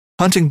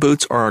Hunting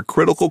boots are a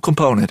critical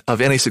component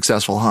of any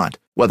successful hunt.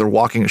 Whether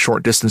walking a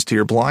short distance to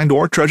your blind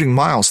or trudging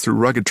miles through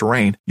rugged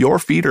terrain, your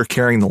feet are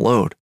carrying the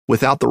load.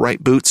 Without the right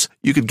boots,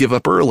 you could give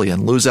up early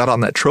and lose out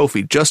on that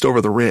trophy just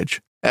over the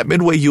ridge. At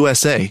Midway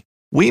USA,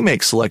 we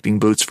make selecting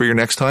boots for your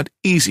next hunt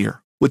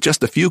easier. With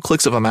just a few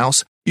clicks of a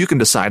mouse, you can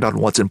decide on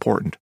what's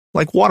important,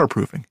 like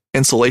waterproofing,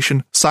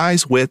 insulation,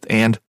 size, width,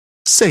 and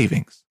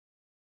savings.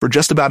 For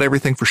just about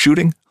everything for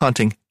shooting,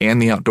 hunting,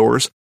 and the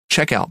outdoors,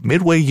 check out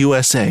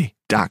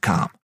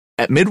MidwayUSA.com.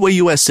 At Midway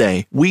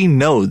USA, we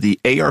know the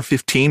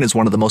AR-15 is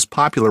one of the most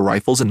popular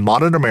rifles in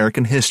modern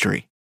American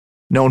history.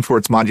 Known for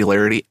its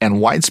modularity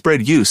and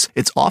widespread use,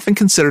 it's often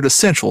considered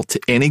essential to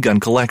any gun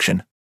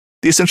collection.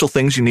 The essential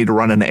things you need to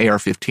run an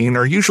AR-15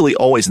 are usually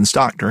always in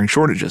stock during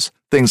shortages,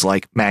 things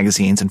like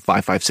magazines and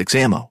 5.56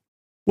 ammo.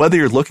 Whether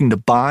you're looking to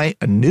buy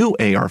a new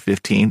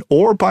AR-15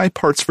 or buy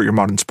parts for your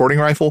modern sporting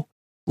rifle,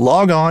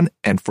 log on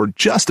and for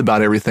just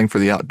about everything for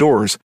the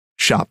outdoors,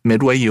 shop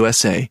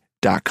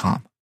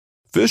MidwayUSA.com.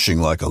 Fishing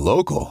like a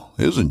local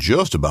isn't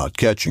just about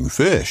catching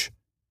fish.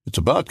 It's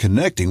about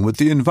connecting with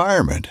the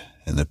environment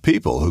and the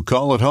people who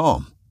call it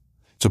home.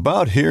 It's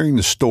about hearing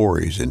the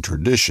stories and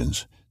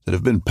traditions that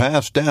have been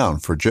passed down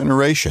for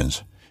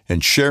generations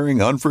and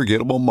sharing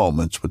unforgettable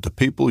moments with the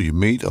people you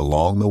meet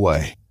along the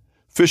way.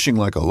 Fishing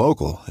like a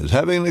local is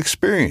having an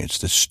experience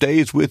that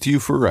stays with you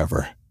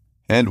forever.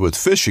 And with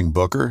Fishing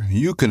Booker,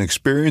 you can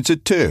experience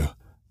it too,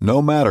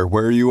 no matter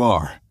where you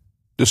are.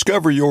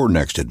 Discover your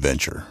next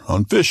adventure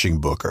on Fishing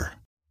Booker.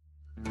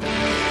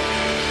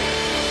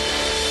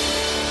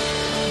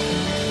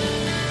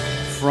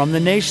 From the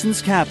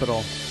nation's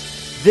capital,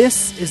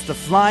 this is the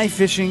Fly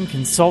Fishing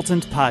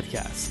Consultant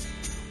Podcast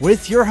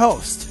with your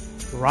host,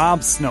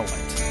 Rob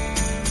Snowhite.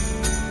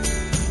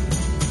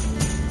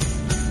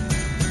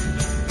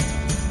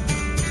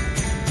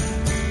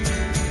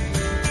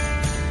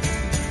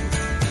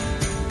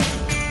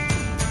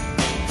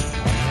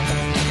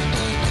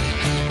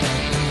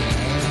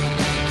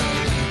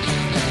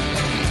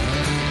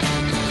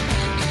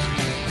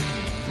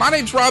 My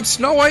name's Rob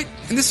Snowhite,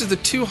 and this is the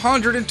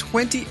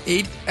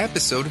 228th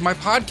episode of my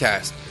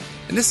podcast.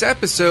 In this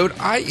episode,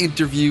 I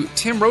interview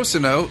Tim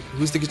Rosano,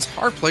 who's the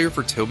guitar player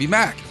for Toby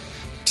Mac.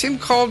 Tim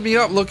called me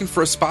up looking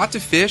for a spot to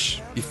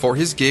fish before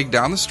his gig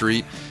down the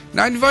street,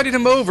 and I invited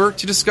him over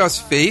to discuss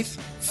faith,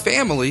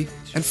 family,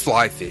 and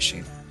fly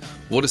fishing.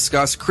 We'll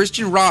discuss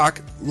Christian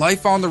rock,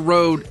 life on the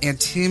road, and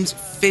Tim's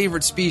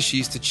favorite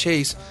species to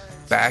chase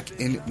back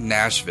in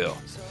Nashville.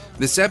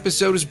 This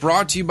episode is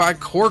brought to you by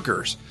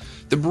Corkers.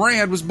 The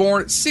brand was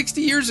born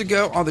 60 years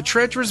ago on the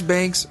treacherous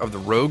banks of the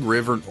Rogue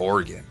River in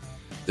Oregon.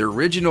 The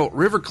original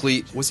river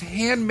cleat was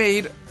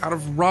handmade out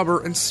of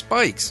rubber and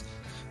spikes.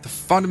 The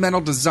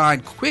fundamental design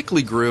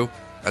quickly grew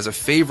as a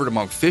favorite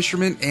among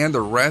fishermen, and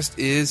the rest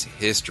is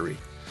history.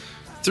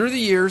 Through the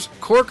years,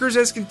 Corkers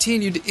has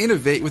continued to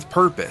innovate with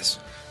purpose,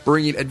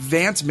 bringing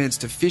advancements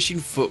to fishing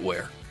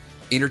footwear.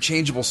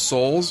 Interchangeable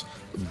soles,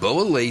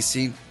 boa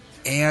lacing,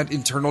 and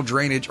internal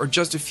drainage are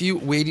just a few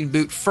wading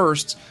boot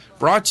firsts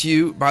brought to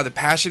you by the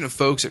passionate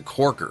folks at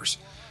Corkers.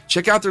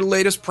 Check out their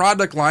latest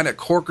product line at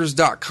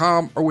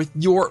Corkers.com or with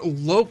your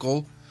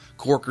local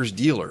Corkers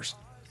dealers.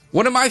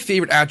 One of my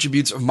favorite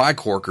attributes of my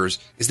Corkers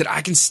is that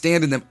I can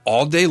stand in them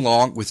all day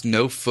long with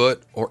no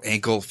foot or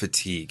ankle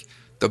fatigue.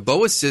 The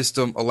BOA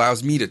system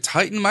allows me to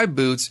tighten my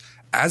boots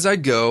as I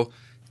go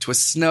to a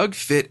snug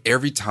fit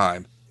every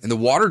time, and the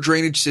water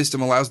drainage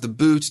system allows the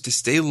boots to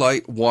stay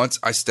light once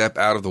I step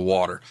out of the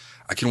water.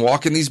 I can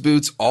walk in these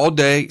boots all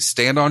day,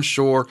 stand on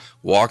shore,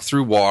 walk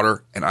through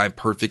water, and I'm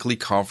perfectly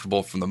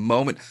comfortable from the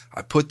moment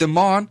I put them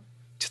on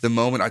to the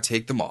moment I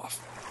take them off.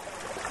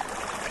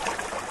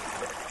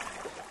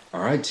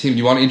 All right, Tim, do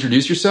you want to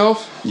introduce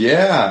yourself?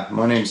 Yeah,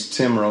 my name's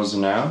Tim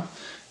Rosanow,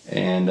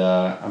 and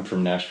I'm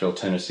from Nashville,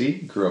 Tennessee.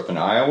 Grew up in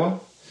Iowa.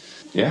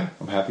 Yeah,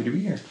 I'm happy to be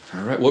here.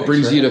 All right, what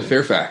brings you to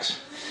Fairfax?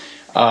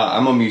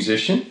 I'm a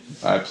musician.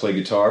 I play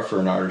guitar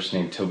for an artist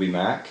named Toby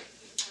Mac.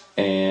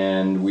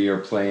 And we are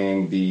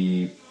playing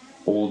the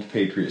Old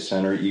Patriot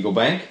Center, Eagle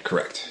Bank.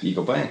 Correct.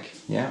 Eagle Bank,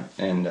 yeah.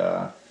 And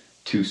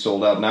 2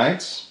 sold-out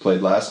nights.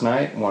 Played last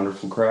night,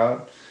 wonderful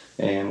crowd.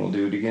 And we'll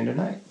do it again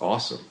tonight.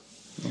 Awesome.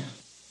 Yeah.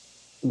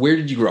 Where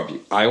did you grow up?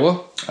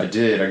 Iowa? I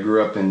did. I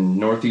grew up in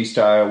northeast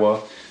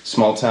Iowa,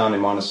 small town in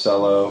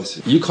Monticello.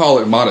 You call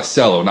it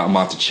Monticello, not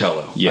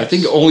Monticello. Yes. I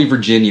think only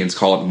Virginians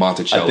call it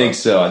Monticello. I think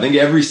so. I think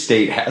every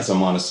state has a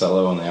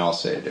Monticello, and they all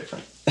say it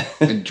different.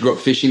 And you grew up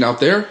fishing out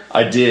there?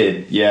 I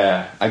did,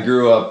 yeah. I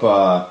grew up,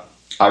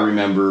 I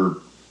remember,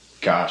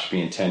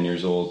 being 10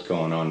 years old,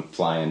 going on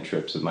flying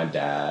trips with my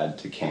dad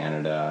to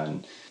Canada,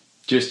 and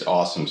just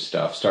awesome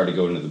stuff. Started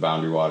going to the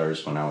Boundary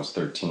Waters when I was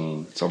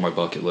 13. It's on my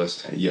bucket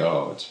list.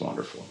 Yo, it's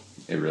wonderful.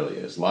 It really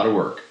is. A lot of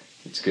work.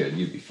 It's good.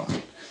 You'd be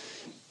fine.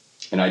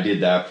 And I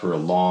did that for a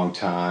long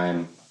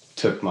time.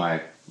 Took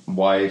my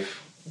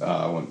wife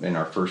in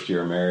our first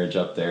year of marriage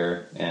up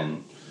there,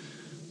 and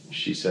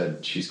she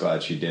said she's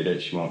glad she did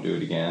it. She won't do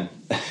it again.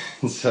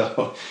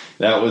 So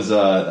that was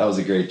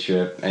a great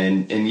trip.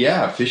 And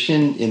yeah,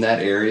 fishing in that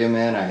area,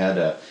 man, I had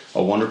a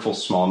wonderful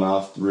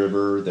smallmouth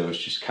river that was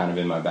just kind of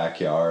in my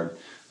backyard.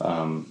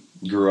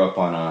 Grew up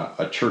on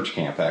a church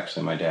camp,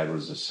 actually. My dad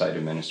was a site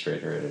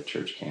administrator at a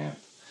church camp.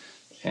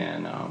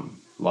 And a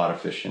lot of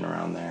fishing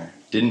around there.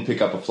 Didn't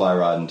pick up a fly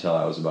rod until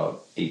I was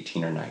about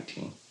 18 or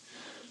 19.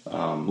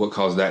 What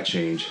caused that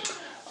change?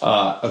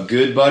 A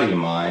good buddy of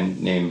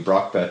mine named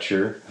Brock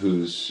Betcher,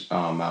 who's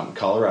out in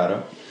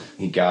Colorado.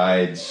 He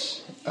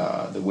guides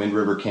the Wind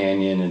River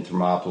Canyon in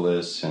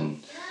Thermopolis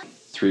and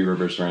Three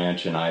Rivers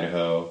Ranch in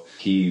Idaho.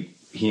 He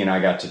and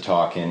I got to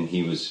talking.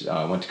 He was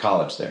went to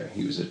college there.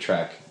 He was a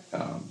track.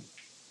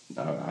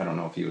 I don't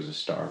know if he was a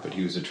star, but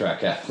he was a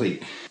track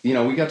athlete. You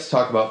know, we got to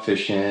talk about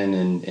fishing,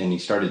 and he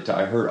started to.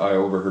 I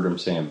overheard him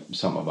saying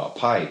something about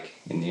pike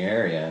in the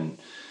area, and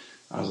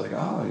I was like,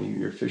 "Oh,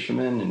 you're a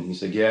fisherman?" And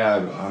he's like, "Yeah,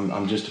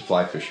 I'm just a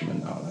fly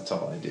fisherman though. That's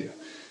all I do."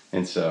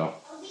 And so,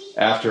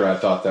 after I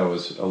thought that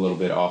was a little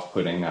bit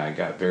off-putting, I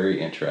got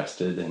very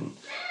interested and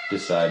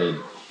decided,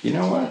 you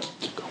know what?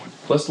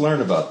 Let's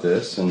learn about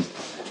this and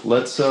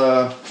let's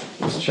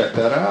check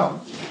that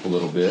out a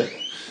little bit.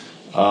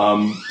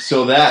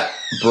 So that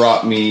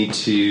brought me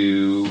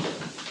to,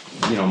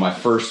 my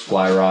first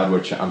fly rod,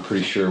 which I'm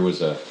pretty sure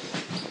was a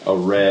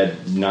red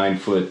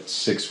 9-foot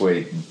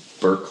 6-weight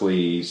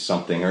Berkeley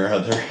something or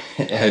other.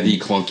 Heavy,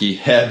 clunky.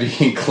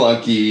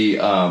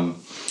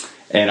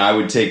 And I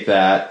would take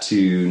that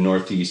to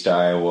Northeast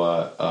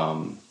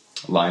Iowa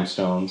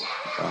limestones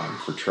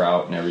for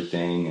trout and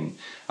everything. And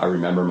I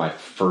remember my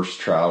first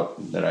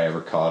trout that I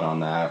ever caught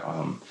on that,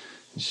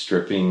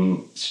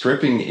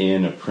 stripping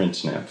in a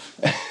prince nymph.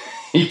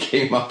 He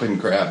came up and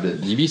grabbed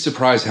it. You'd be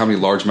surprised how many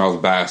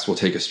largemouth bass will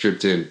take a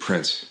stripped-in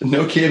prince.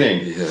 No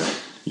kidding.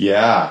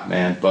 Yeah,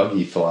 man,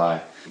 buggy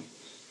fly.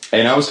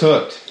 And I was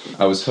hooked,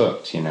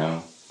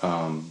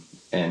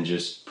 and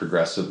just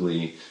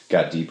progressively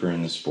got deeper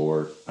in the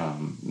sport.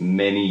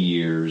 Many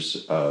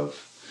years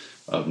of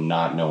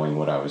not knowing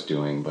what I was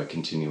doing, but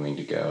continuing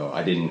to go.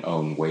 I didn't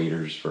own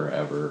waders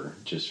forever,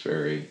 just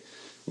very,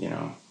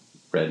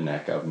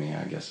 redneck of me,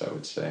 I guess I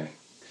would say.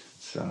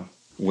 So,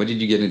 when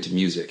did you get into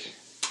music?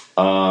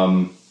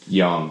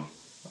 Young.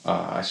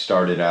 I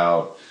started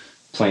out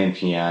playing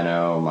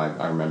piano.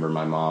 I remember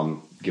my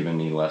mom giving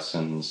me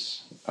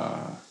lessons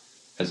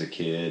as a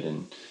kid,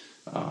 and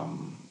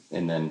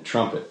then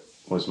trumpet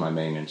was my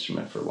main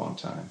instrument for a long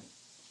time.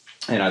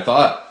 And I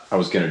thought I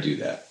was going to do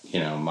that.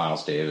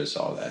 Miles Davis,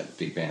 all that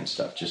big band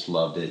stuff. Just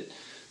loved it.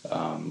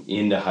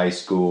 Into high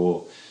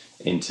school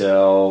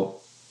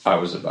until I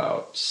was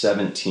about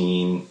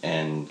 17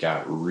 and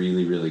got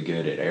really, really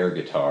good at air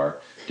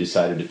guitar.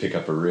 Decided to pick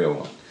up a real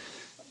one.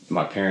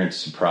 My parents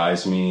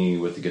surprised me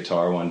with the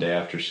guitar one day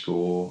after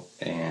school,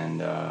 and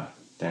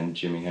then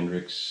Jimi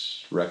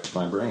Hendrix wrecked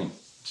my brain.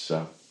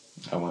 So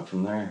I went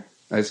from there.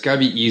 It's got to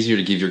be easier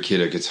to give your kid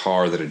a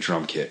guitar than a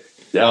drum kit.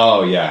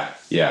 Oh, yeah,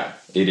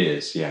 it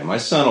is. Yeah, my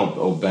son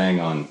will bang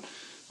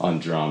on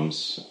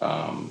drums,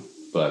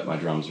 but my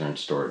drums are in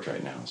storage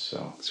right now.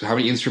 So how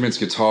many instruments?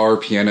 Guitar,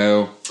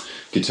 piano?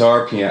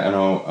 Guitar,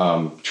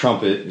 piano,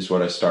 trumpet is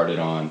what I started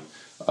on.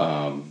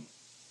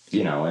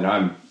 And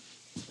I'm,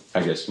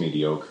 I guess,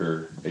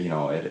 mediocre,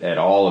 at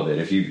all of it.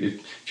 If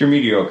you're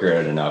mediocre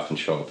at enough and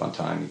show up on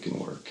time, you can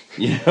work,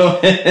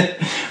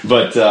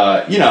 But,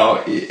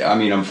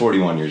 I'm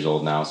 41 years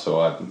old now, so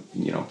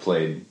I've,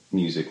 played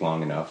music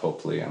long enough.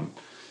 Hopefully I'm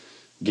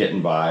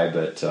getting by,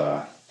 but,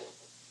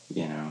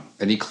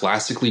 Any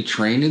classically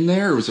trained in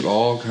there, or was it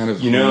all kind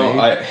of...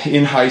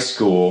 in high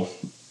school,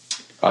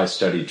 I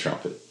studied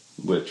trumpet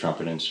with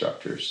trumpet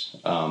instructors.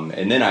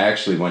 And then I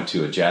actually went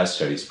to a jazz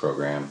studies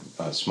program,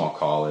 a small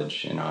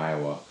college in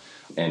Iowa,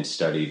 and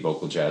studied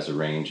vocal jazz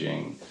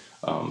arranging,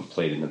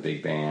 played in the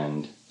big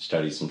band,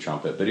 studied some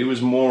trumpet. But it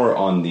was more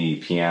on the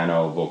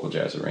piano, vocal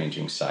jazz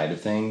arranging side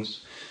of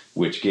things,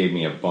 which gave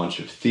me a bunch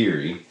of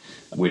theory,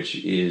 which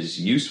is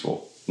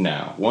useful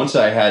now. Once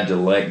I had to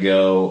let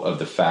go of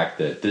the fact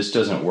that this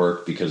doesn't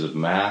work because of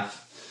math,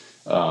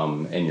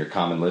 and your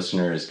common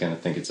listener is going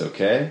to think it's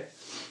okay,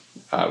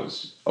 I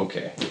was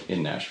okay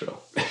in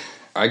Nashville.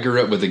 I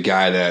grew up with a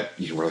guy that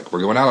we're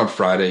going out on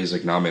Friday. He's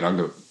like, "No, man, I'm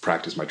going to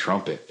practice my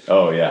trumpet."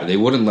 Oh yeah. They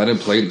wouldn't let him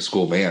play in the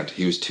school band.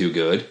 He was too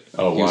good.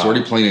 Oh wow. He was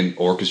already playing in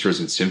orchestras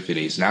and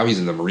symphonies. Now he's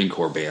in the Marine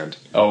Corps band.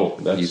 Oh,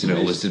 that's he's amazing. an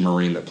enlisted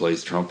Marine that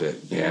plays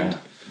trumpet. Yeah.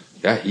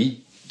 And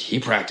he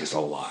practiced a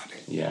lot.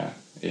 Yeah.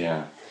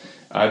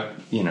 I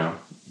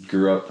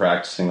grew up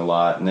practicing a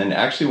lot, and then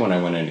actually when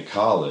I went into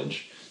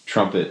college,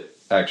 trumpet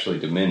actually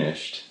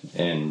diminished,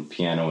 and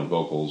piano and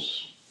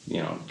vocals,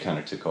 kind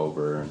of took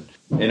over.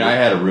 And I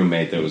had a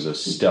roommate that was a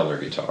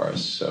stellar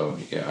guitarist, so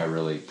yeah, I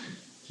really,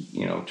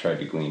 tried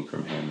to glean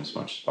from him as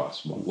much as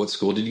possible. What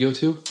school did you go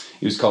to?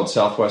 It was called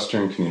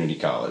Southwestern Community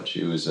College.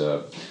 It was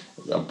a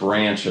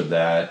branch of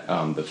that,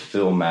 the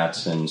Phil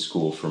Mattson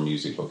School for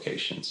Music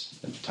Vocations.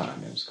 At the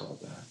time, it was called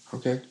that.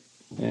 Okay.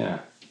 Yeah.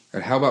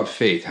 And how about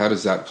faith? How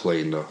does that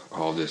play into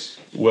all this?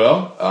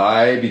 Well,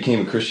 I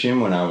became a Christian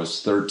when I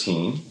was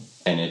 13,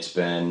 and it's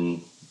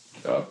been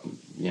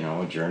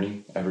a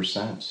journey ever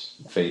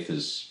since. Faith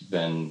has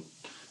been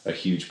a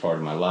huge part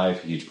of my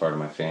life, a huge part of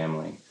my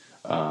family.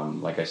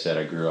 Like I said,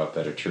 I grew up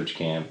at a church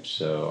camp,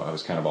 so I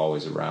was kind of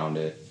always around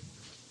it.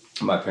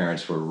 My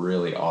parents were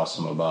really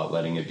awesome about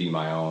letting it be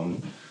my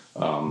own.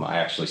 I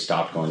actually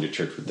stopped going to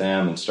church with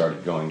them and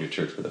started going to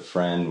church with a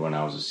friend when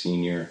I was a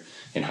senior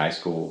in high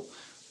school.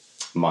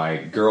 My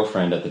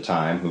girlfriend at the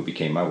time, who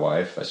became my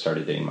wife, I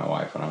started dating my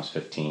wife when I was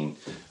 15.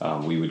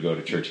 We would go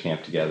to church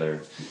camp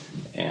together,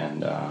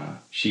 and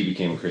she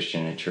became a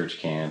Christian at church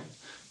camp.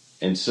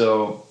 And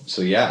so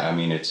yeah, I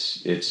mean,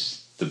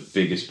 it's the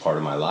biggest part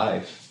of my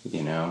life,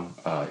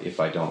 if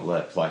I don't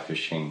let fly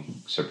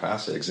fishing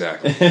surpass it.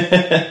 Exactly.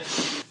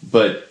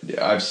 But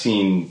I've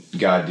seen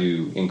God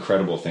do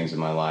incredible things in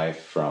my life,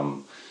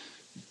 from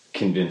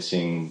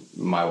convincing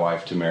my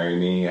wife to marry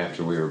me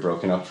after we were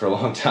broken up for a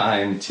long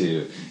time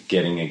to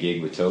getting a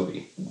gig with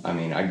Toby. I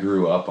mean, I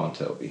grew up on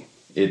Toby.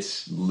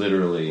 It's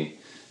literally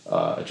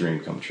a dream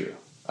come true.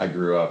 I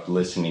grew up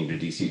listening to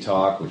DC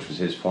Talk, which was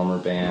his former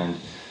band,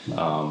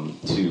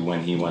 to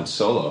when he went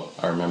solo.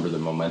 I remember the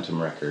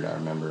Momentum record. I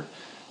remember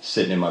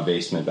sitting in my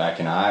basement back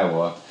in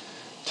Iowa,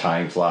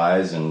 tying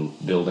flies and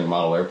building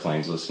model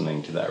airplanes,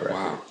 listening to that record.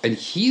 Wow. And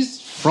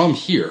he's from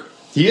here.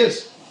 He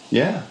is.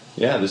 Yeah.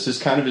 This is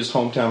kind of his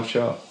hometown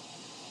show.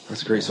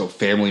 That's great. So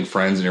family and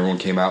friends and everyone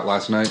came out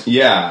last night?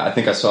 Yeah, I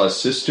think I saw his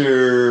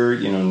sister,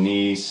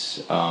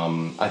 niece.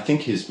 I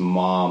think his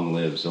mom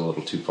lives a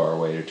little too far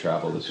away to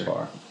travel this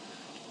far.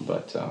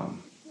 But,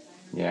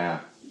 yeah,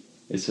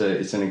 it's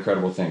an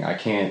incredible thing. I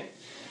can't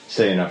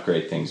say enough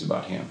great things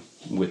about him.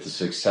 With the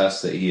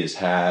success that he has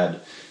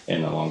had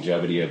and the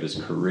longevity of his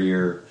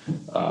career,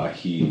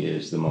 he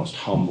is the most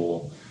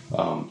humble,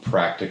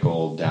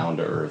 practical,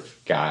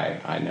 down-to-earth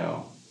guy I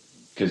know.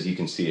 Because you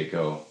can see it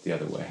go the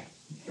other way.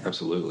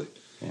 Absolutely.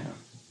 Yeah.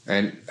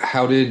 And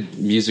how did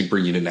music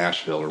bring you to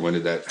Nashville, or when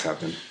did that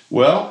happen?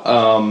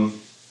 Well,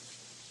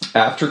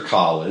 after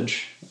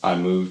college, I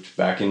moved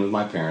back in with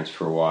my parents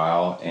for a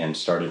while and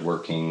started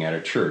working at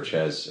a church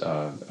as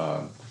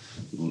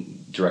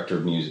director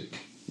of music,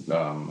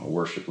 a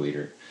worship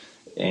leader.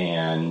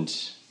 And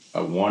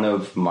one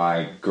of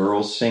my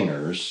girl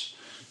singers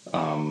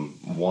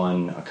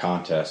won a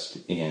contest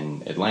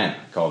in Atlanta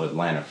called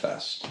Atlanta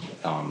Fest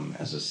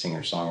as a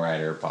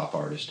singer-songwriter, pop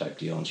artist type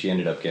deal, and she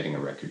ended up getting a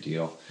record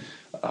deal.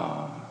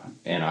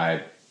 And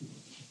I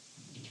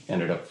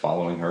ended up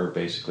following her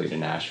basically to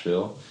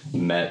Nashville,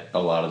 met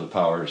a lot of the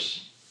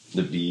powers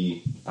that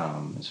be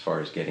as far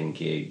as getting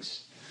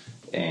gigs,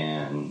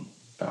 and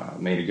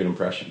made a good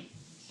impression.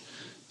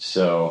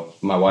 So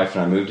my wife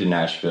and I moved to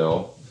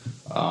Nashville.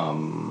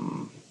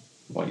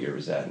 What year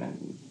was that?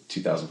 In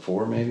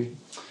 2004, maybe?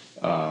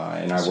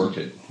 And I worked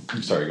at...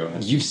 Sorry, go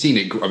ahead. You've seen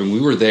it. I mean, we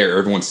were there.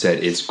 Everyone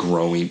said it's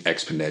growing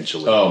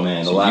exponentially. Oh,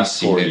 man. The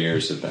last 4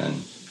 years have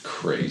been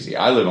crazy.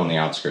 I live on the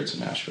outskirts of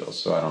Nashville,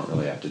 so I don't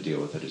really have to deal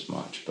with it as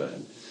much. But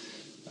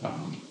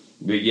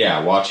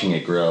yeah, watching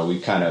it grow, we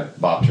kind of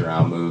bopped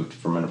around, moved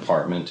from an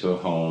apartment to a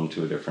home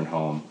to a different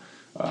home.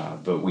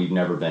 But we've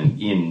never been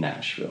in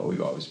Nashville.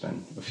 We've always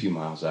been a few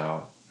miles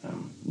out.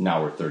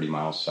 Now we're 30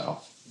 miles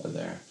south of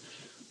there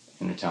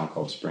in a town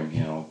called Spring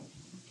Hill.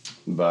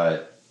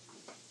 But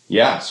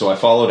yeah, so I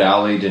followed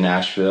Allie to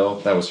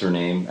Nashville. That was her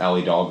name,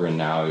 Allie Dahlgren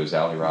now. It was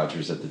Allie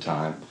Rogers at the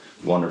time.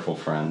 Wonderful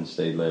friends.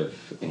 They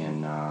live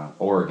in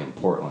Oregon,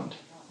 Portland,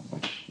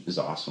 which is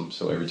awesome.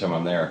 So every time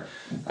I'm there,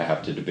 I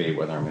have to debate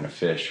whether I'm going to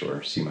fish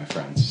or see my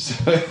friends.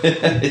 So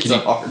it's a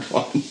hard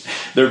one.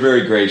 They're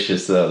very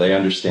gracious, though. They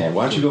understand.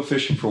 Why don't you go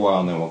fishing for a while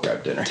and then we'll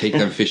grab dinner? Take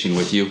them fishing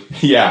with you?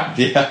 Yeah.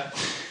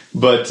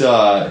 But,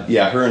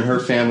 her and her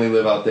family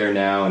live out there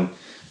now. And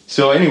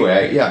so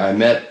anyway, I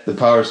met the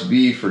powers to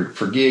be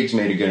for gigs,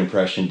 made a good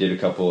impression, did a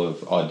couple of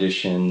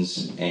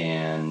auditions,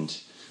 and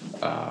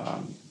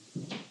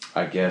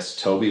I guess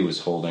Toby was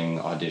holding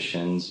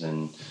auditions,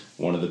 and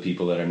one of the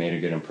people that I made a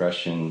good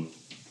impression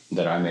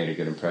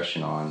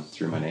on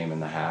threw my name in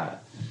the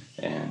hat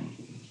and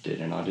did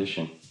an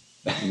audition.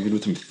 You've been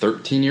with him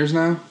 13 years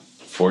now?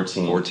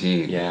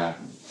 14. Yeah.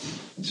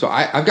 So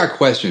I've got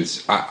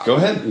questions. Go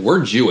ahead.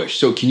 We're Jewish,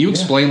 so can you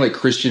explain like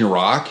Christian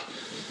rock?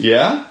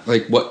 Yeah.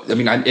 Like what? I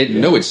mean,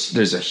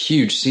 there's a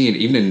huge scene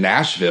even in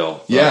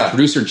Nashville. Yeah.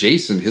 Producer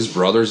Jason, his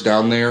brother's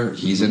down there.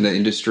 He's in the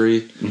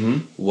industry.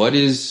 Mm-hmm.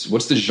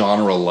 What's the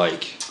genre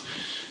like?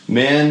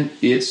 Man,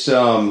 it's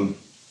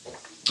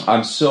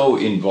I'm so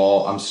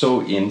involved. I'm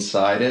so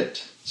inside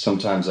it.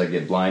 Sometimes I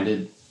get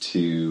blinded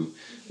to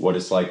what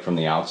it's like from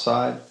the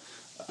outside.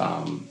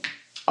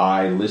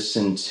 I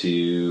listen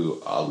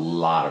to a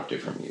lot of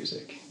different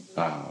music,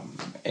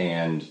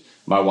 and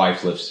my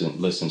wife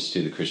listens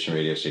to the Christian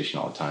radio station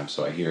all the time,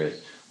 so I hear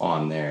it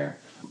on there.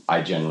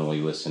 I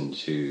generally listen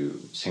to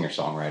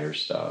singer-songwriter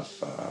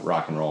stuff.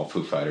 Rock and roll,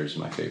 Foo Fighters is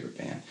my favorite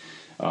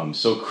band.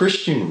 So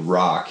Christian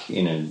rock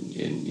in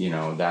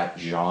that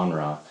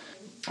genre,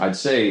 I'd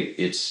say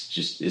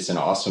it's an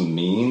awesome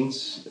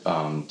means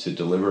to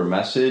deliver a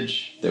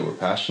message that we're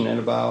passionate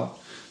about.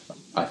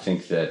 I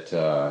think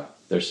that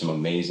There's some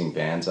amazing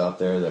bands out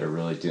there that are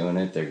really doing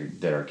it.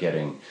 That are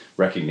getting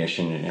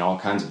recognition in all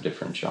kinds of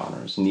different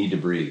genres. Need to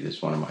Breathe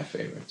is one of my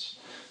favorites.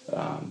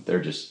 They're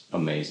just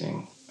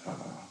amazing.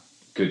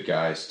 Good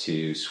guys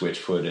too.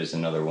 Switchfoot is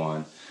another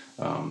one.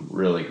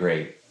 Really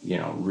great,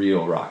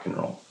 real rock and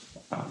roll.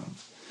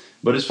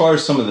 But as far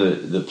as some of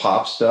the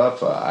pop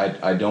stuff,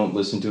 I don't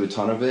listen to a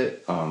ton of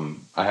it.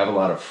 I have a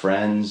lot of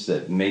friends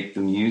that make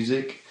the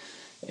music,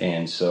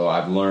 and so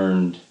I've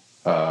learned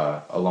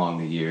along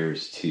the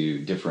years to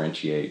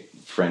differentiate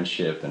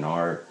friendship and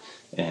art.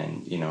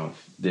 And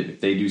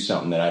if they do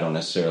something that I don't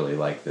necessarily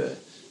like the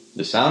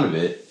sound of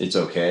it, it's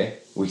okay.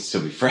 We can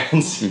still be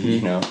friends.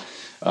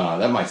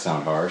 That might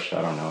sound harsh.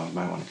 I don't know. You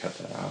might want to cut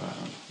that out. I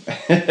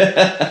don't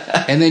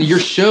know. And then your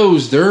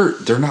shows,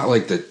 they're not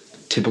like the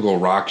typical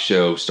rock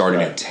show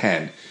starting at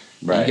 10.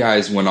 Right. You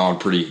guys went on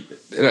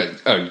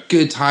a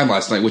good time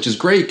last night, which is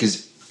great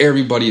because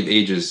everybody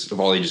of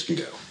all ages can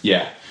go.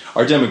 Yeah.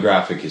 Our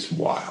demographic is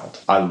wild.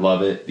 I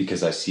love it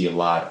because I see a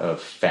lot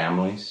of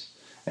families,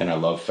 and I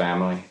love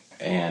family.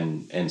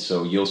 And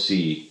so you'll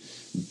see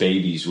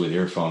babies with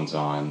earphones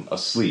on,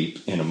 asleep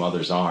in a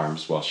mother's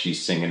arms while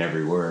she's singing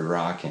every word,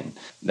 rocking.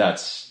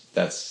 That's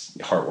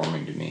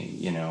heartwarming to me.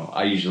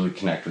 I usually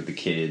connect with the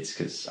kids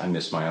because I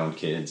miss my own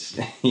kids.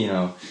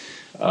 And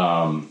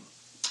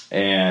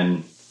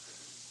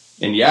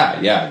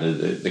yeah,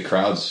 the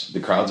crowds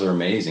are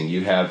amazing.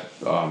 You have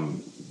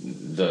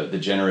the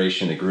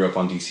generation that grew up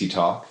on DC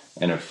Talk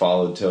and have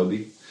followed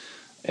Toby.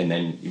 And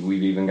then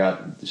we've even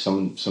got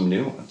some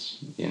new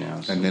ones,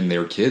 And then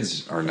their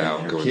kids are now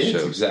going to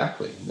shows.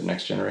 Exactly, the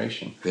next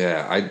generation.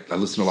 Yeah, I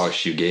listen to a lot of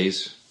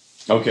shoegaze.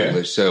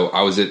 Okay. So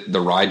I was at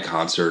the Ride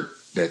concert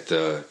at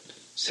the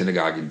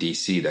synagogue in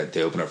D.C. that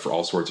they opened up for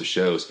all sorts of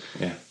shows.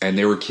 Yeah. And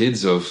there were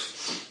kids of,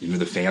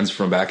 the fans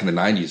from back in the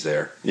 90s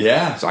there.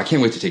 Yeah. So I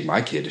can't wait to take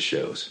my kid to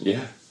shows.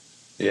 Yeah.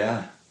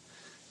 Yeah.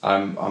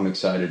 I'm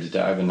excited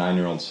to. I have a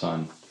 9-year-old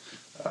son.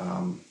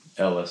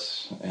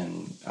 Ellis,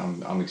 and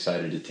I'm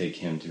excited to take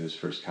him to his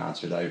first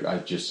concert. I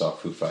just saw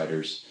Foo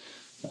Fighters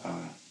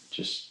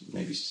just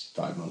maybe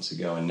 5 months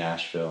ago in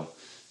Nashville,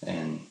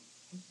 and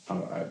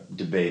I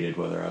debated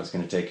whether I was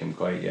going to take him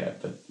quite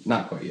yet, but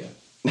not quite yet.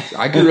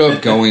 I grew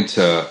up going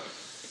to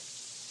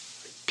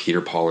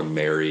Peter, Paul, and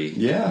Mary,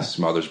 yeah,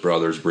 Smothers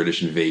Brothers,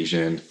 British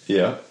Invasion.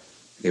 Yeah.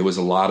 It was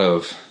a lot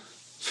of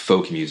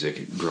folk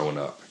music growing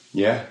up.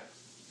 Yeah.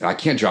 I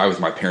can't drive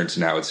with my parents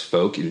now. It's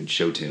folk and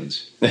show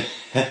tunes.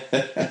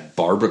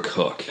 Barbara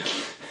Cook.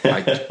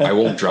 I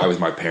won't drive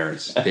with my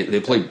parents. They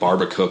play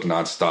Barbara Cook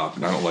nonstop,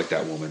 and I don't like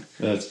that woman.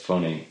 That's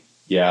funny.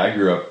 Yeah, I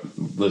grew up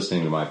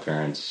listening to my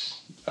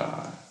parents.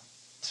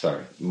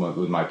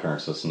 With my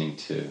parents listening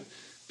to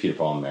Peter,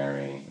 Paul, and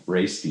Mary.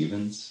 Ray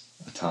Stevens,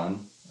 a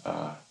ton.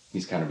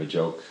 He's kind of a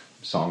joke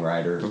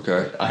songwriter.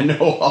 Okay. I know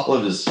all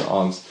of his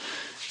songs.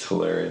 It's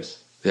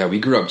hilarious. Yeah,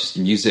 we grew up just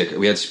music.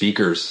 We had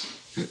speakers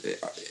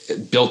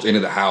built into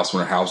the house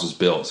when our house was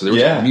built. So there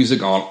was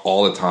music on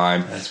all the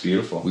time. That's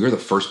beautiful. We were the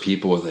first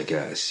people with like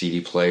a CD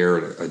player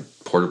and a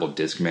portable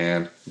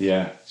Discman.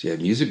 Yeah. So yeah,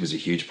 music was a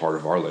huge part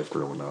of our life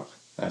growing up.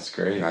 That's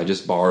great. And I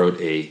just borrowed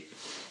a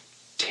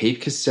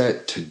tape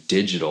cassette to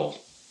digital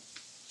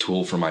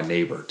tool from my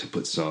neighbor to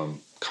put some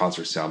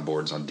concert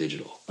soundboards on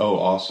digital. Oh,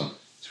 awesome.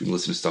 So we can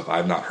listen to stuff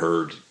I've not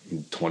heard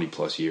in 20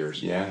 plus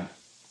years. Yeah.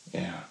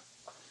 Yeah.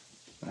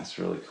 That's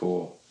really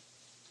cool.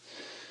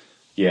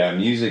 Yeah,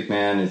 music,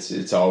 man,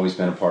 it's always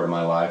been a part of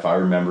my life. I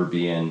remember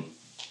being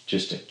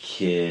just a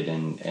kid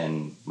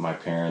and my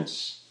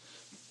parents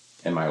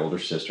and my older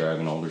sister, I have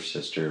an older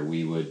sister,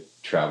 we would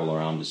travel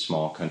around to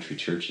small country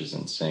churches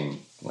and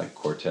sing like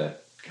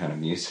quartet kind of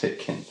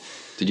music. And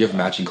did you have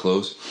matching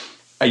clothes?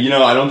 I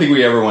don't think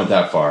we ever went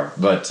that far,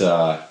 but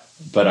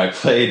I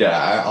played,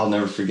 I'll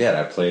never forget,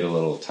 I played a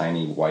little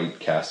tiny white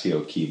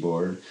Casio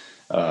keyboard,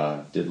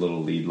 did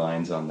little lead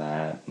lines on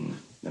that, and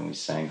then we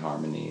sang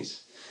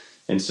harmonies.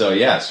 And so,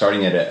 yeah,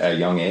 starting at a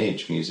young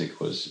age, music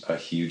was a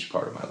huge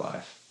part of my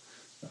life.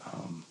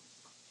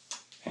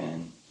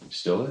 And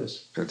still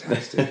is.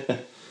 Fantastic.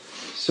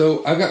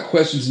 So I've got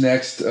questions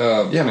next.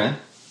 Yeah, man.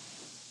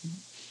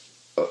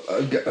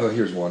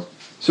 Here's one.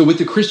 So with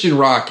the Christian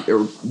rock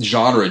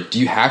genre, do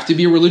you have to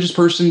be a religious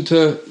person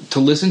to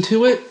listen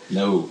to it?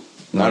 No,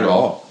 not at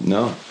all.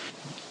 No.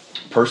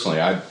 Personally,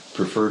 I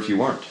prefer if you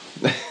weren't.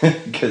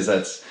 Because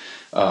that's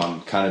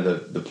kind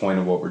of the point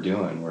of what we're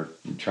doing. We're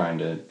trying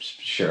to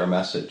share a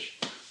message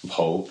of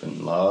hope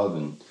and love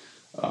and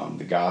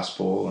the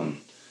gospel.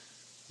 And,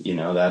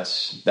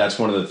 that's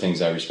one of the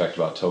things I respect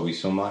about Toby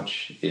so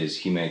much is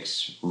he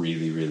makes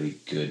really, really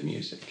good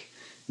music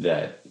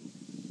that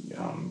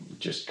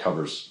just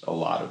covers a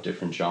lot of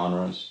different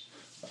genres.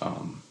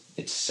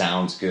 It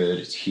sounds good.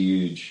 It's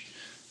huge.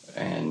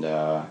 And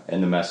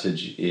the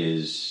message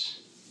is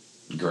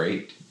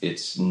great.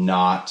 It's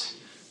not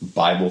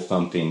Bible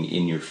thumping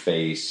in your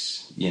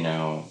face,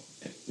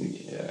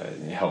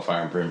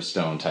 hellfire and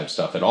brimstone type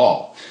stuff at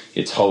all.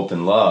 It's hope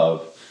and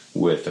love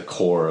with the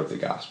core of the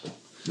gospel.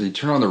 You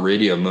turn on the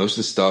radio, most of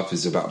the stuff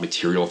is about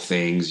material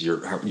things,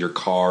 your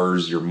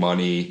cars, your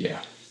money.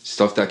 Yeah.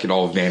 stuff that could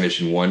all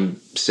vanish in 1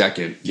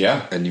 second.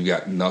 Yeah. And you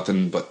got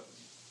nothing but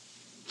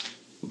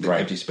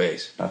empty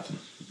space. Nothing.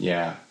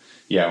 Yeah.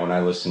 Yeah, when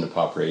I listen to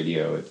pop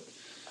radio, it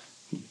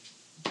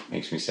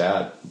makes me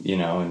sad,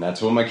 and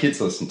that's what my kids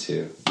listen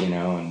to,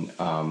 and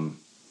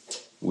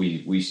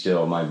we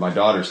still, my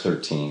daughter's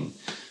 13,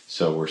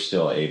 so we're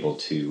still able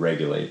to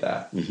regulate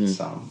that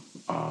some.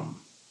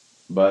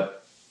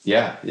 But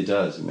yeah, it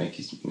does. It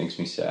makes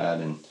me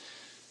sad,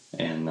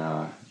 and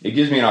it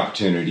gives me an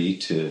opportunity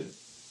to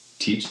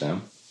teach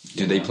them.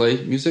 Do they play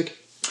music?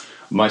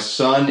 My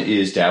son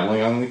is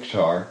dabbling on the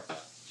guitar,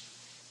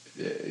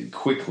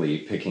 quickly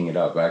picking it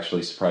up,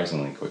 actually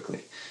surprisingly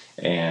quickly.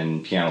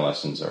 And piano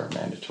lessons are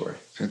mandatory.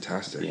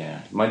 Fantastic.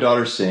 Yeah. My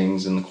daughter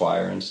sings in the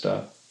choir and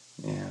stuff.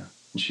 Yeah.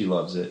 And she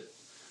loves it.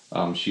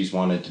 She's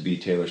wanted to be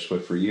Taylor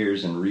Swift for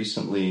years and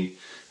recently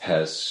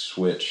has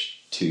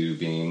switched to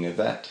being a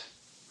vet.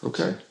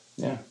 Okay. So,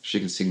 yeah. She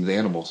can sing to the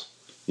animals.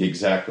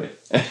 Exactly.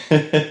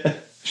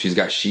 She's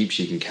got sheep.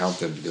 She can count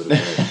them to go to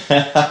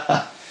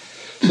bed.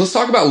 So let's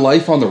talk about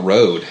life on the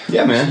road.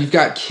 Yeah, man. So you've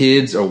got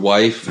kids, a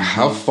wife. Mm-hmm.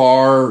 How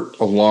far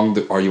along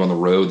are you on the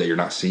road that you're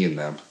not seeing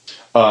them?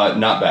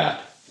 Not bad.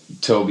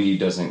 Toby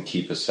doesn't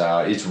keep us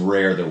out. It's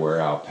rare that we're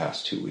out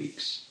past 2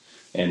 weeks.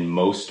 And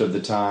most of the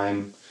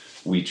time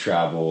we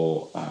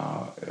travel,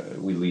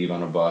 we leave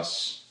on a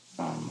bus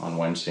on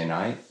Wednesday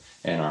night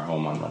and are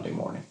home on Monday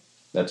morning.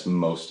 That's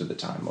most of the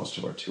time, most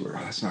of our touring.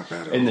 Oh, that's not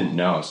bad at all. Then,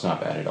 no, it's not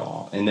bad at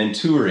all. And then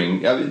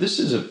touring, this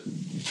is a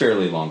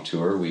fairly long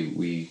tour.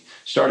 We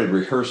started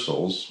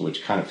rehearsals,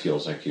 which kind of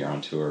feels like you're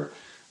on tour,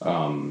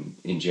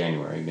 in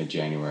January,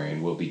 mid-January,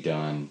 and we'll be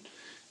done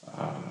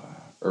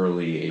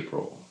early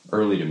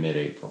to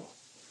mid-April.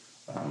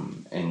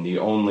 And the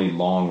only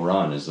long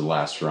run is the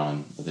last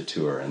run of the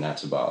tour, and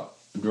that's about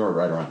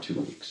right around 2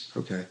 weeks.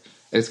 Okay. And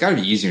it's got to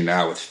be easier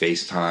now with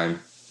FaceTime.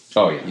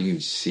 Oh, yeah. You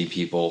can see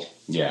people.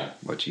 Yeah.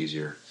 Much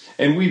easier.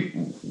 And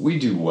we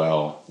do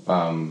well.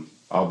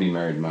 I'll be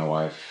married to my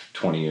wife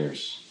 20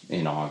 years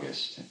in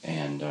August,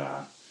 and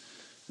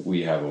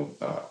we have an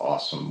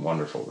awesome,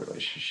 wonderful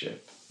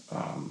relationship.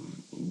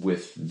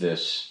 With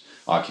this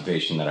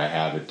occupation that I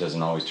have, it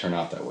doesn't always turn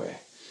out that way.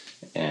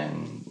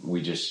 And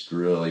we just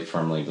really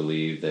firmly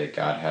believe that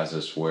God has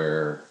us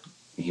where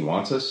He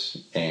wants us,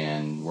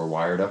 and we're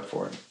wired up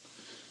for it.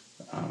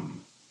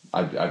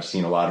 I've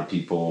seen a lot of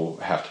people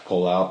have to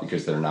pull out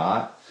because they're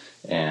not,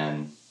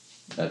 and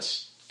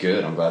that's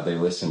good. I'm glad they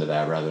listen to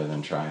that rather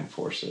than try and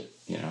force it,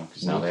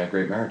 because now they have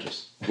great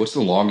marriages. What's the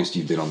longest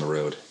you've been on the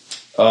road?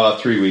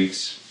 3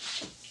 weeks.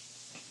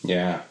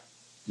 Yeah.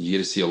 You get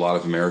to see a lot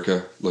of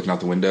America looking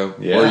out the window?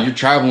 Yeah. Or you're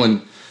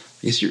traveling,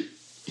 I guess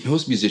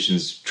most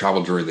musicians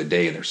travel during the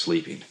day and they're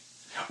sleeping.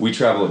 We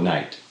travel at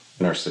night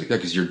in our sleep. Yeah,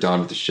 because you're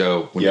done with the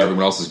show when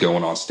everyone else is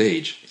going on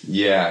stage.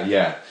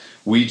 Yeah.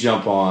 We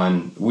jump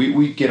on,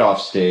 we get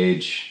off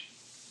stage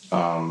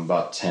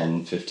about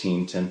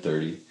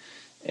 10:30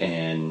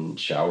 and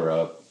shower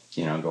up,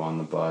 go on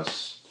the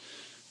bus,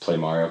 play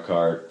Mario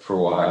Kart for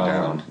a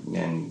while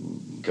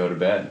and go to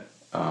bed.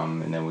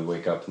 And then we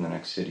wake up in the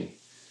next city.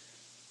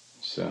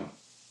 So,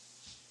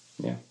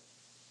 yeah.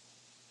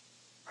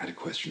 I had a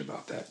question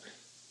about that.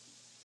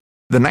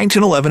 The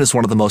 1911 is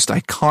one of the most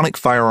iconic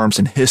firearms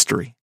in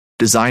history.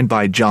 Designed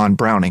by John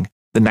Browning,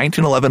 the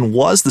 1911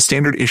 was the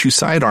standard issue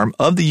sidearm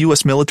of the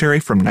U.S. military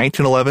from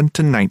 1911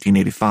 to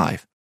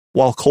 1985.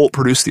 While Colt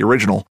produced the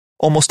original,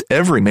 almost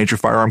every major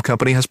firearm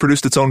company has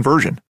produced its own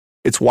version.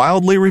 It's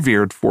wildly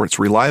revered for its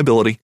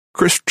reliability,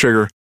 crisp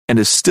trigger, and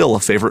is still a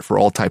favorite for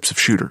all types of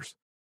shooters.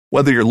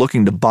 Whether you're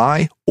looking to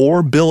buy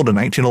or build a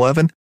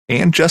 1911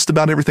 and just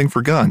about everything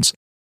for guns,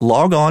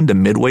 log on to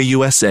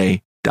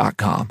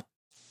MidwayUSA.com.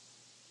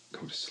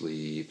 Go to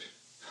sleep.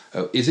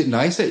 Is it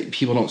nice that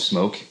people don't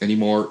smoke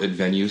anymore at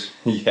venues?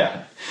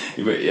 Yeah.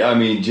 I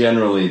mean,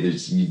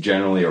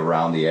 generally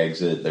around the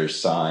exit, there's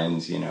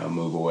signs,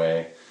 move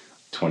away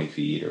 20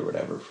 feet or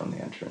whatever from the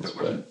entrance.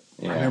 But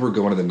yeah. I remember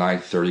going to the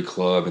 930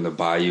 Club in the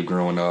Bayou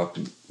growing up.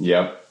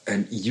 Yep.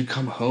 And you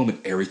come home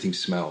and everything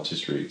smells.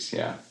 Just reeks,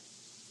 yeah.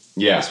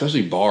 Yeah.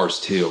 Especially bars,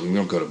 too. I mean, we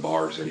don't go to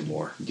bars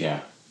anymore.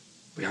 Yeah.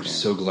 But I'm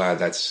so glad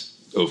that's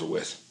over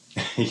with.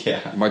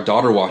 Yeah. My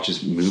daughter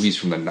watches movies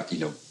from the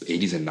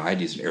 80s and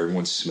 90s and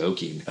everyone's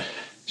smoking.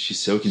 She's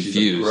so confused.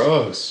 She's like,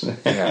 gross.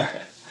 Yeah.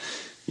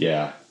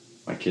 Yeah.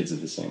 My kids are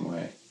the same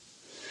way.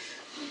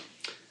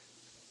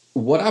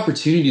 What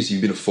opportunities have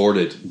you been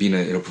afforded being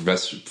a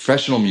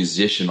professional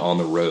musician on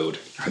the road?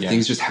 Have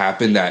things just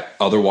happened that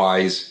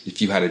otherwise,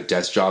 if you had a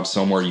desk job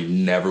somewhere, you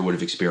never would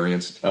have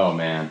experienced? Oh,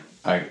 man.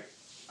 I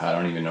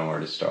don't even know where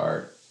to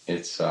start.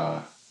 It's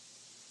an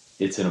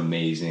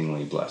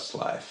amazingly blessed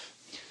life.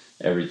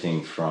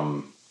 Everything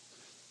from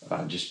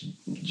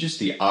just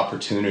the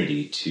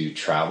opportunity to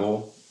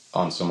travel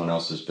on someone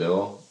else's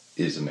bill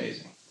is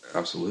amazing.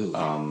 Absolutely.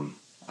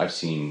 I've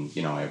seen,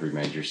 every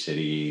major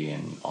city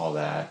and all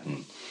that.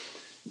 And,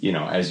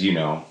 as you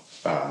know,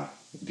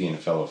 being a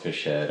fellow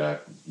fish head,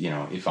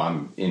 if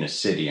I'm in a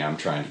city, I'm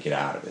trying to get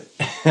out of it.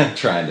 I'm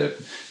trying to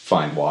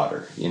find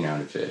water, to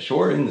fish,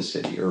 or in the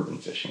city, urban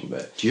fishing.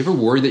 But do you ever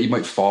worry that you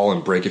might fall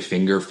and break a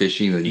finger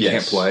fishing and you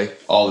can't play?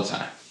 All the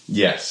time.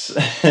 Yes.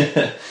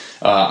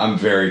 I'm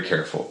very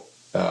careful.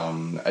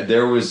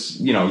 There was,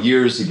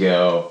 years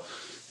ago,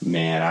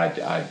 man,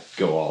 I'd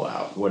go all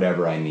out,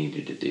 whatever I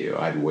needed to do.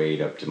 I'd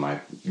wade up to my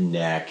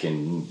neck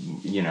and,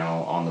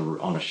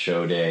 on a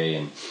show day,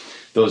 and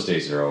those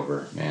days are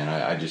over, man.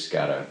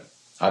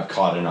 I've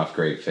caught enough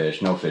great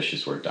fish. No fish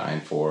is worth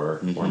dying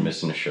for or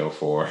missing a show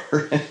for.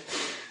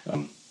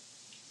 And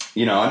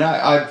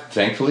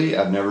thankfully,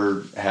 I've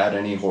never had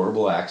any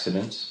horrible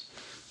accidents.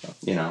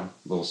 A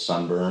little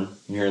sunburn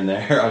here and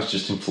there. I was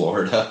just in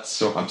Florida,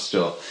 so I'm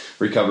still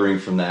recovering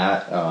from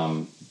that,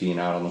 being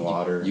out on the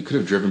water. You could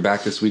have driven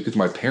back this week with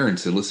my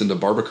parents and listened to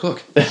Barbara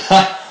Cook.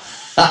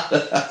 I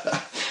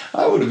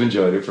would have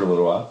enjoyed it for a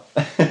little while.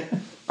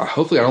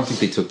 Hopefully, I don't think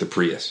they took the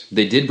Prius.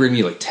 They did bring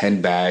me like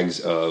 10 bags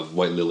of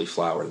white lily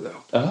flour,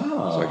 though.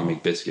 Oh. So I can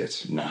make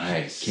biscuits.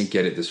 Nice. Can't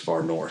get it this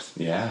far north.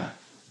 Yeah.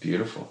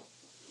 Beautiful.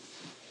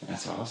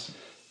 That's awesome.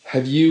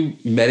 Have you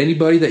met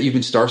anybody that you've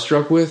been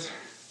starstruck with?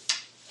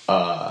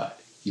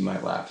 You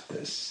might laugh at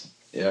this.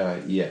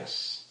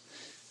 Yes.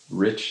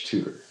 Rich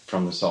Tudor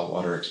from the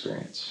Saltwater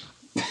Experience.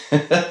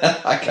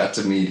 I got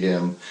to meet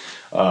him.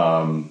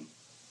 And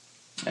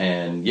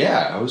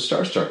yeah, I was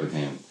starstruck with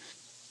him.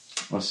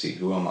 Let's see,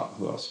 who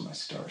else am I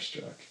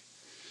starstruck?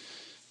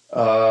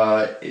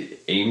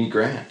 Amy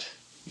Grant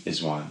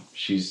is one.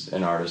 She's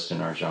an artist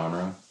in our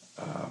genre.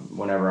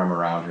 Whenever I'm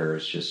around her,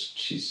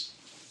 she's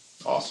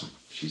awesome.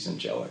 She's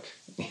angelic.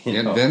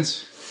 And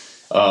Vince?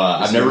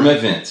 I've never met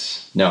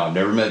Vince. No, I've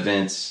never met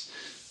Vince.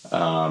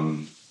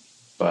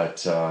 But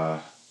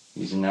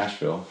he's in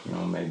Nashville.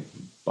 Maybe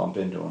bump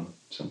into him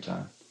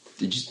sometime.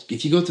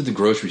 If you go to the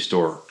grocery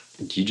store,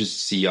 do you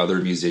just see other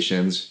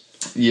musicians?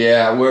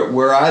 Yeah,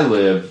 where I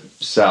live,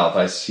 south,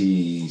 I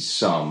see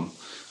some.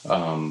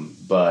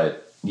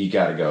 But you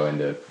got to go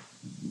into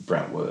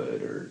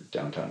Brentwood or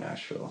downtown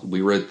Nashville.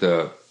 We were at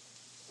the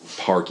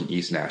park in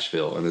East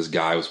Nashville, and this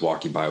guy was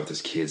walking by with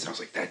his kids, and I was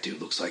like, that dude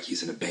looks like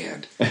he's in a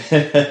band.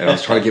 And I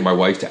was trying to get my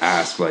wife to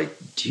ask, like,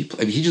 do you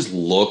play? I mean, he just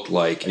looked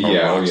like a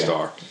rock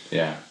star.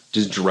 Yeah.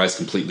 Just dressed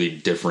completely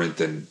different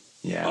than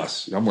Yeah.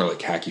 us. I'm wearing like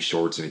khaki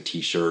shorts and a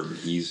t-shirt, and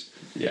he's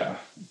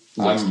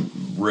I'm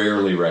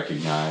rarely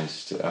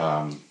recognized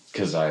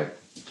because I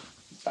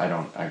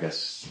don't, I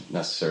guess,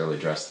 necessarily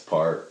dress the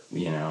part.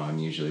 You know, I'm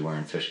usually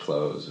wearing fish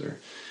clothes or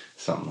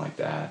something like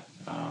that.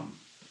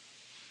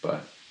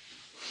 But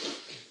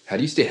how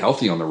do you stay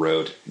healthy on the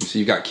road? So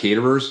you got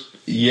caterers?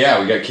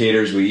 Yeah, we got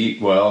caterers. We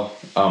eat well.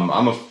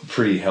 I'm a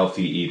pretty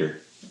healthy eater.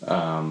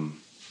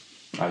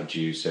 I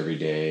juice every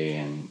day,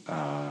 and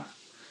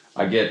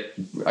I get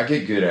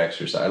good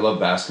exercise. I love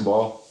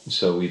basketball,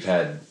 so we've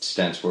had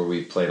stints where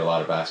we've played a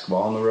lot of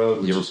basketball on the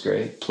road, which is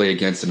great. Play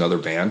against another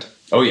band?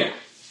 Oh yeah,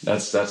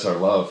 that's our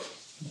love.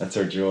 That's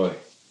our joy,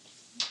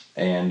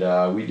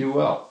 and we do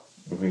well.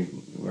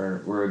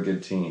 We're a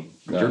good team.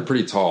 You're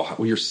pretty tall.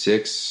 Well, you're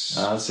 6'.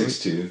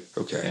 6'2".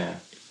 Okay. Yeah.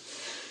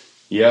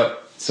 Yep.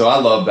 So I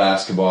love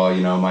basketball.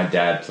 You know, my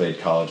dad played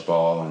college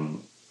ball,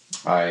 and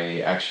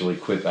I actually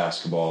quit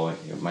basketball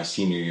my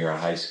senior year of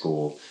high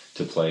school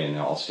to play in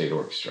the all-state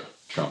orchestra,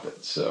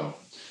 trumpet. So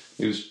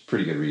it was a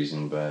pretty good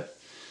reason,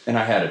 and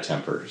I had a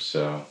temper,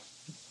 so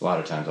a lot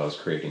of times I was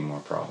creating more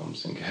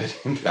problems than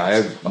good. I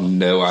have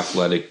no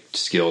athletic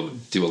skill to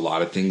do a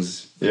lot of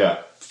things. Yeah.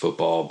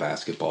 Football,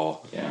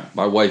 basketball. Yeah.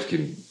 My wife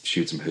can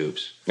shoot some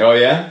hoops. Oh,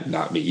 yeah?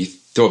 Not me. You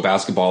throw a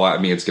basketball at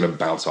me, it's going to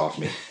bounce off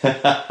me.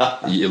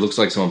 It looks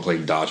like someone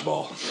playing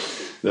dodgeball.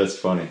 That's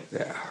funny.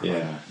 Yeah.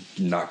 Yeah.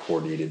 Not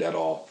coordinated at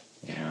all.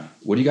 Yeah.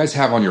 What do you guys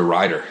have on your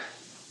rider?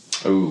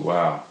 Oh,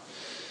 wow.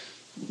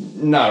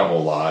 Not a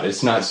whole lot.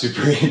 It's not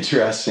super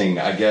interesting.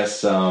 I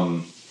guess,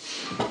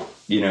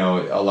 you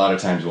know, a lot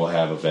of times we'll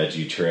have a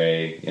veggie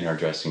tray in our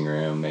dressing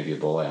room, maybe a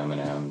bowl of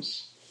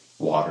M&Ms,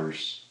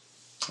 waters,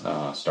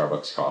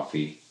 Starbucks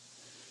coffee.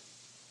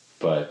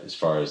 But as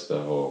far as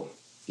the whole,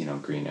 you know,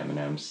 green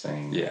M&Ms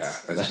thing. Yeah.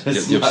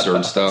 The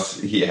absurd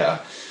stuff. Yeah.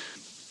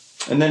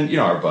 And then, you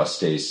know, our bus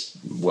stays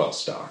well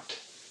stocked.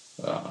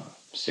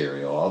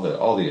 Cereal,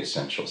 all the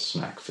essential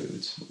snack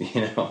foods,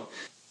 you know.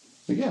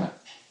 But yeah,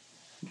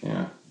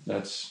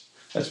 that's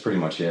pretty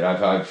much it.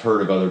 I've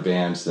heard of other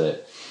bands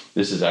that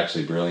this is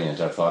actually brilliant.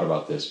 I've thought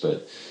about this,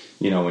 but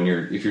you know,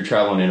 if you're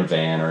traveling in a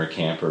van or a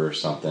camper or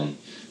something,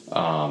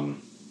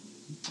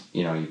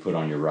 you know, you put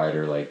on your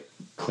rider like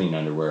clean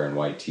underwear and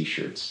white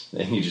t-shirts,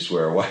 and you just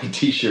wear a white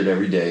t-shirt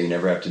every day. You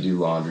never have to do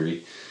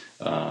laundry.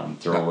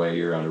 Throw away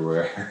your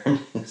underwear.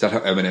 Is that how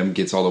Eminem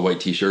gets all the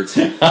white t-shirts?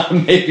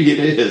 Maybe it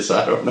is.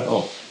 I don't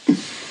know.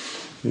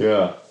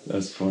 Yeah,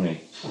 that's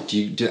funny.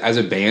 As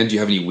a band, do you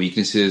have any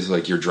weaknesses?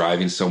 Like you're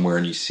driving somewhere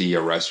and you see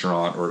a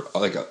restaurant or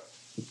like a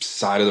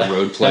side of the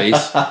road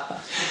place?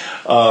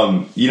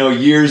 You know,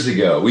 years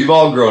ago, we've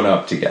all grown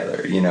up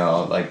together, you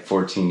know, like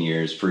 14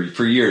 years.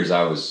 For years,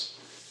 I was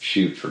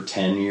for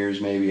 10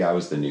 years maybe, I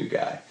was the new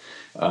guy.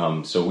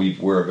 So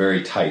we're a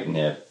very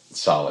tight-knit,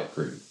 solid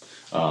group.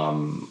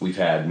 We've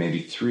had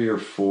maybe 3 or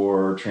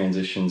 4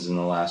 transitions in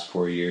the last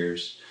 4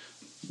 years,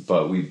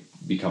 but we've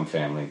become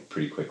family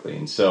pretty quickly.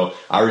 And so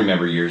I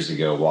remember years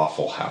ago,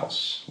 Waffle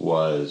House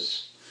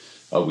was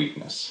a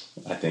weakness.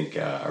 I think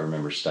I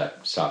remember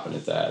stopping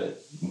at that at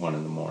 1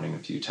 a.m. a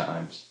few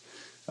times.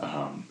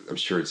 I'm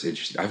sure it's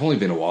interesting. I've only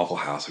been to Waffle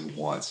House like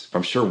once.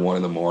 I'm sure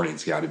 1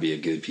 a.m.'s got to be a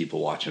good people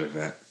watching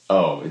event.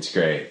 Oh, it's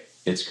great.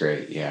 It's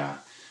great, yeah.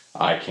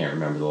 I can't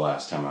remember the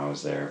last time I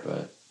was there,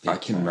 but... I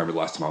can't remember the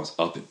last time I was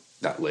up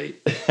that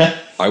late.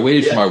 I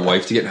waited for my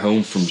wife to get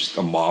home from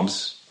a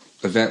mom's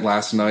event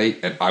last night,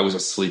 and I was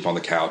asleep on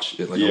the couch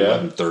at like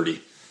 11:30,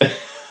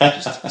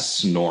 just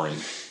snoring.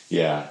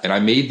 Yeah. And I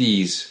made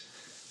these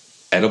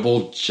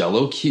edible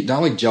Jell-O cubes,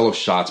 not like Jell-O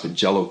shots, but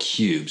Jell-O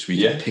cubes where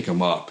you can pick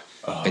them up.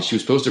 And she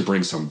was supposed to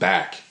bring some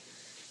back,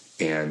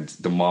 and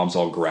the moms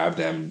all grabbed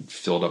them,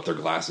 filled up their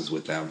glasses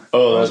with them.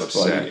 Oh, I was that's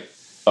upset. funny.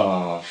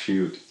 Oh,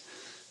 shoot.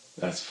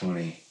 That's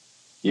funny.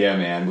 Yeah,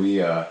 man,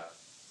 we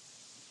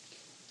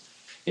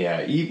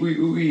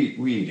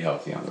eat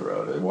healthy on the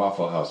road.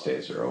 Waffle House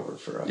days are over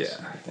for us. Yeah.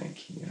 I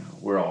think,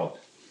 we're all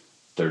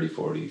 30,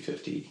 40,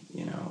 50,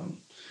 and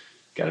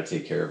got to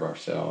take care of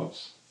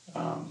ourselves.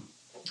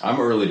 I'm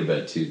early to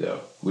bed too,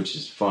 though, which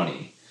is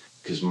funny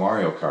because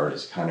Mario Kart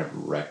has kind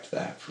of wrecked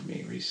that for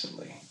me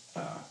recently.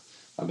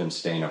 I've been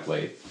staying up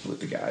late with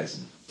the guys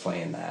and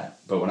playing that.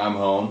 But when I'm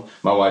home,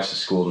 my wife's a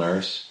school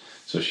nurse,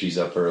 so she's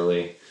up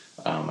early.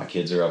 My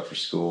kids are up for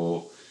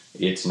school.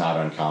 It's not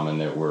uncommon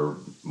that we're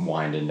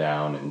winding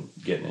down and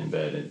getting in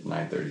bed at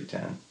 9:30,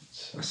 10.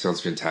 So. That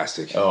sounds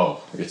fantastic.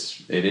 Oh, it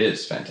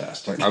is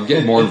fantastic. I'm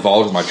getting more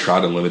involved with my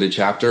Trout Unlimited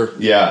chapter.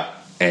 Yeah.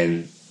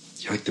 And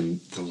like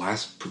the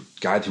last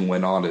guy who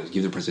went on to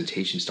give the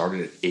presentation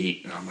started at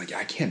 8, and I'm like,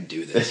 I can't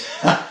do this.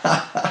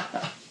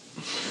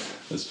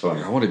 That's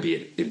funny. I want to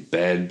be in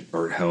bed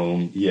or at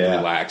home,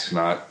 relaxed,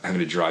 not having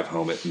to drive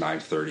home at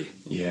 9:30.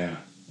 Yeah.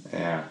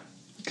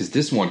 Because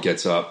this one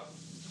gets up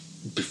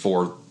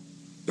before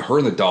her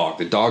and the dog.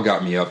 The dog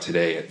got me up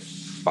today at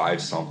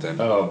 5 something.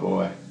 Oh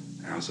boy.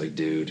 And I was like,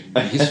 dude,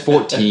 he's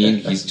 14.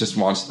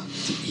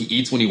 He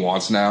eats when he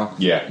wants now.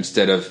 Yeah.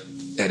 Instead of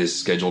at his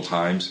scheduled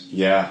times.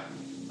 Yeah.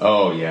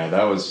 Oh yeah.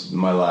 That was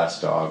my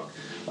last dog.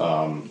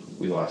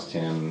 We lost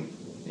him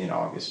in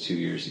August 2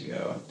 years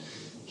ago.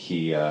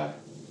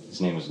 His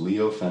name was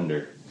Leo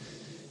Fender,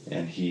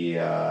 and he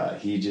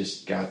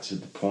just got to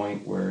the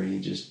point where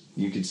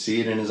you could see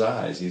it in his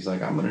eyes. He's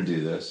like, I'm going to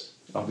do this.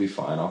 I'll be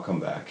fine. I'll come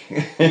back.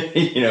 I'm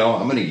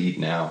going to eat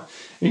now.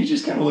 And he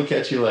just kind of look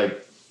at you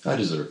like, I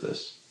deserve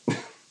this.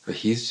 But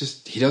he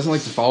doesn't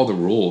like to follow the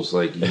rules.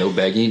 Like, no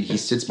begging. He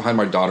sits behind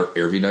my daughter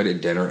every night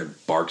at dinner and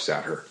barks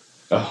at her.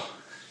 Oh.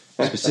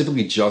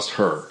 Specifically just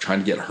her, trying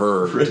to get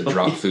her to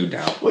drop food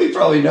down. Well, he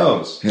probably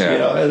knows.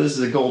 Yeah. This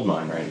is a gold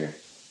mine right here.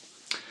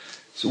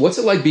 So what's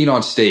it like being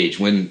on stage?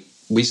 When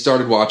we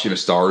started watching A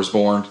Star Is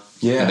Born,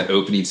 and the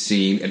opening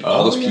scene, and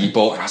all those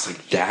people, and I was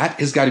like, that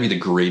has got to be the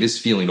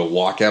greatest feeling to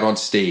walk out on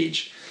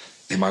stage.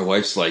 And my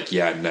wife's like,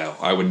 yeah, no,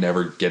 I would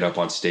never get up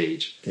on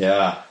stage.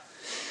 Yeah.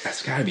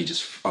 That's got to be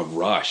just a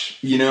rush.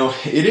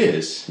 It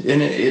is,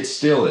 and it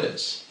still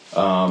is.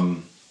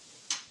 I've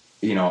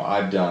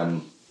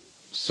done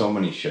so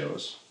many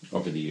shows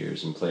over the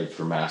years and played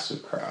for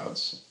massive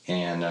crowds,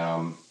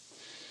 and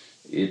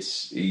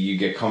you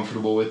get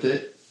comfortable with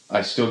it.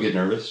 I still get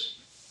nervous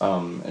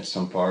at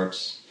some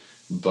parts,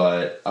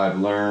 but I've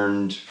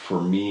learned,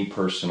 for me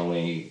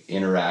personally,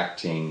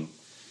 interacting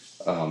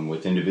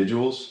with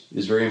individuals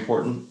is very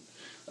important.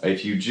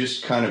 If you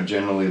just kind of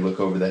generally look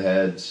over the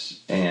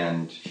heads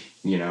and,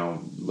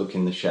 look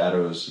in the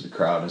shadows of the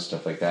crowd and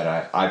stuff like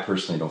that, I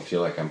personally don't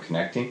feel like I'm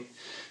connecting.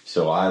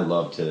 So I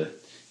love to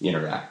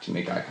interact,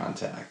 make eye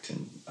contact,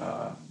 and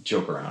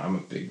joke around. I'm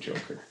a big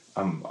joker.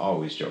 I'm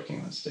always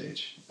joking on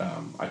stage.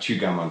 I chew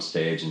gum on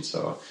stage, and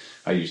so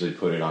I usually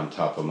put it on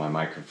top of my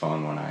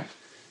microphone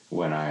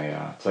when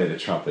I play the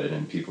trumpet,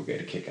 and people get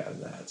a kick out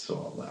of that. So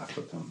I'll laugh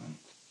with them.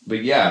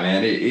 But yeah,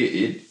 man,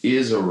 it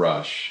is a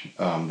rush.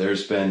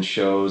 There's been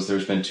shows,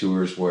 there's been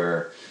tours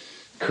where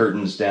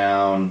curtain's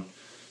down,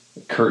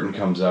 the curtain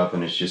comes up,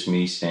 and it's just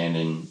me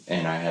standing,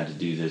 and I had to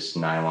do this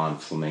nylon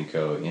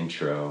flamenco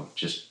intro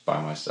just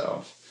by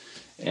myself.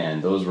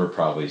 And those were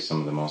probably some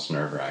of the most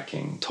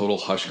nerve-wracking. Total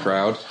hush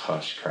crowd?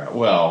 Hush crowd.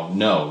 Well,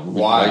 no,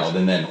 wild,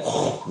 and then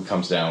it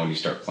comes down when you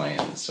start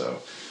playing.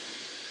 So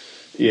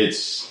I'm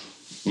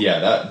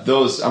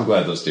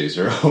glad those days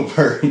are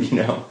over,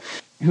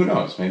 Who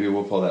knows? Maybe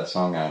we'll pull that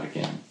song out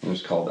again. It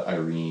was called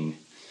Irene.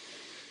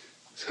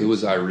 Who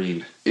was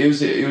Irene? It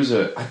was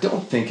I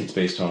don't think it's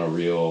based on a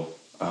real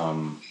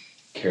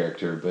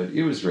character, but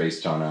it was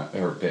based on a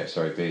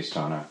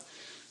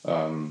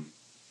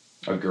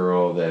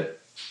girl that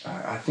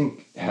I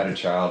think had a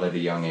child at a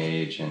young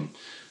age, and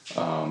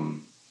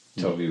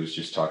Toby was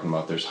just talking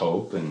about there's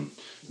hope, and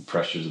the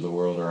pressures of the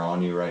world are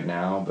on you right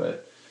now,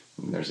 but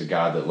there's a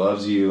God that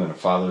loves you and a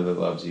Father that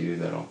loves you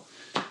that'll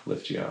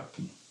lift you up.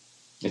 And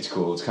it's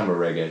cool. It's kind of a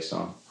reggae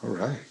song. All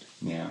right.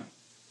 Yeah.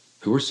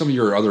 Who are some of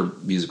your other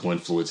musical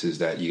influences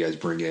that you guys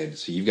bring in?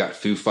 So you've got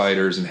Foo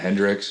Fighters and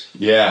Hendrix.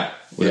 Yeah.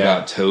 What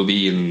about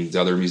Toby and the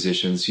other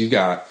musicians? You've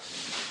got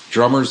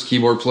drummers,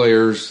 keyboard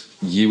players,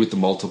 you with the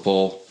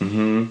multiple.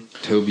 Mm-hmm.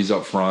 Toby's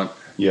up front.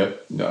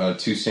 Yep.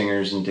 2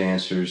 singers and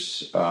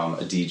dancers, a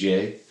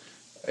DJ,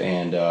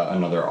 and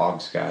another aux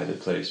guy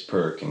that plays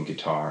perc and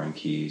guitar and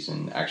keys.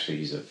 And actually,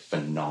 he's a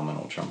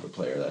phenomenal trumpet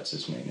player. That's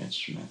his main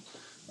instrument.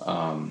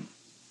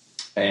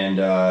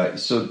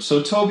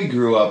 So Toby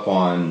grew up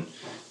on,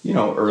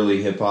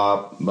 early hip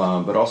hop,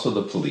 but also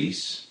the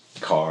Police,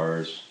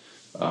 Cars.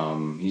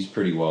 He's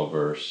pretty well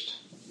versed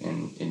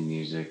in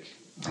music.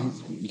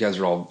 You guys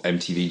are all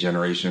MTV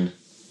generation.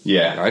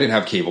 Yeah. I didn't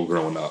have cable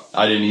growing up.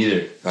 I didn't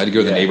either. I had to go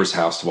to the neighbor's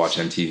house to watch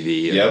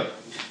MTV. And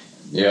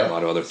Yep. a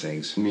lot of other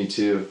things. Me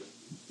too.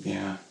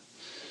 Yeah.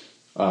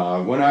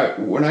 When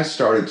I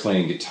started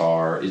playing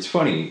guitar, it's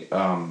funny.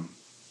 One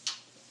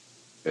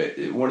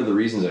of the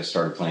reasons I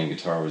started playing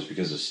guitar was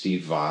because of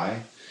Steve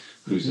Vai,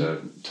 who's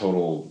a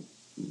total,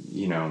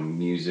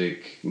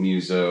 music,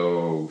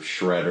 muso,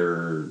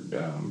 shredder,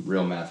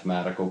 real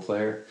mathematical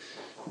player.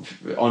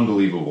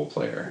 Unbelievable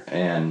player.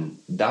 And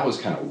that was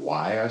kind of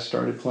why I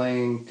started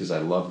playing, because I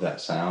loved that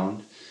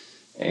sound.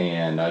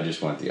 And I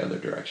just went the other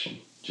direction.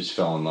 Just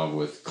fell in love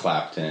with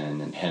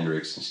Clapton and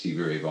Hendrix and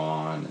Stevie Ray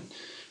Vaughan and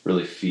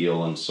really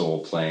feel and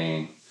soul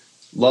playing.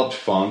 Loved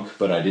funk,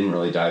 but I didn't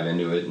really dive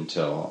into it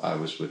until I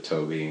was with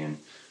Toby, and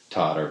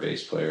Todd, our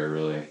bass player,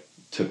 really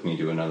took me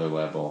to another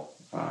level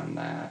on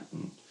that.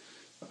 And,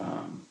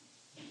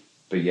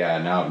 but yeah,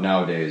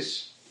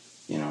 nowadays,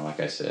 like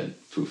I said,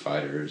 Foo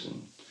Fighters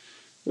and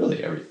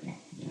really everything.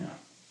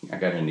 I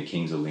got into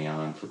Kings of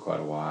Leon for quite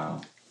a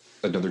while.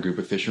 Another group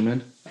of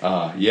fishermen?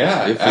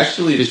 Yeah, I've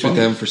actually, fished with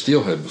them for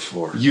Steelhead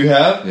before. You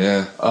have?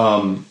 Yeah.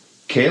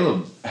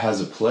 Caleb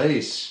has a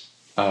place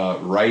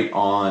right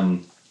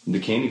on the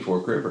Caney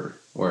Fork River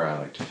where I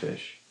like to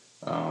fish.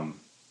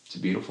 It's a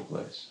beautiful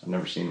place. I've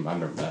never seen him. I've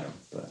never met him,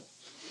 but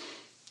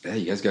Yeah,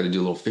 you guys got to do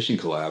a little fishing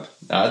collab.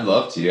 I'd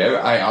love to.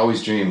 I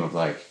always dream of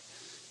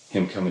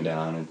him coming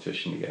down and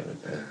fishing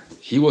together.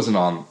 He wasn't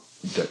on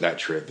that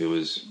trip. It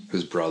was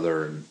his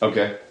brother and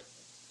Okay,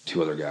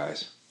 2 other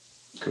guys.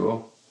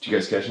 cool. Did you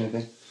guys catch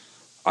anything?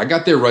 I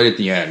got there right at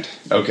the end.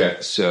 Okay,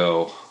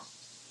 So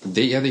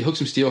they hooked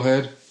some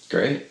steelhead,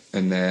 great.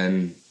 and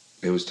then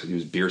it was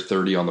beer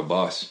 30 on the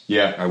bus.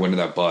 Yeah. I went to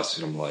that bus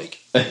and I'm like,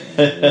 wow.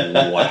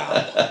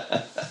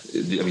 I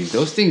mean,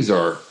 those things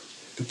they're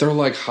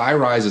like high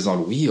rises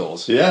on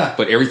wheels. Yeah.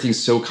 But everything's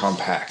so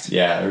compact.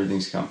 Yeah,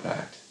 everything's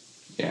compact.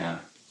 Yeah,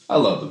 I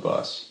love the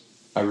bus.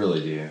 I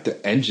really do.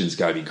 The engine's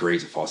got to be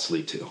great to fall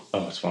asleep to.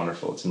 Oh, it's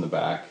wonderful. It's in the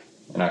back,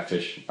 and I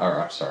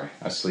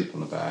sleep on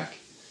the back,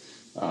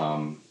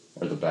 or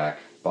the back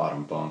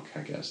bottom bunk.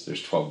 I guess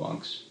there's 12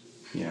 bunks.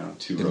 2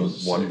 In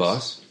rows of one 6.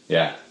 bus?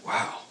 Yeah,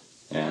 Wow.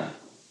 yeah,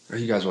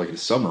 You guys are like in a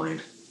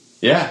submarine.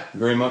 yeah.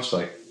 Very much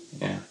like,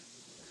 yeah.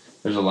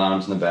 There's a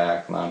lounge in the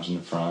back, lounge in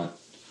the front.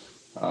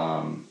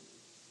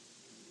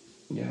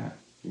 Yeah,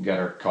 we got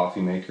our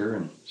coffee maker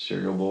and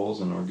cereal bowls,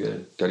 and we're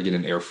good. Got to get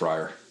an air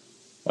fryer.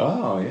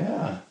 Oh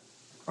yeah,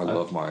 I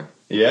love mine.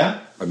 yeah.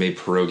 I made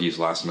pierogies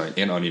last night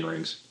and onion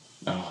rings.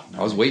 Oh, no.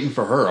 I was waiting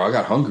for her. I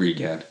got hungry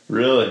again.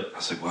 Really? I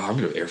was like, well, I'm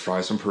going to air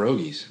fry some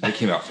pierogies. They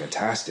came out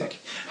fantastic.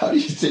 How do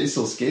you stay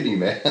so skinny,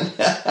 man?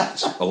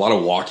 A lot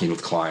of walking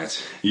with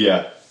clients,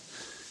 Yeah,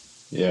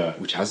 yeah,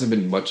 which hasn't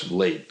been much of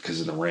late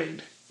because of the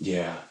rain.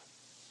 yeah,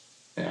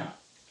 yeah.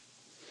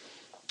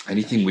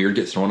 Anything weird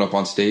get thrown up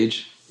on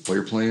stage while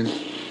you're playing?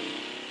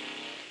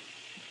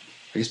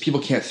 I guess people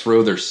can't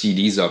throw their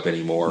CDs up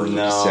anymore or their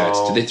No.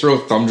 cassettes. Do they throw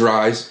thumb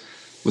drives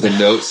with a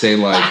note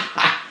saying like,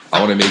 I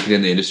want to make it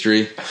in the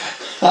industry?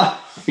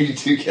 You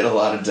do get a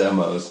lot of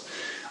demos.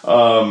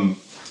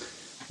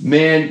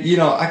 Man,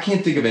 I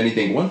can't think of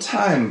anything. One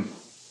time,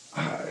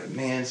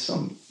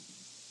 some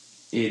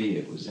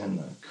idiot was in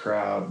the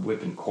crowd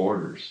whipping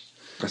quarters.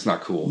 That's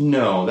not cool.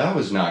 No, that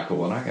was not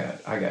cool. And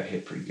I got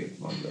hit pretty good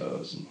with one of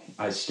those. And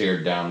I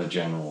stared down the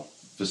general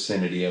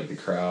vicinity of the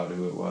crowd,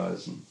 who it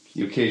was. And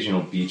the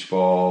occasional beach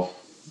ball.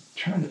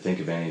 Trying to think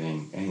of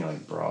anything. Any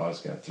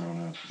bras got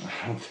thrown up?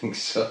 I don't think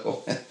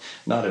so.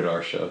 Not at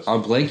our shows.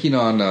 I'm blanking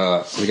on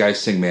the guy who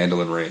sing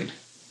Mandolin Rain.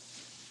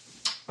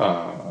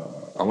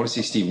 I want to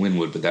see Steve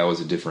Winwood, but that was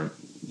a different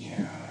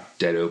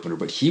dead opener.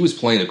 But he was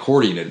playing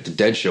accordion at the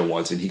Dead show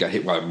once, and he got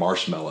hit by a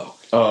marshmallow.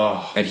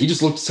 Oh, And he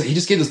just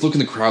gave this look in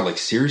the crowd like,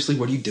 seriously,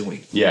 what are you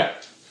doing? yeah.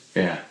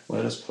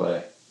 Let us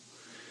play.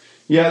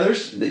 Yeah,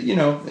 there's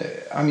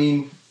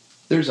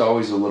there's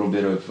always a little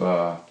bit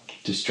of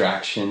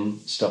distraction,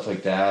 stuff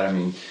like that. I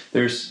mean,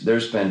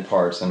 there's been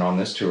parts, and on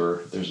this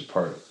tour, there's a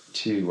part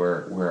too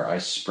where I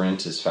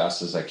sprint as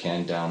fast as I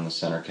can down the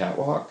center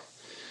catwalk,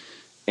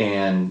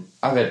 and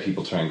I've had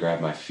people try and grab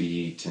my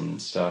feet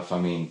and stuff. I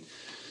mean,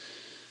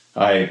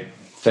 I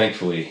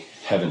thankfully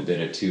haven't bit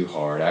it too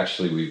hard.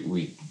 Actually,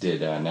 we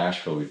did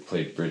Nashville. We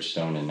played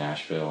Bridgestone in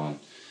Nashville,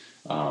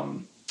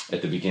 and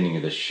at the beginning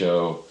of the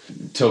show,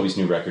 Toby's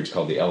new record's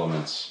called The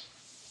Elements.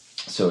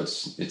 So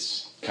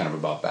it's kind of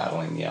about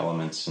battling the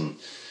elements, and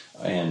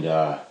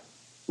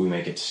we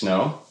make it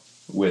snow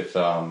with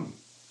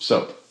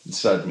soap.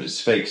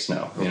 It's fake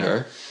snow, you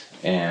know,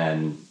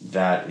 and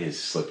that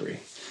is slippery.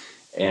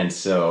 And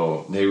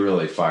so they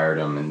really fired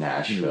them in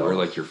Nashville. You wear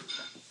like your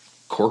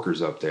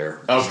corkers up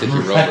there, sticky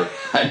rubber.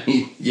 I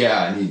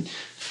need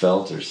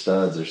felt or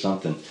studs or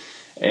something.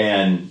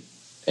 And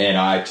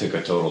I took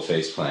a total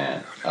face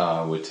plant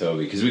with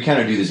Toby because we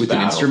kind of do this with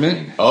an instrument.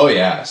 Thing. Oh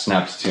yeah,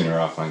 snapped the tuner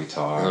off my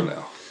guitar. Oh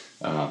no,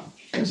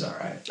 it was all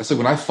right. That's like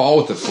when I fall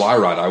with the fly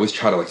rod, I always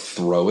try to like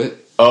throw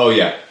it. Oh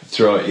yeah,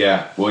 throw it.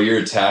 Yeah. Well, you're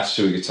attached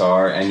to a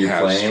guitar and you're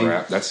playing.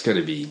 Strap. That's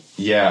gonna be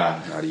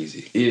not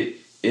easy.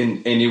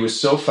 And it was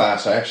so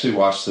fast. I actually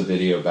watched the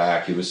video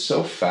back. It was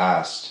so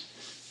fast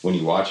when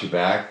you watch it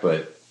back,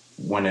 but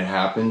when it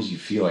happens, you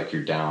feel like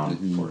you're down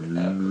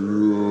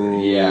forever.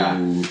 Yeah.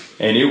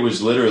 And it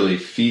was literally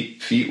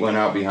feet went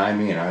out behind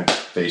me and I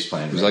face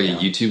planted. It was like a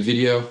YouTube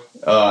video?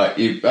 I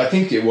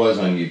think it was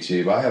on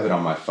YouTube. I have it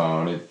on my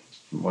phone. It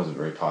wasn't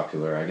very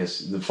popular. I guess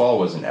the fall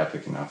wasn't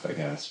epic enough, I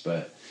guess.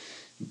 But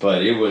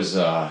it was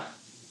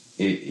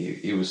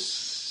it was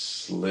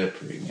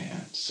slippery,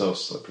 man. So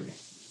slippery.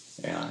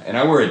 Yeah. And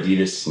I wear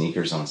Adidas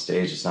sneakers on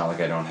stage. It's not like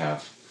I don't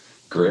have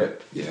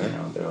grip. Yeah. You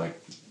know, they're like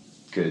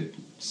good,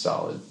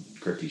 solid,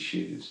 grippy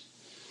shoes.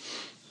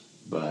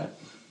 But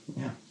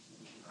yeah.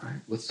 All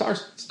right. Let's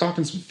start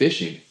talking some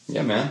fishing.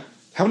 Yeah, man.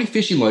 How many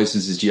fishing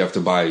licenses do you have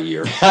to buy a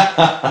year?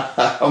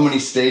 How many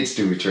states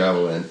do we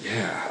travel in?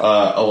 Yeah.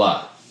 A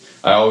lot.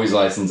 I always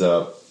license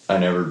up. I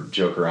never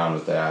joke around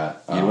with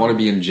that. You don't want to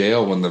be in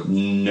jail when the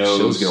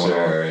show's going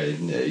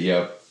on.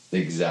 Yep,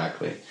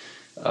 exactly.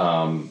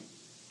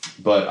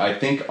 But I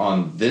think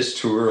on this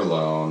tour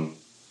alone,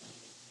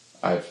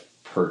 I've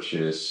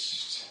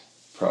purchased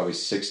probably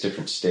 6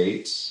 different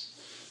states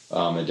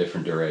at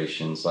different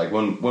durations. Like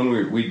when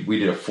we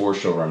did a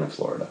 4-show run in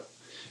Florida,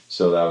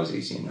 so that was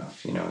easy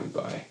enough. You know, you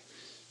buy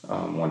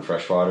one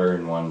freshwater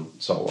and one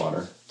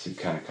saltwater to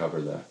kind of cover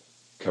the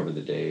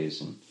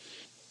days. And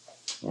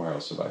where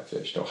else have I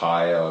fished?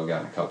 Ohio. I've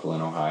gotten a couple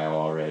in Ohio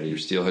already. You're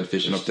steelhead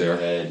fishing up there.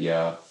 Steelhead,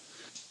 yeah.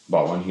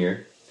 Bought one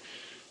here.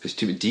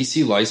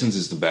 DC license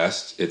is the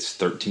best. It's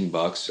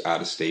 $13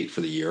 out of state for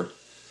the year.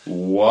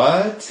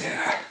 What?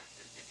 Yeah.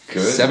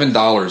 Good.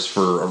 $7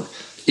 for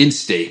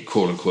in-state,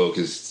 quote unquote,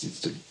 because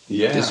it's the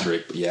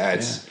district. But yeah,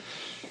 it's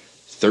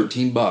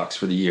 $13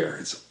 for the year.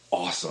 It's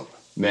awesome.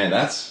 Man,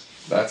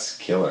 that's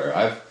killer.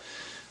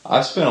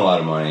 I've spent a lot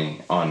of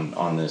money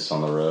on this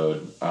on the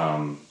road.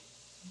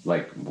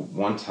 Like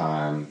one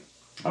time,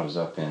 I was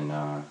up in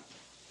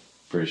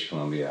British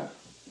Columbia,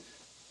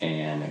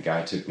 and a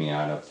guy took me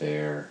out up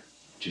there.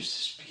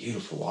 Just this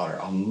beautiful water.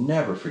 I'll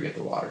never forget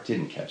the water.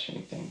 Didn't catch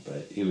anything,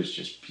 but it was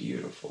just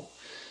beautiful.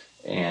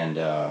 And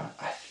I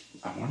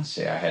want to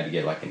say I had to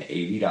get like an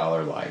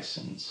 $80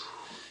 license.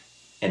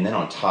 And then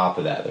on top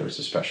of that, there was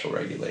a special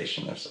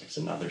regulation. There's like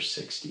another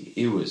 $60.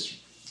 It was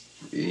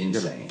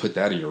insane. Put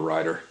that in your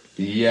rider.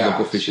 Yeah.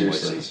 Local fishing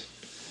license.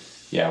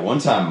 Yeah, one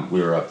time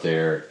we were up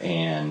there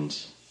and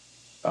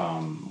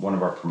one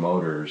of our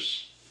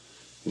promoters,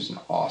 who's an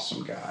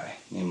awesome guy,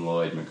 named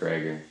Lowell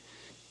McGregor.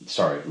 I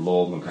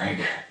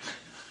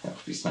hope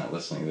he's not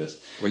listening to this.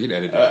 We can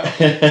edit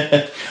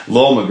it out.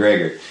 Lowell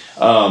McGregor.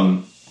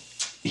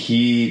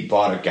 He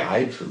bought a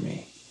guide for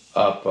me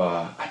up,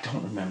 I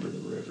don't remember the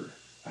river.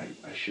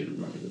 I should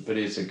remember it, but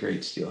it's a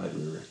great steelhead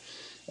river.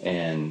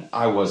 And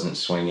I wasn't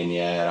swinging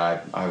yet.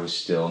 I was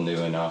still new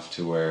enough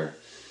to where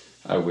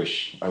I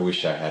wish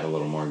I had a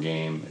little more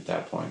game at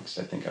that point, because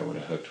I think I would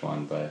have hooked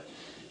one. But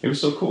it was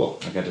so cool.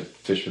 I got to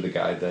fish with a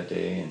guide that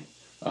day, and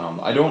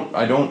I don't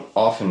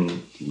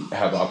often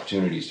have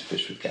opportunities to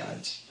fish with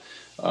guides.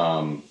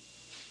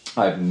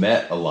 I've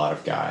met a lot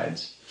of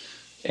guides,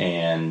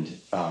 and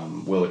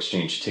we'll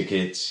exchange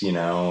tickets, you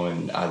know,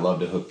 and I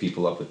love to hook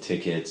people up with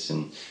tickets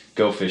and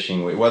go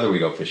fishing. Whether we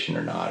go fishing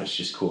or not, it's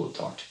just cool to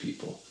talk to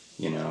people,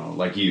 you know,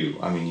 like you.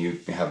 I mean, you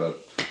have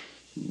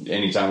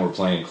anytime we're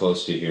playing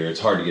close to here,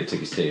 it's hard to get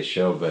tickets to a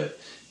show, but,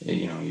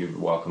 you know, you're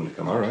welcome to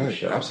come out to the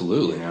show.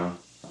 Absolutely. You know,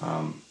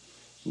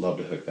 love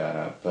to hook that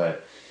up.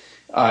 But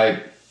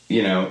I've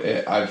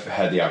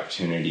had the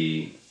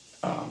opportunity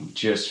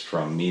just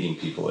from meeting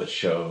people at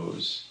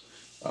shows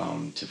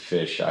to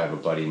fish. I have a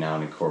buddy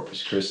now in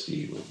Corpus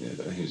Christi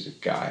who's a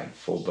guide,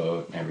 full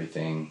boat and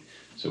everything.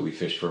 So we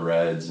fish for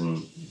reds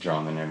and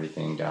drum and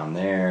everything down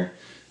there.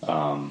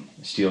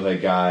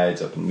 Steelhead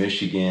guides up in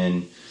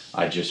Michigan.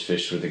 I just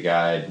fished with a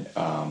guide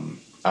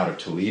out of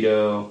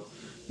Toledo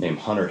named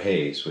Hunter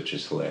Hayes, which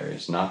is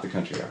hilarious. Not the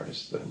country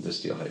artist, the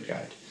steelhead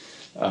guide.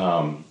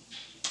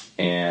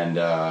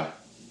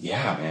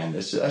 Yeah, man,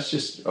 that's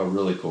just a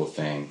really cool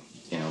thing.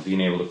 You know,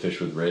 being able to fish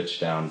with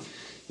Rich down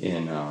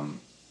in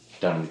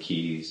the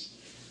Keys.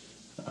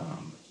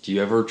 Do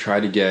you ever try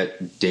to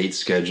get dates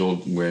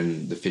scheduled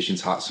when the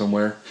fishing's hot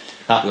somewhere?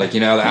 Like, you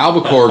know, the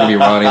albacore gonna be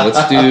running.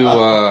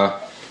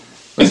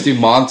 Let's do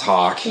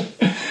Montauk.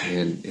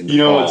 In you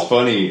know fall. what's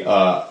funny?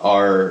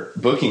 Our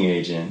booking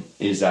agent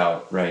is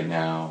out right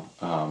now.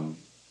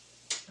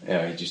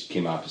 He just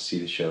came out to see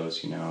the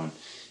shows, you know, and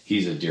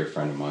he's a dear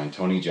friend of mine.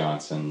 Tony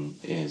Johnson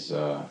is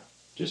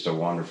just a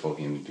wonderful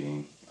human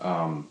being.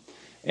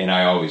 And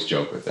I always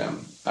joke with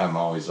them. I'm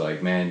always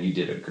like, man, you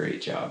did a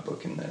great job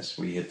booking this.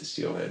 We hit the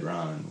Steelhead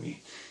Run.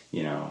 We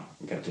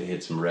got to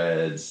hit some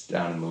reds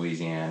down in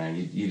Louisiana.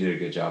 You did a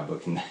good job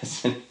booking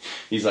this. And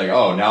he's like,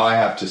 oh, now I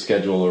have to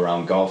schedule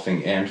around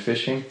golfing and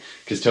fishing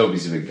because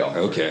Toby's a big golfer.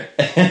 Okay.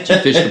 Do you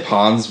fish the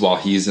ponds while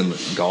he's in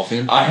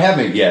golfing? I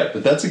haven't yet,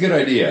 but that's a good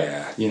idea.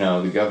 Yeah. You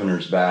know, the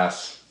governor's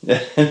bass,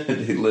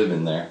 they live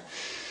in there.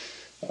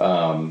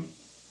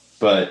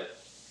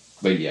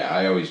 But yeah,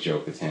 I always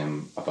joke with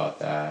him about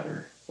that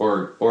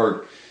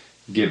or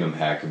give him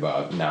heck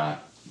about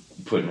not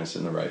putting us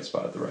in the right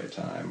spot at the right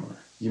time, or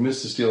you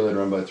missed the Steelhead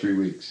Run by 3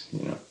 weeks,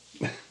 you know.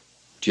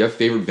 Do you have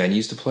favorite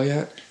venues to play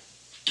at?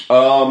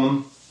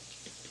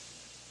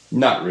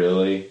 Not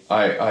really.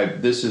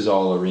 This is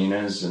all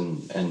arenas,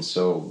 and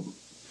so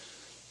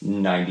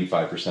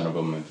 95% of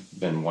them have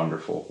been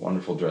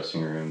wonderful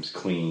dressing rooms,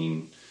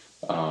 clean.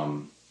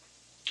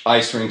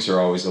 Ice rinks are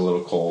always a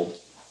little cold,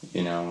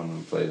 you know, when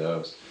we play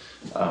those.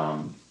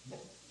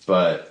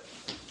 But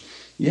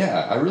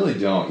yeah, I really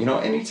don't. You know,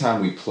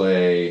 anytime we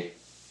play,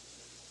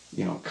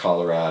 you know,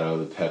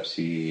 Colorado, the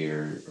Pepsi,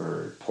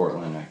 or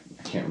Portland, I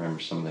can't remember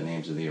some of the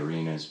names of the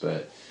arenas,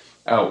 but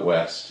out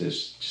west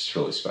is just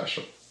really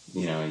special.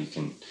 You know, you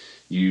can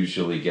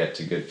usually get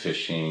to good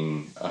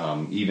fishing,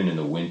 even in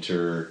the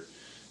winter,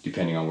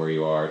 depending on where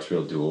you are, it's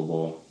real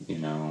doable, you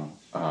know.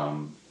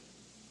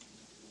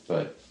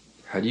 But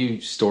how do you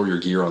store your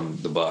gear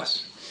on the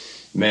bus?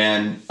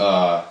 Man,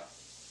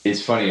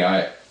 it's funny,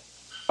 I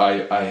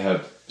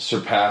have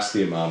surpassed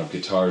the amount of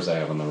guitars I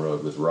have on the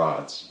road with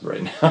rods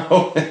right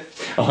now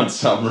on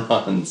some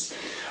runs.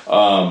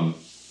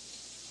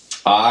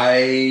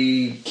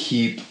 I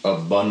keep a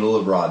bundle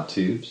of rod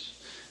tubes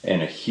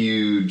and a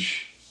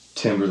huge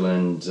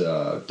Timberland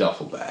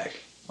duffel bag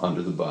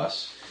under the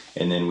bus.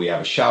 And then we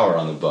have a shower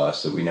on the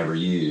bus that we never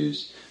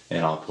use,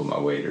 and I'll put my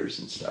waders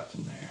and stuff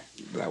in there.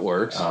 That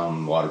works.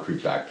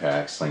 Waterproof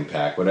backpack, sling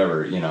pack,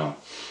 whatever, you know.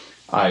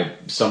 I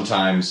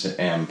sometimes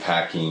am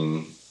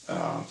packing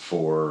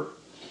for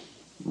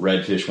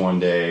redfish one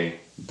day,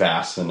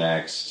 bass the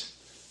next,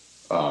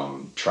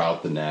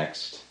 trout the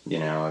next. You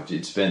know,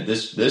 it's been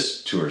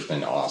this tour's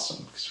been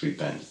awesome because we've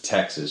been to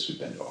Texas, we've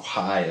been to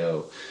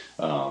Ohio,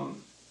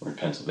 we're in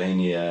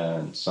Pennsylvania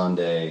and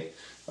Sunday,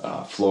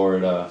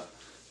 Florida,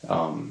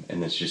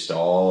 and it's just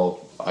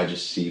all I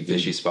just see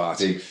fishy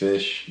spots, big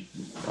fish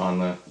on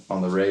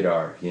the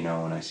radar. You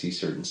know, when I see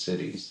certain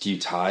cities. Do you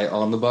tie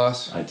on the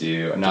bus? I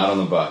do, not on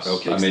the bus.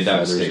 Okay, I made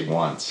that mistake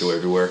once. Go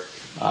everywhere.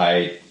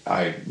 I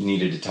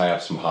needed to tie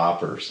up some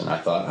hoppers, and I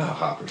thought,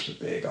 hoppers are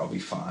big, I'll be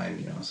fine,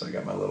 you know. So I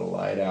got my little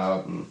light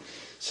out and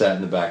sat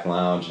in the back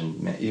lounge,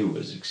 and man, it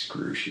was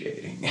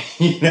excruciating,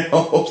 you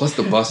know. Plus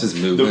the bus is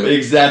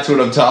moving. That's what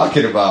I'm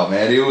talking about,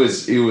 man. It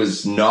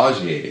was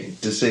nauseating,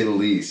 to say the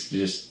least.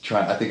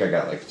 I think I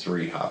got like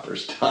 3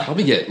 hoppers done.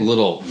 Probably get a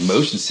little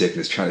motion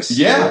sickness trying to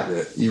steer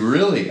it. You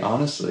really,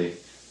 honestly.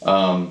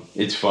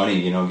 It's funny,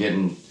 you know,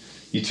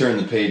 you turn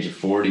the page of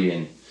 40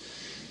 and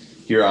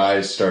your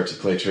eyes start to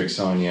play tricks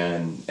on you,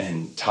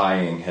 and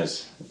tying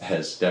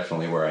has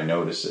definitely where I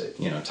notice it,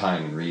 you know,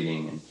 tying and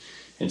reading.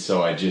 And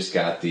so I just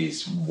got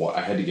these, I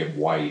had to get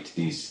white,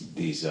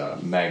 these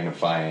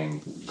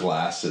magnifying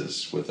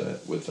glasses with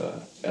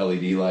a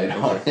LED light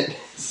on it.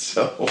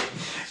 So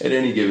at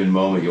any given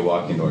moment, you'll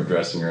walk into our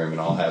dressing room and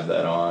I'll have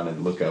that on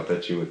and look up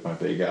at you with my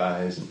big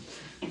eyes and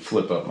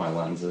flip up my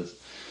lenses.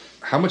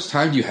 How much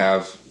time do you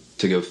have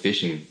to go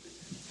fishing?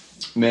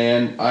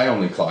 Man, I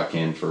only clock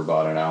in for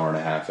about an hour and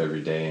a half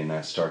every day, and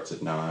that starts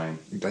at 9.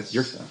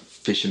 You're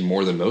fishing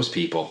more than most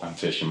people. I'm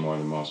fishing more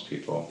than most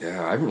people.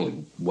 Yeah, I haven't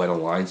really wet a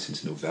line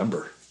since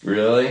November.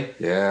 Really?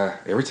 Yeah.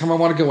 Every time I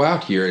want to go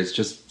out here,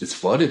 it's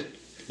flooded.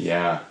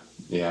 Yeah.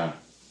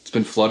 It's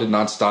been flooded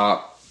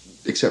nonstop,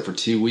 except for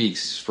 2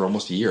 weeks for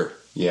almost a year.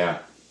 Yeah.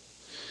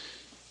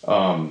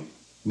 Man,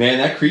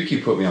 that creek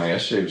you put me on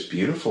yesterday was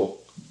beautiful.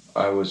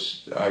 I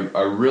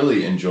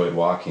really enjoyed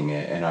walking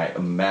it, and I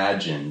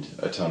imagined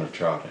a ton of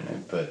trout in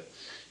it, but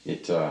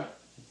it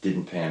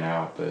didn't pan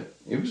out, but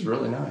it was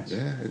really nice.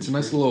 Yeah, it's a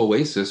nice little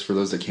oasis for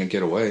those that can't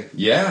get away.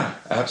 Yeah,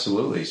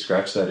 absolutely.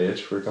 Scratch that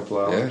itch for a couple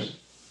hours.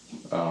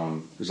 Yeah.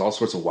 There's all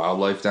sorts of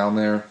wildlife down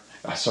there.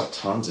 I saw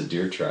tons of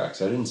deer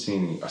tracks. I didn't see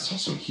any. I saw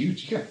some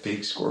huge. You got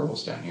big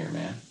squirrels down here,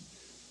 man.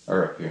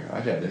 Or up here. I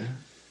had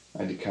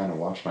to kind of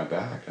watch my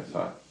back. I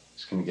thought I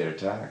was going to get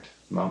attacked,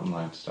 mountain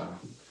lion style.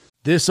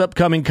 This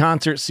upcoming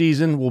concert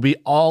season will be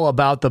all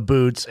about the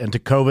boots, and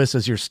Tecovas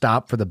is your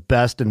stop for the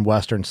best in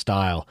Western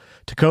style.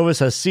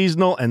 Tecovas has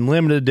seasonal and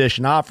limited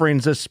edition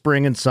offerings this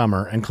spring and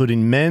summer,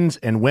 including men's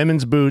and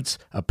women's boots,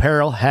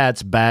 apparel,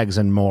 hats, bags,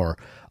 and more.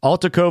 All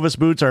Tecovas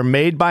boots are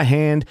made by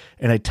hand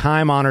in a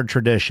time-honored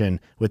tradition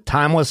with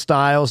timeless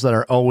styles that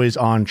are always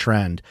on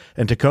trend.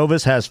 And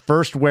Tecovas has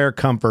first wear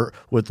comfort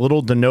with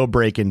little to no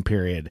break-in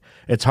period.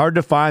 It's hard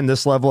to find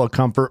this level of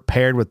comfort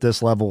paired with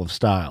this level of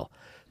style.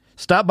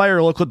 Stop by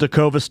your local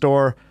Tecovas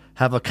store,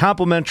 have a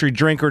complimentary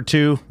drink or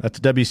two, that's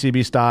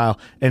WCB style,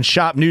 and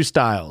shop new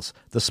styles.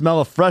 The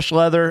smell of fresh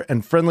leather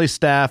and friendly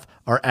staff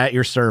are at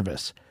your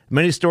service.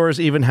 Many stores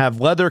even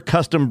have leather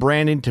custom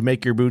branding to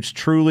make your boots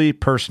truly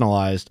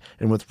personalized.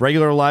 And with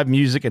regular live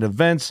music and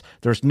events,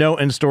 there's no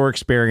in-store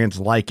experience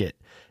like it.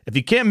 If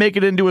you can't make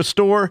it into a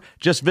store,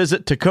 just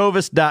visit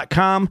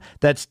tecovas.com.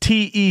 That's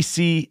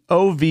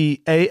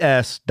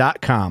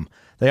TECOVAS.com.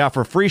 They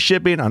offer free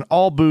shipping on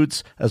all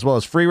boots, as well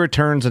as free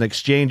returns and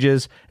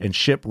exchanges, and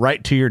ship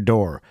right to your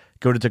door.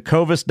 Go to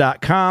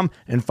tecovas.com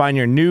and find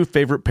your new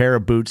favorite pair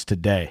of boots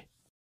today.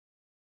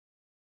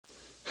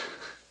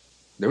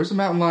 There was a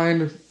mountain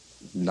lion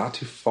not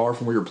too far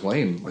from where you're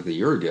playing like a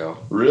year ago.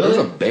 Really?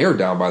 There was a bear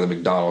down by the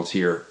McDonald's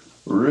here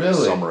a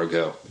summer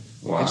ago.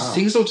 Wow. And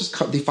things don't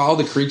just they follow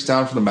the creeks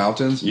down from the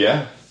mountains.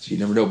 Yeah. So you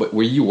never know. But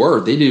where you were,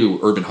 they do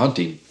urban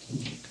hunting.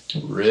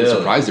 Really? I'm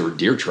surprised there were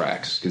deer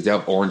tracks because they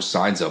have orange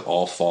signs up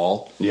all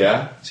fall.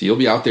 Yeah. So you'll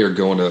be out there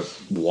going to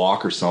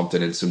walk or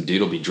something, and some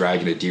dude will be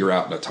dragging a deer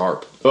out in a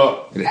tarp.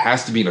 Oh. And it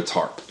has to be in a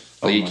tarp.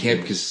 Like you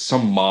can't, because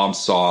some mom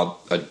saw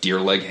a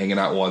deer leg hanging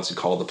out once and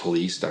called the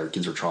police that her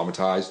kids were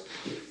traumatized.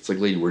 It's like,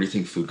 lady, where do you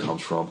think food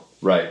comes from?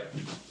 Right.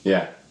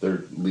 Yeah.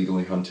 They're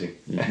legally hunting.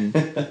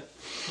 Mm-hmm.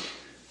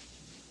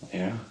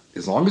 Yeah.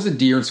 As long as the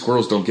deer and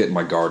squirrels don't get in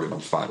my garden,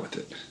 I'm fine with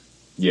it.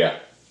 Yeah.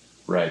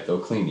 Right. They'll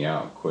clean you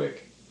out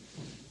quick.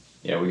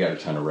 Yeah, we got a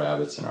ton of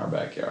rabbits in our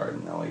backyard,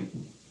 and they'll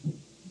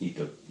eat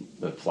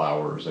the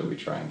flowers that we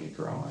try and get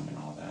growing and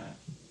all that.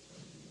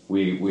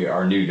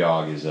 Our new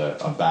dog is a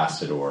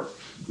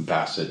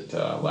Basset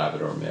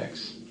Labrador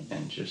mix,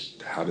 and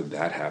just How did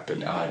that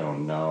happen? I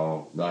don't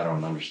know. I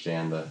don't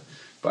understand the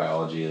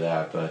biology of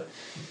that, but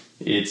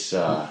it's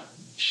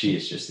she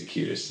is just the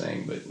cutest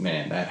thing. But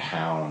man, that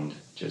hound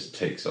just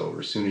takes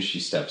over as soon as she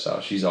steps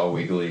out. She's all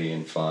wiggly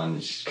and fun.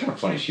 She's kind of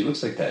funny. She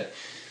looks like that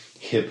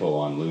hippo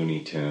on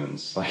Looney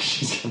Tunes. Like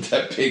she's got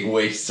that big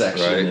waist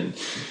section,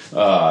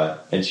 right.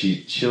 and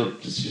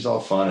she's all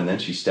fun. And then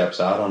she steps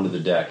out onto the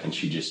deck, and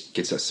she just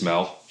Gets that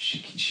smell.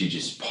 she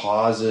just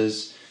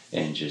pauses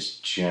and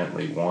just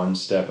gently one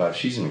step out.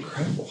 She's an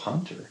incredible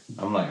hunter.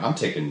 I'm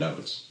taking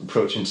notes,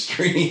 approaching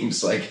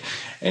streams,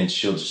 and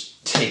she'll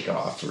just take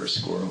off for a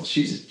squirrel.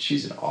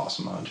 She's an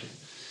awesome hunter.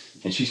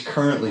 And she's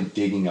currently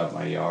digging up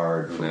my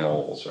yard for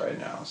moles right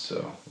now.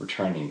 So we're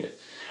trying to get.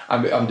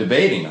 I'm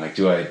debating. Like,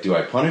 do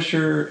I punish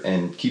her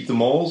and keep the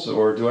moles,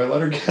 or do I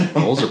let her get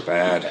them? Moles are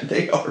bad.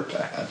 They are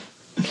bad.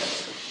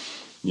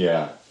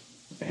 Yeah.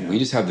 We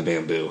just have the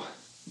bamboo.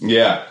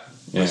 Yeah.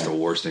 That's the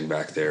worst thing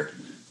back there.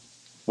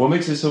 What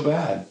makes it so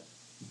bad?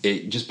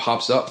 It just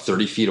pops up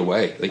 30 feet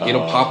away. Like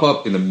it'll pop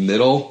up in the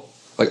middle.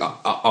 Like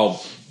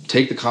I'll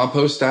take the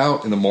compost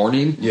out in the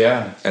morning.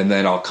 Yeah. And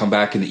then I'll come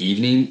back in the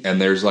evening, and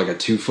there's like a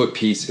 2-foot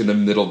piece in the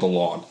middle of the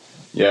lawn.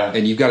 Yeah.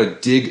 And you've got to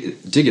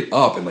dig it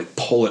up and like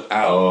pull it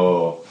out.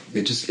 Oh.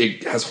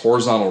 It has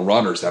horizontal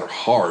runners that are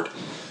hard.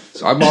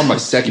 So I'm on my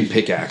second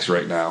pickaxe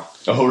right now.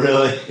 Oh,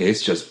 really?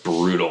 It's just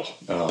brutal,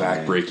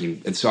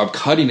 back-breaking. And so I'm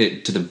cutting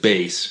it to the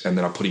base, and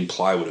then I'm putting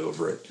plywood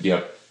over it.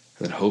 Yep.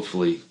 And then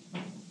hopefully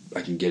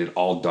I can get it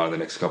all done in the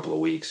next couple of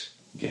weeks.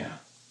 Yeah.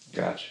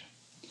 Gotcha.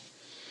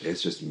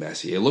 It's just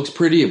messy. It looks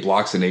pretty. It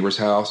blocks the neighbor's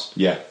house.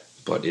 Yeah.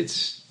 But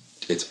it's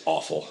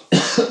awful.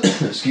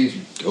 Excuse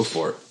me. Go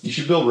for it. You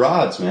should build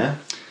rods, man.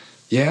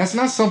 Yeah, it's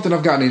not something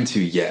I've gotten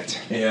into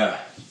yet. Yeah.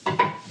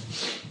 I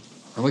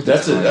like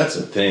That's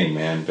a thing,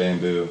 man.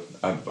 Bamboo.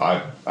 I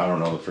don't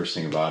know the first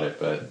thing about it,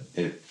 but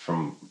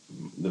from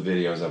the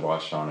videos I've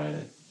watched on it,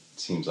 it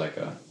seems like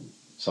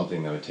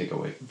something that would take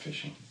away from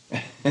fishing.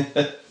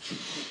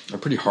 I'm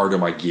pretty hard on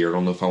my gear. I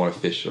don't know if I want to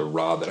fish a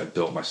rod that I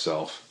built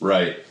myself.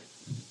 Right.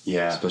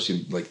 Yeah.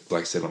 Especially like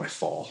I said, when I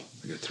fall,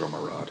 I gotta throw my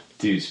rod.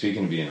 Dude,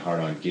 speaking of being hard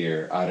on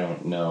gear, I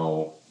don't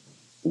know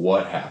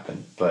what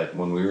happened, but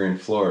when we were in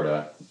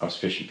Florida, I was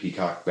fishing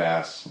peacock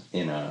bass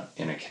in a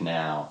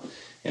canal,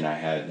 and I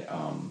had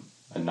a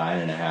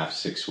 9.5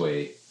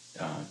 6-weight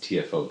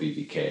TFO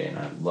BVK, and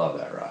I love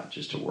that rod,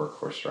 just a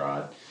workhorse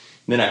rod.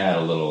 And then I had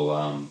a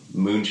little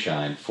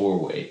Moonshine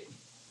 4-weight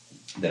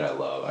that I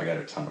love. I got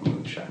a ton of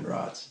Moonshine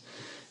rods,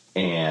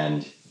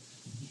 and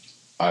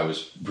I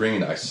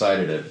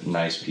sighted a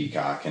nice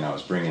peacock, and I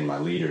was bringing my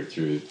leader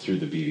through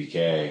the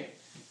BVK,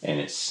 and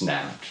it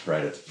snapped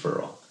right at the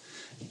ferrule.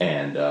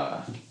 And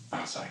I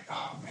was like,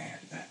 oh man,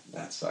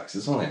 that sucks.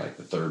 It's only like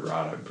the third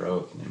rod I've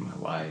broken in my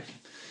life.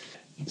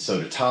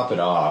 So to top it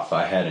off,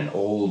 I had an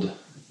old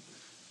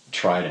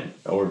Trident,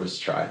 Orbis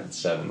Trident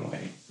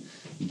 7-weight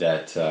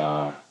that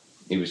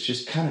it was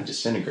just kind of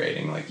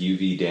disintegrating, like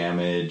UV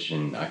damage.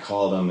 And I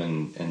called them,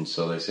 and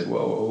so they said,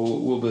 well,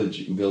 we'll build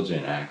you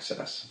an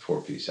access,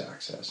 4-piece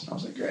access. And I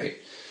was like, great.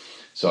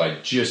 So I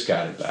just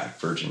got it back,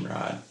 virgin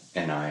rod,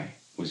 and I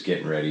was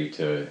getting ready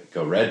to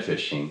go red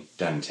fishing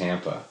down in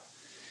Tampa.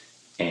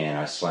 And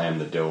I slammed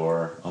the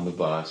door on the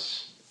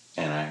bus,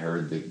 and I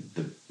heard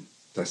the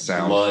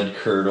sound,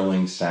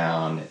 blood-curdling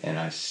sound, and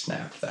I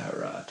snapped that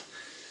rod.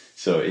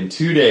 So in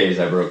 2 days,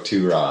 I broke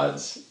 2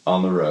 rods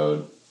on the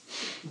road.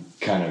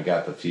 Kind of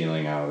got the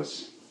feeling I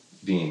was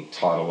being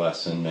taught a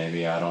lesson,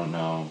 maybe. I don't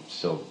know.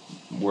 Still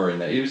worrying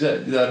that. It was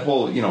that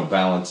whole,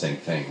 balancing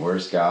thing.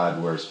 Where's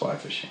God? Where's fly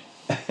fishing?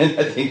 And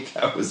I think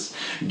that was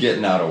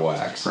getting out of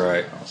whack somehow,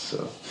 right.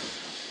 So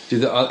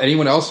Do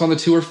anyone else on the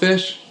tour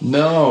fish?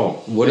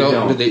 No. What they else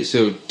don't. do they?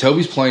 So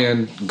Toby's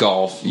playing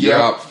golf. You're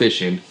Yeah. out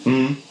fishing.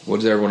 Mhm. What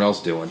is everyone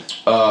else doing?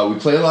 We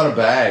play a lot of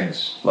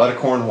bags, a lot of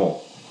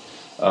cornhole.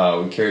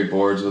 We carry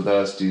boards with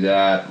us, do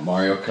that.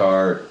 Mario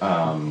Kart,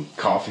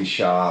 coffee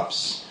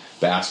shops,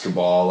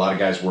 basketball. A lot of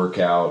guys work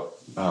out.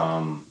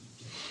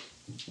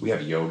 We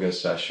have yoga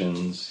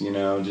sessions,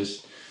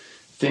 just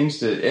things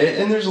that.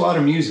 And there's a lot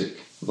of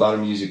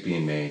music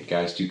being made.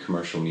 Guys do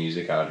commercial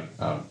music out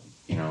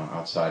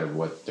outside of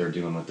what they're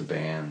doing with the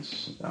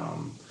bands.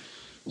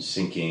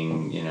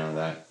 Syncing,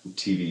 that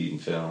TV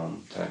and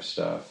film type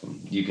stuff.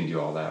 And you can do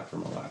all that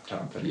from a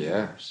laptop anymore.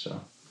 Yeah.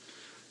 So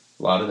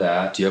a lot of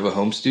that. Do you have a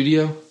home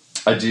studio?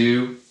 I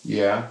do.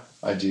 Yeah,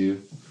 I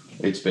do.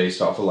 It's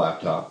based off a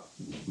laptop,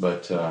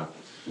 but a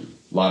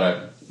lot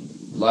of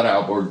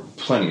outboard,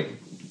 plenty of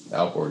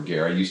outboard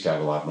gear. I used to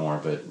have a lot more,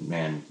 but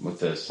man,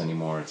 with this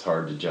anymore, it's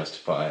hard to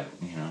justify it.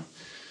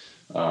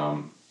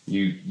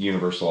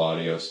 Universal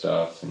audio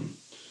stuff, and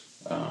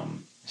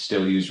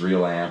still use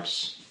real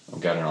amps. I've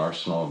got an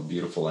arsenal of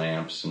beautiful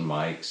amps and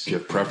mics. Do you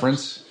have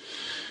preference?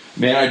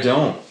 Man, I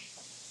don't.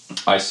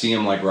 I see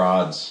them like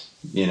rods,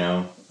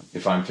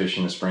 If I'm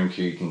fishing a Spring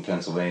Creek in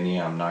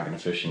Pennsylvania, I'm not going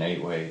to fish an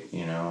 8-weight,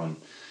 and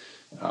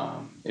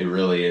it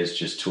really is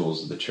just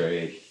tools of the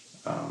trade.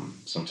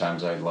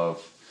 Sometimes I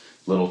love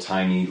little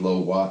tiny low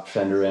watt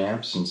Fender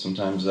amps, and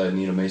sometimes I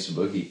need a Mesa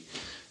Boogie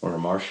or a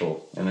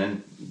Marshall, and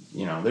then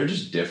they're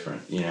just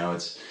different.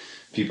 It's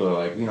people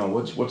are like,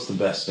 what's the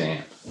best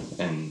amp?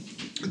 And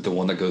The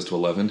one that goes to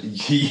 11?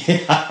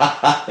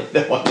 yeah,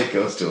 the one that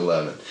goes to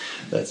 11.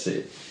 That's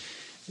it.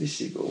 Let's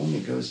see, but when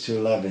it goes to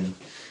 11.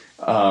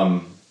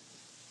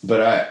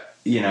 But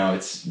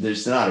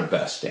there's not a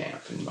best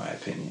amp in my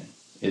opinion.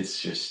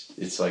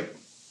 It's like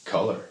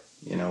color.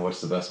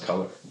 What's the best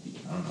color?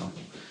 I don't know.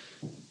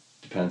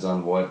 Depends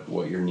on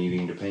what you're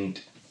needing to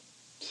paint.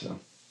 So,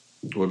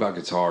 What about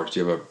guitars? Do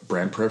you have a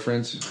brand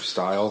preference,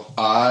 style?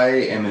 I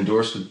am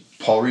endorsed with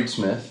Paul Reed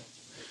Smith,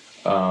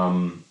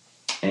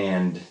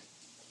 and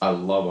I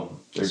love them.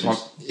 They're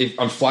If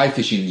on fly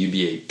fishing, you'd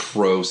be a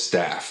pro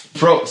staff.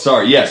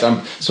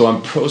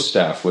 I'm pro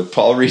staff with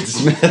Paul Reed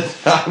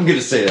Smith. I'm going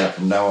to say that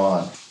from now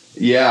on.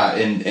 Yeah,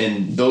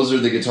 and those are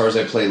the guitars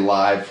I play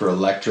live for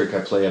electric.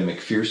 I play a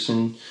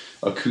McPherson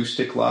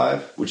acoustic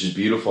live, which is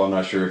beautiful. I'm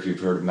not sure if you've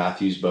heard of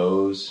Matthews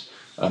Bows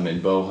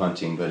in bow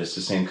hunting, but it's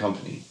the same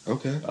company.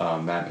 Okay.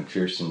 Matt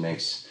McPherson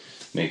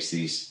makes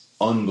these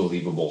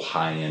unbelievable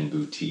high-end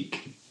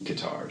boutique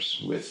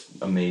guitars with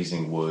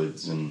amazing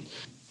woods, and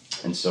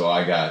so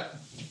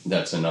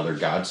that's another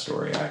God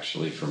story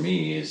actually for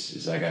me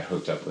is I got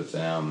hooked up with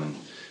them, and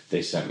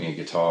they sent me a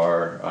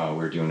guitar. We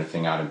were doing a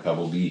thing out in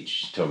Pebble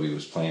Beach. Toby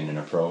was playing in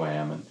a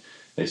Pro-Am, and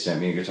they sent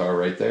me a guitar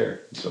right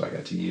there, so I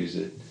got to use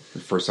it. The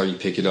first time you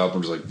pick it up, it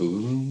was like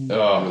boom.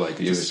 Oh, You're like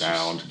it was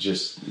sound.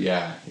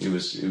 It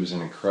was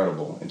an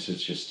incredible. It's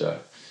just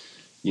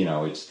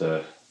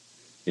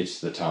it's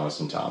the Thomas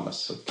and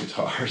Thomas of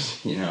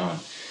guitars,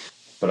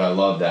 But I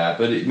love that.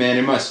 But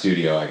in my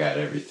studio, I got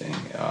everything.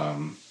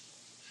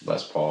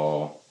 Les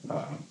Paul.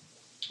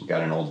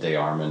 Got an old Day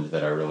Armand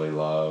that I really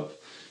love.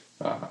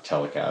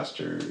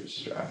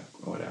 Telecasters,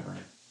 whatever.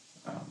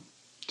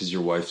 Does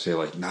your wife say,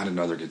 like, not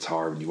another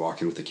guitar when you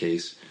walk in with the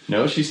case?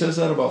 No, she says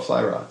that about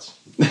fly rods.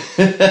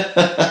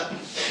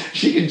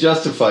 She can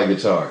justify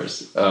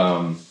guitars.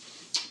 And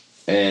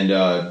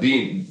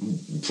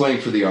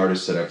playing for the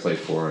artists that I play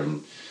for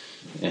and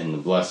the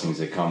blessings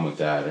that come with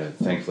that,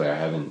 thankfully I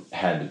haven't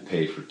had to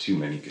pay for too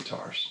many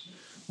guitars,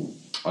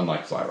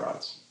 unlike fly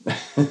rods.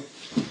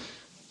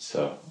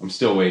 So I'm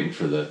still waiting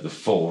for the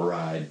full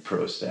ride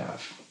pro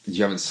staff.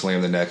 You haven't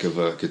slammed the neck of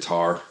a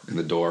guitar in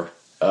the door?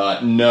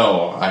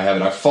 No, I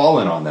haven't. I've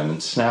fallen on them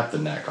and snapped the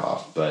neck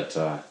off, but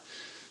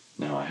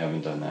no, I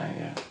haven't done that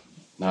yet.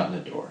 Not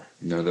in the door.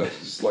 No,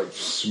 that's like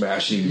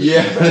smashing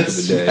Yeah, back of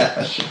the day.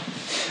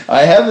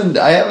 I haven't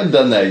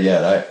done that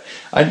yet.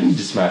 I need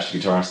to smash the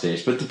guitar on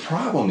stage, but the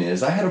problem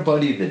is I had a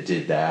buddy that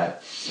did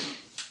that,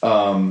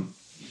 and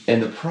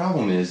the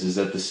problem is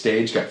that the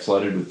stage got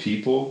flooded with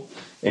people,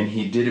 and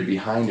he did it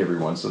behind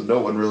everyone, so no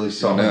one really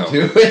saw him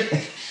do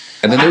it.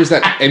 And then there was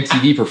that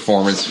MTV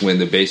performance when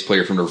the bass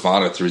player from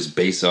Nirvana threw his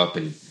bass up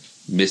and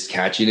missed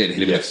catching it and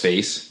hit him in the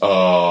face.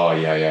 Oh,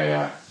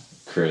 yeah.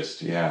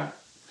 Chris, yeah.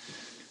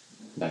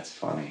 That's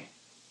funny.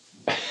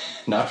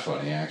 Not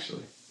funny,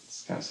 actually.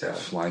 It's kind of sad.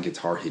 Flying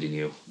guitar hitting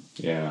you.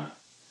 Yeah.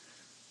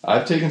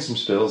 I've taken some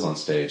spills on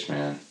stage,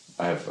 man.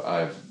 I've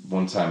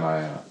one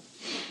time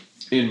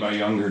in my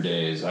younger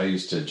days, I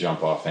used to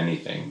jump off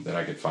anything that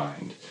I could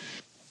find.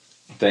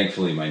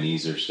 Thankfully, my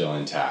knees are still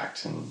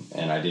intact,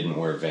 and I didn't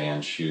wear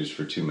Vans shoes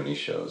for too many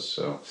shows,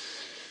 so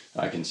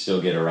I can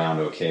still get around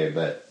okay.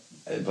 But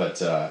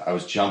I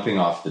was jumping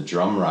off the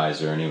drum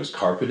riser, and it was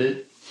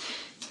carpeted,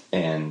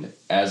 and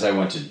as I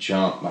went to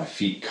jump, my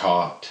feet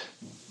caught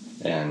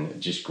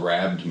and just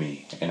grabbed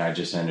me, and I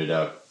just ended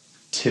up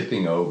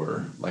tipping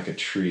over like a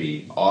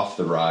tree off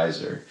the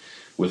riser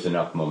with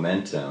enough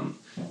momentum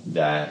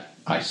that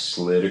I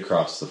slid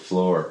across the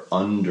floor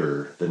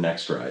under the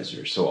next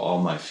riser. So all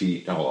my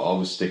feet, all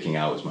was sticking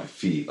out was my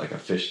feet like a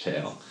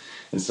fishtail.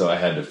 And so I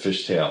had to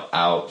fishtail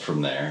out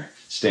from there,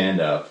 stand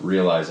up,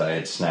 realize I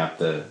had snapped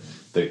the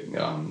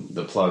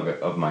plug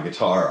of my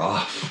guitar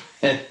off.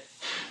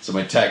 So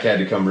my tech had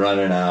to come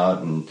running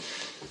out and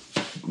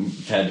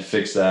had to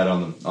fix that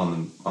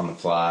on the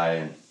fly.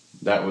 And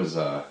that was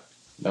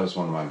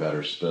one of my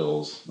better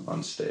spills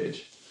on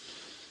stage.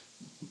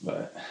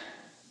 But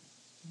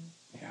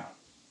yeah.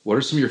 What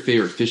are some of your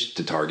favorite fish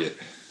to target?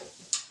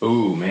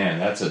 Ooh, man,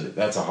 that's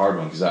a hard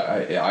one because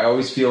I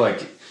always feel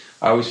like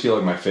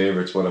my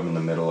favorite's what I'm in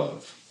the middle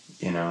of.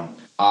 You know,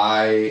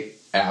 I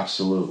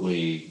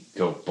absolutely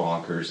go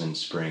bonkers in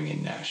spring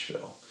in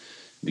Nashville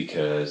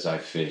because I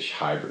fish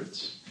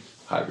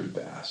hybrid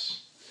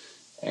bass,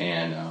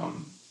 and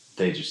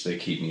they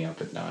keep me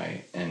up at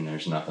night, and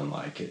there's nothing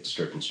like it.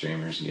 Stripping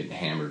streamers and getting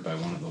hammered by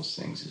one of those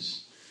things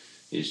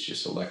is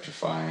just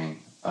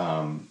electrifying.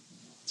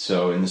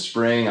 So in the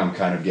spring, I'm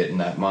kind of getting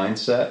that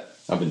mindset.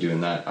 I've been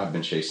doing that. I've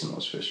been chasing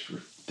those fish for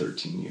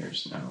 13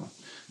 years now,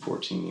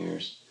 14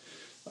 years.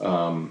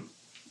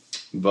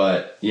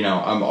 But, you know,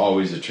 I'm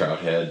always a trout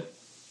head.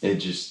 I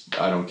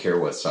don't care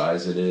what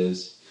size it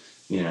is.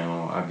 You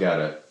know, I've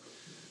got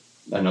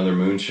another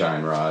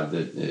moonshine rod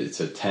that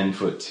it's a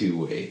 10-foot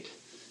 2-weight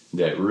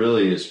that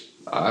really is,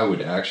 I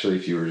would actually,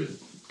 if you were to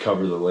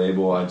cover the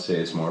label, I'd say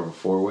it's more of a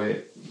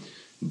 4-weight.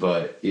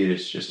 But it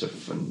is just a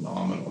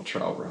phenomenal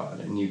trout rod,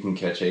 and you can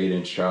catch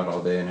 8-inch trout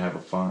all day and have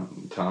a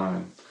fun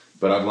time.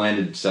 But I've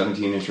landed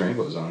 17-inch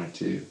rainbows on it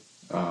too.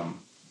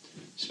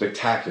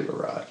 Spectacular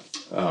rod.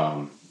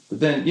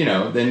 But then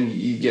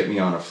you get me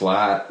on a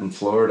flat in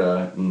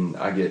Florida, and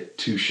I get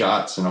 2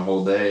 shots in a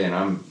whole day, and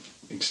I'm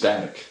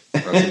ecstatic.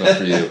 That's enough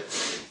for you.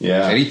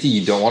 Yeah. Anything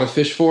you don't want to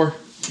fish for?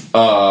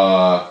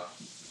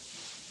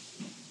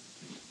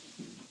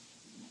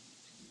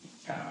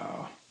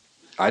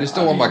 I just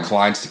don't want my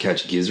clients to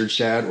catch gizzard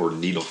shad or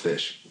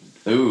needlefish.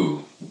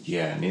 Ooh,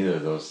 yeah, neither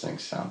of those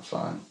things sound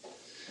fun.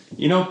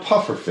 You know,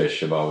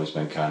 pufferfish have always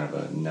been kind of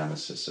a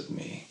nemesis of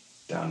me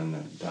down in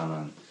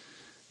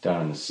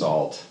the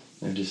salt.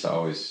 They're just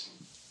always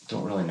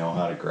don't really know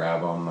how to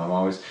grab them. I'm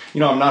always,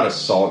 I'm not a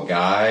salt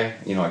guy.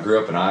 I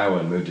grew up in Iowa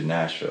and moved to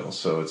Nashville,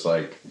 so it's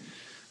like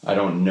I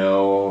don't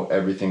know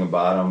everything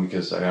about them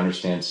because I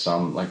understand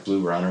some, like blue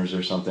runners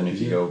or something.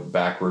 If you go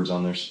backwards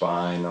on their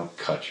spine, they'll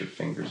cut your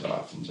fingers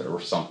off or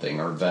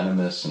something, or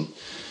venomous. And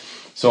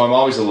so I'm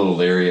always a little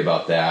leery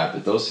about that,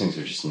 but those things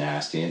are just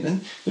nasty. And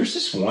then there's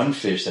this one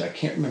fish that I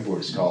can't remember what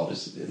it's called.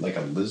 Is it like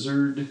a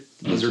lizard?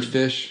 Lizard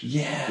fish?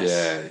 Yes.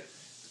 Yeah.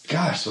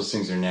 Gosh, those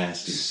things are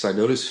nasty.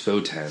 Cynotus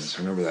photens. I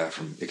remember that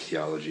from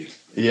ichthyology.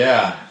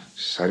 Yeah.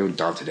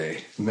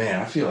 Cynodontidae.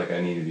 Man, I feel like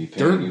I need to be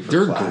paying you for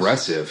They're classes.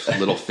 aggressive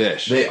little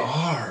fish. They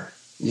are.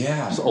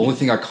 Yeah. It's the only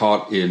thing I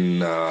caught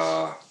in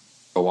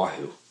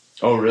Oahu.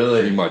 Oh, really?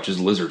 Pretty much is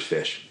lizard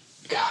fish.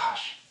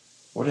 Gosh.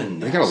 What a nasty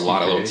They got a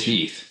lot of little fish.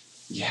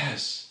 teeth.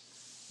 Yes.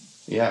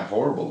 Yeah,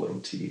 horrible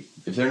little teeth.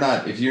 If you're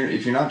not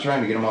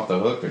trying to get them off the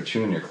hook, they're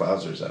chewing your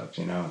clousers out.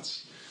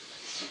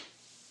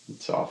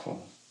 It's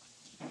awful.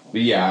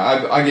 But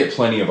yeah, I get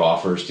plenty of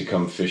offers to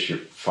come fish your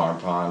farm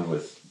pond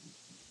with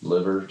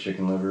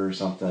chicken liver or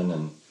something,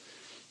 and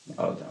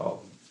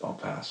I'll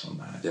pass on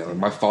that. Yeah, like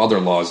my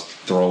father-in-law's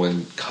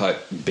throwing cut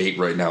bait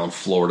right now in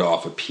Florida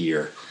off a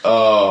pier.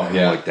 Oh, And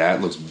yeah. like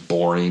that looks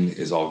boring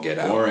as all get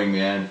out. Boring,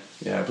 man.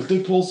 Yeah, but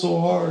they pull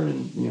so hard,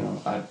 and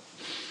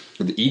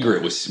The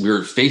egret we were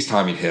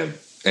FaceTiming him,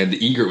 and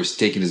the egret was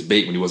taking his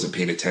bait when he wasn't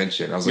paying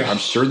attention. I was like, I'm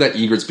sure that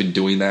egret's been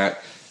doing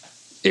that.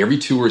 Every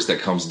tourist that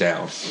comes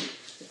down,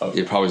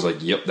 it probably is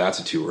like, yep, that's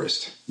a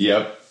tourist.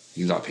 Yep.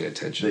 He's not paying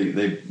attention.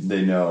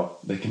 They know.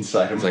 They can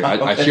sight him It's like,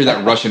 out. I hear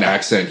that Russian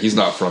accent. He's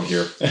not from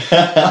here.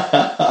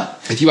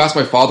 If you ask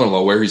my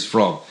father-in-law where he's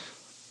from,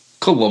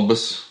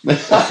 Columbus,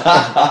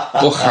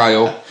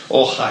 Ohio.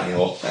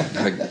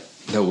 Like,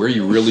 no, where are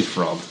you really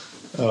from?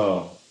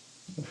 Oh,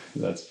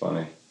 that's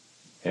funny.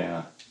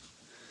 Yeah.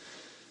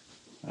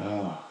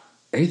 Oh.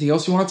 Anything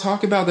else you want to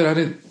talk about that I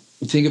didn't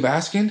think of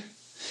asking?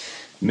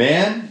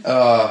 Man,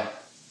 I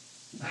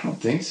don't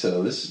think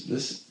so. This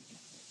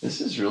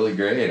is really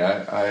great.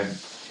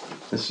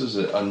 This was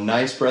a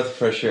nice breath of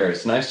fresh air.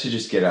 It's nice to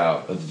just get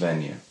out of the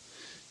venue.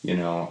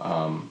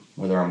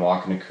 Whether I'm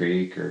walking a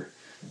creek or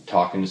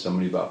talking to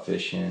somebody about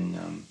fishing,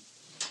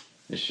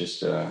 it's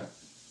just a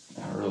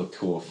really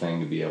cool thing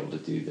to be able to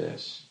do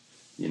this.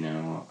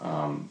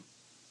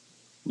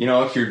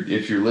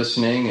 If you're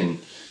listening and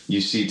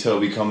you see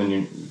Toby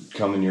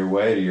coming your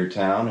way to your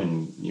town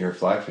and you're a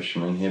fly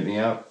fisherman, hit me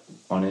up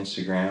on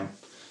Instagram.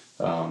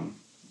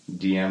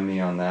 DM me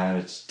on that.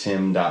 It's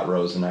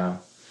tim.rosenau.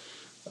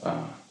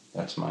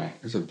 That's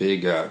There's a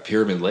big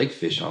pyramid lake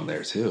fish on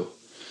there too.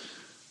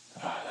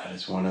 That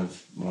is one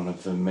of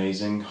the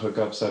amazing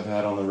hookups I've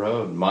had on the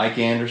road. Mike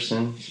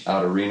Anderson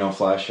out of Reno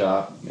Fly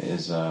Shop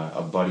is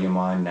a buddy of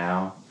mine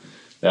now.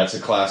 That's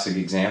a classic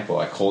example.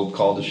 I cold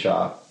called a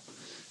shop.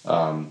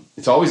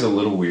 It's always a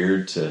little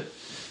weird to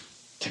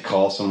to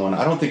call someone.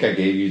 I don't think I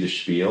gave you the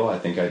spiel. I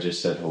think I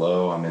just said,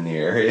 hello, I'm in the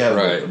area.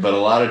 Right. But a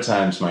lot of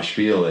times my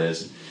spiel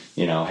is,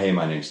 hey,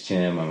 my name's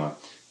Tim. I'm a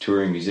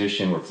touring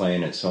musician. We're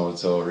playing at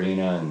so-and-so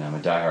arena, and I'm a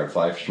diehard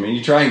fly fisherman.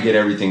 You try and get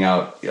everything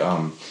out,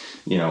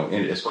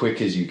 as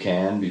quick as you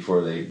can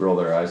before they roll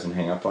their eyes and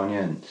hang up on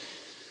you.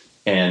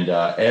 And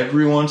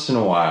every once in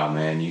a while,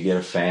 man, you get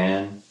a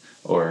fan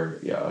or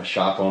a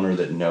shop owner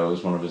that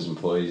knows one of his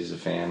employees is a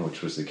fan,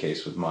 which was the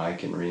case with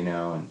Mike in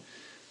Reno.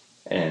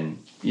 And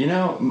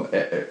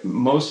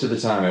most of the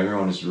time,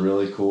 everyone is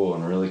really cool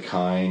and really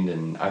kind.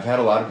 And I've had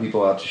a lot of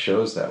people out to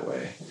shows that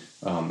way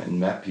and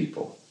met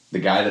people. The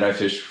guy that I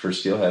fished for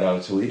Steelhead out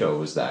of Toledo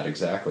was that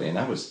exactly. And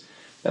that was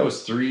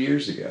 3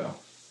 years ago.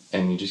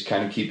 And you just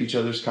kind of keep each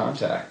other's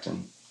contact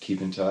and keep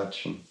in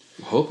touch. And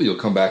hopefully you'll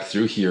come back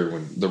through here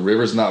when the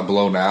river's not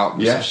blown out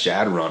and some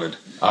shad running.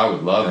 I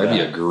would love that. That'd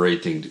be a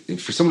great thing.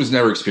 For someone who's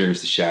never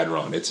experienced the shad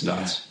run, it's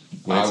nuts. Yeah.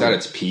 When it's at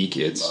its peak,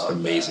 it's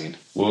amazing. That.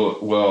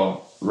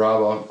 Well,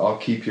 Rob, I'll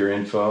keep your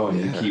info and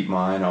you keep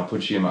mine. I'll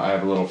put you in I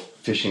have a little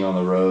fishing on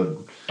the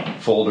road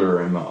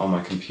folder on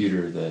my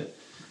computer that,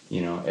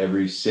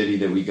 every city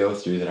that we go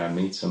through that I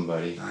meet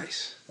somebody.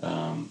 Nice.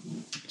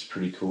 It's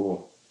pretty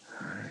cool.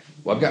 All right.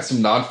 Well, I've got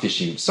some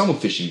non-fishing,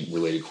 somewhat fishing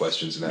related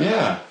questions now.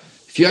 Yeah.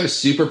 If you had a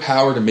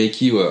superpower to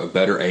make you a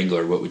better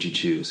angler, what would you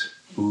choose?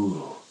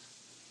 Ooh.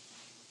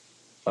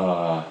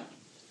 I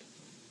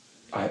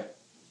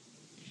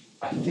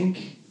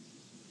think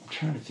I'm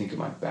trying to think of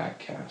my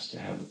backcast to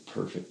have the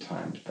perfect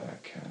timed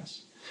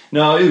backcast.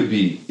 No, it would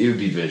be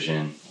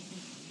vision.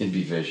 It'd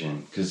be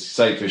vision because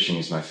sight fishing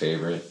is my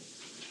favorite.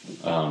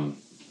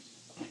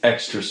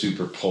 Extra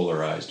super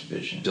polarized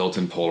vision.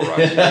 Built-in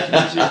polarized.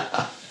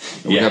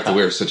 We have to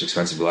wear such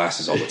expensive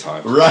glasses all the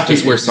time. Right.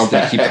 Just wear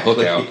something to keep the hook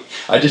out.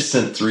 I just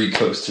sent 3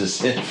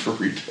 Costas in for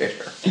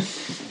repair.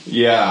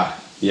 Yeah,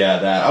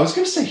 that. I was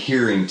going to say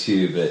hearing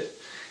too, but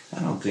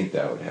I don't think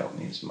that would help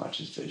me as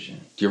much as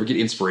vision. Do you ever get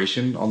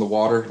inspiration on the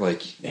water?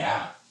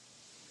 Yeah.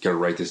 Got to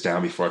write this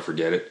down before I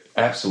forget it.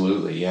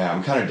 Absolutely, yeah.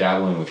 I'm kind of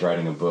dabbling with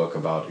writing a book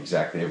about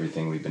exactly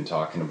everything we've been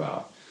talking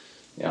about.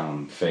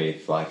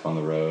 Faith, life on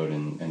the road,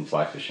 and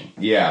fly fishing.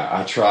 Yeah,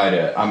 I try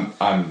to.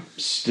 I'm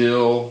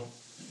still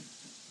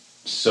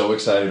so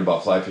excited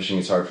about fly fishing.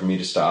 It's hard for me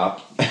to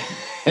stop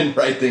and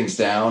write things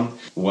down.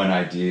 When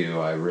I do,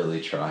 I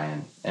really try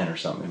and enter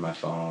something in my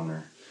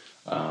phone,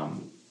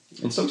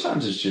 and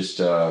sometimes it's just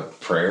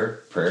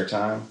prayer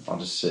time. I'll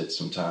just sit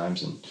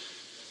sometimes and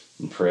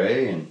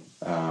pray and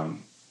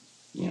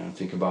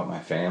think about my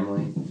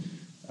family.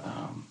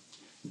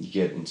 You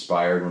get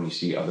inspired when you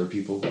see other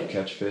people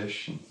catch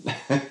fish and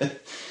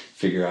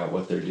figure out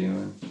what they're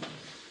doing.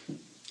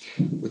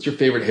 What's your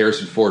favorite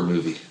Harrison Ford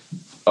movie?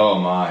 Oh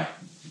my.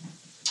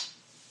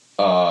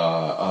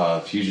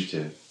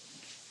 Fugitive.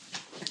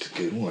 It's a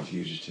good one.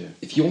 Fugitive.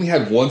 If you only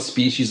had one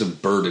species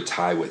of bird to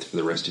tie with for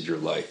the rest of your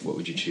life, what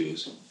would you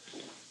choose?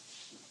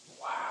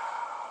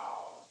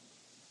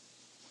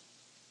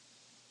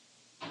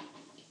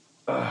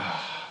 Wow.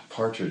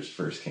 Partridge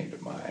first came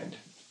to mind.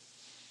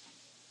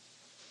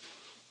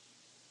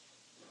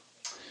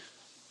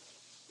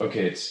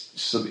 Okay,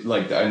 it's so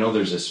I know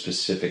there's a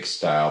specific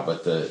style,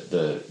 but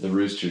the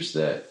roosters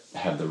that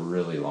have the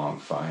really long,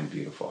 fine,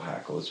 beautiful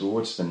hackles.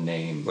 What's the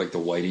name? Like the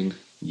whiting?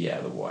 Yeah,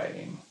 the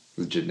whiting.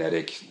 The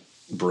genetic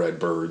bred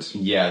birds.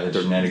 Yeah, the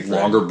genetic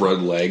longer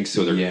bred legs,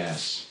 so their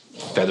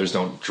feathers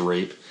don't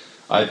drape.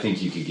 I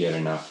think you could get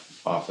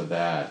enough off of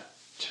that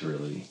to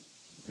really,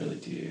 really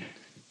do.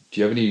 Do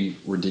you have any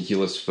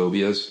ridiculous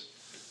phobias?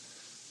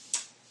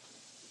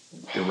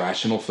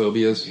 Irrational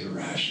phobias?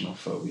 Irrational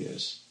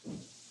phobias.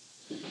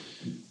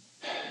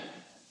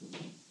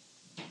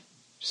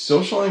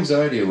 Social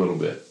anxiety a little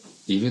bit.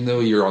 Even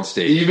though you're on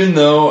stage? Even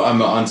though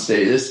I'm on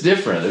stage. It's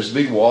different. There's a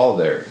big wall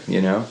there,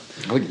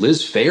 Like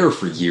Liz Phair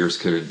for years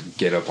could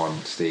get up on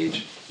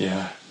stage.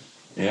 Yeah.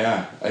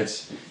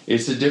 It's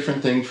a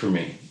different thing for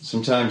me.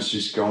 Sometimes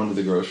just going to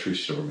the grocery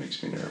store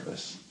makes me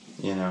nervous,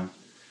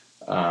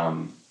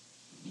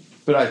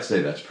 But I'd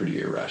say that's pretty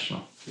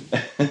irrational.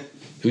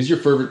 Who's your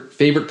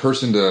favorite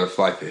person to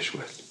fly fish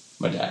with?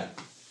 My dad.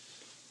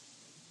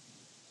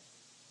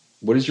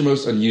 What is your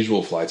most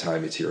unusual fly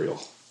tying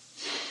material?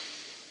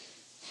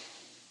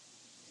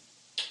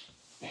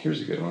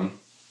 Here's a good one.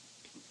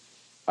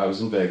 I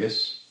was in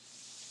Vegas.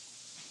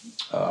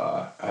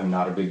 I'm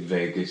not a big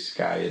Vegas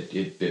guy.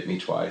 It bit me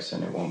twice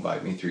and it won't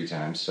bite me 3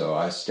 times. So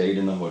I stayed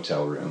in the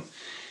hotel room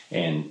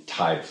and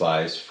tied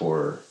flies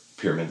for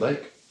Pyramid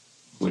Lake,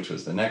 which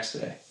was the next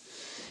day.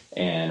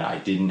 And I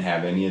didn't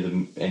have any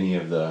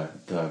of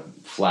the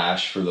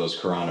flash for those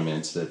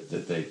chironomids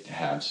that they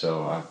have.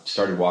 So I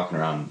started walking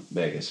around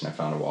Vegas and I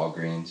found a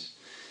Walgreens.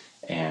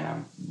 And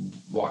I'm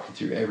walking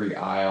through every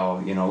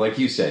aisle, like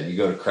you said, you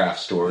go to craft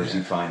stores,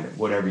 you find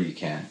whatever you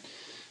can.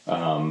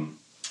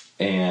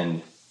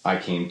 And I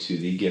came to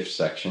the gift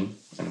section,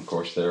 and of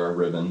course there are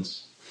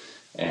ribbons.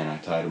 And I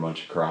tied a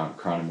bunch of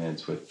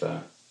chironomids with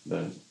the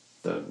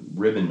the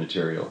ribbon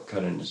material,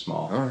 cut into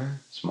small I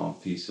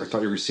pieces.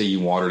 thought you were going to say you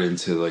wandered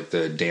into like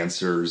the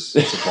dancer's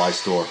supply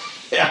store.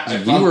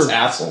 Yeah, we were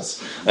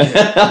tassels.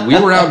 we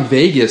were out in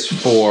Vegas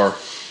for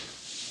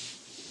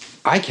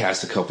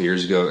ICAST a couple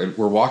years ago, and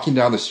we're walking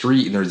down the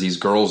street, and there's these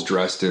girls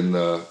dressed in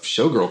the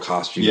showgirl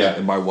costumes. Yeah.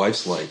 And my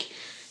wife's like,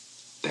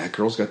 "That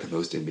girl's got the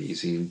most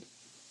amazing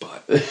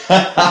butt." Did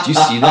you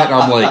see that? And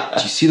I'm like,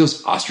 "Do you see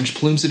those ostrich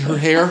plumes in her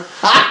hair?"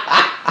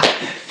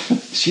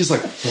 She's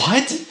like,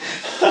 "What?"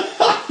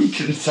 You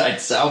could have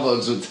tied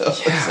salvos with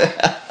those.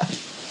 Yeah.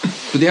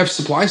 But they have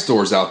supply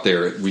stores out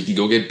there. We can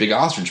go get big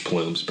ostrich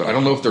plumes, but I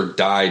don't know if they're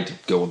dyed to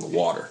go in the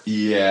water.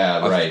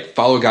 Yeah, right. I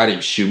follow a guy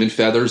named Schumann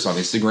Feathers on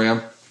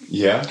Instagram.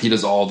 Yeah. He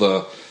does all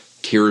the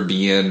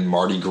Caribbean,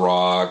 Mardi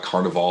Gras,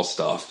 Carnival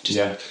stuff.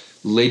 Just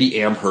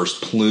Lady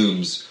Amherst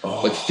plumes,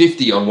 like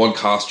 50 on one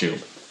costume.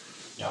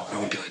 No, I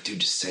would be like, dude,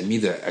 just send me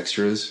the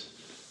extras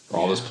for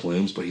all those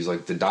plumes. But he's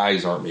like, the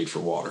dyes aren't made for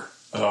water.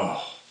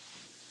 Oh,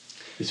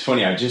 it's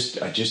funny. I just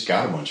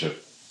got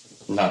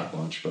not a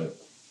bunch, but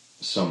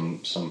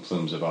some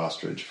plumes of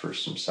ostrich for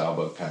some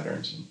sailboat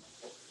patterns, and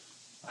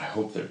I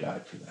hope they're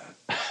dyed for that.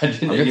 I'm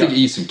gonna think you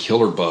eat some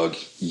killer bug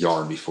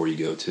yarn before you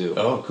go too.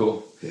 Oh,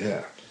 cool.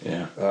 Yeah.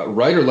 Yeah.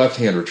 Right or left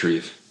hand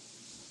retrieve?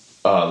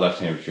 Left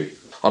hand retrieve.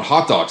 On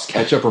hot dogs,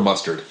 ketchup or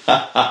mustard?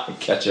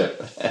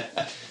 Ketchup.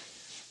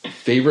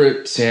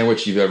 Favorite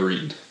sandwich you've ever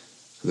eaten?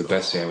 The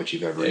best sandwich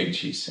you've ever eaten? Egg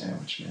cheese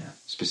sandwich, man.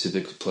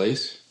 Specific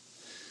place?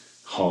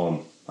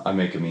 Home. I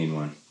make a mean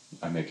one.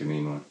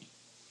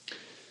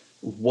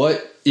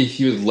 What, if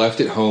you had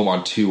left it home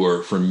on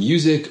tour for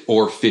music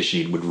or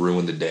fishing, would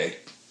ruin the day?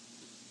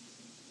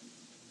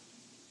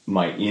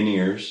 My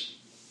in-ears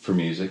for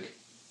music.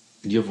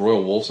 Do you have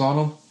Royal Wolves on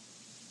them?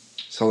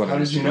 Sell that How on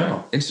did you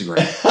know? Instagram,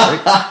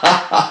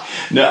 right?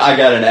 No, I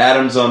got an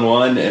Adams on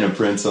one and a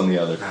Prince on the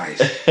other. Nice.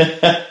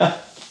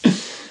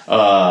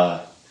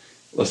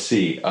 Let's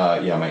see.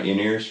 My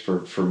in-ears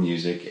for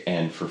music,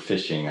 and for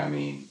fishing, I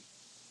mean,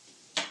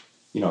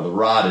 the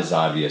rod is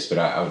obvious, but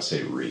I would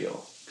say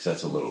reel, because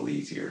that's a little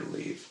easier to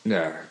leave.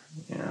 Nah.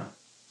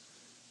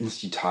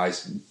 Unless you tie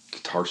some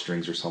guitar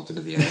strings or something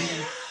to the end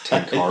and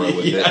Tenkara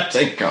with it.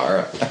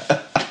 Tenkara.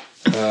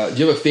 Do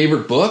you have a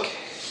favorite book?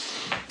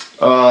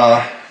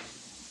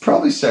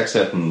 Probably Sex,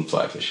 Eth, and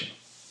Fly Fishing.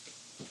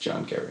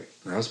 John Kerry.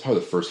 That was probably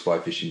the first fly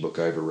fishing book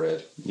I ever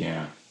read.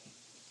 Yeah.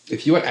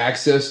 If you had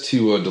access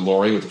to a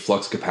DeLorean with a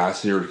flux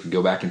capacitor, you could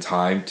go back in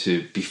time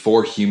to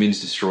before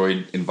humans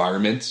destroyed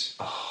environments,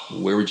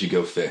 where would you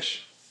go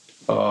fish?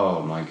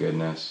 Oh my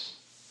goodness.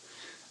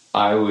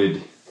 I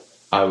would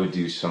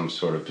do some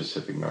sort of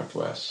Pacific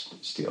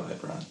Northwest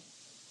steelhead run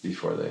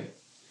before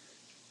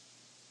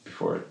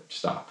it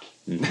stopped.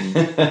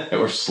 Mm-hmm.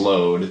 Or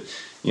slowed.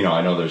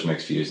 I know there's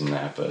mixed views in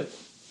that, but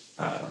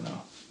I don't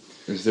know.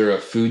 Is there a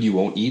food you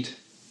won't eat?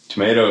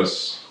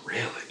 Tomatoes.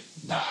 Really?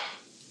 Nah,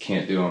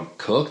 can't do them.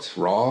 Cooked?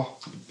 Raw?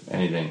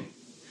 Anything.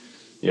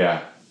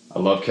 Yeah. I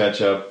love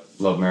ketchup,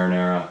 love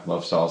marinara,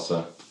 love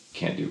salsa.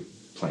 Can't do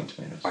plain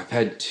tomatoes. I've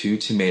had 2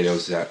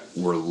 tomatoes that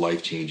were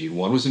life-changing.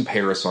 One was in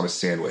Paris on a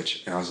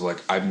sandwich, and I was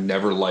like, I've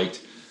never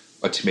liked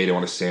a tomato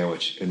on a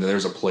sandwich. And then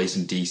there's a place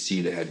in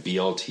D.C. that had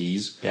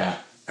BLTs. Yeah.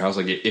 And I was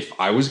like, if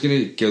I was going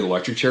to get an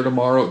electric chair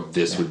tomorrow,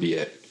 this would be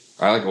it.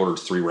 I ordered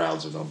 3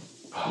 rounds of them.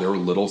 They were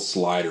little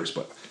sliders,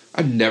 but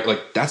I never,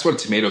 that's what a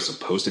tomato's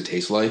supposed to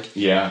taste like.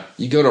 Yeah.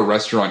 You go to a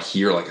restaurant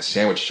here, like a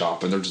sandwich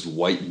shop, and they're just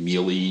white,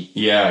 mealy.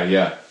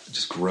 Yeah.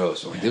 Just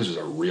gross. I'm like, this is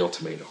a real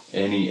tomato.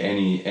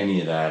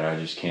 Any of that, I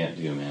just can't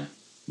do, man.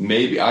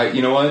 Maybe,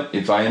 you know what?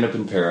 If I end up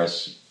in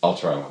Paris, I'll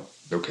try one.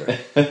 Okay.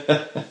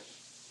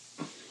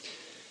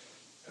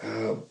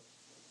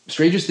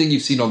 Strangest thing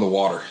you've seen on the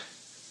water?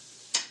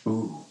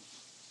 Ooh.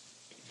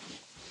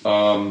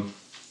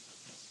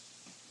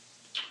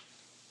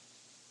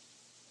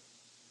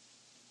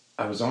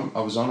 I was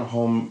on a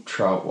home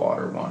trout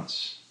water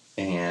once,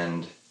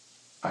 and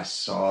I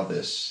saw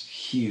this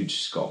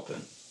huge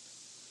sculpin,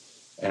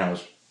 and I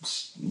was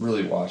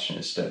really watching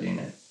it, studying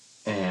it,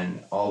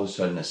 and all of a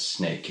sudden a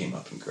snake came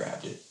up and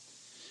grabbed it,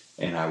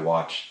 and I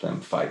watched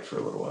them fight for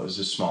a little while. It was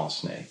a small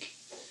snake,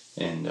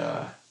 and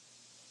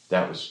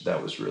that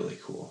was really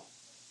cool.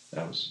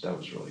 That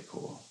was really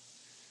cool.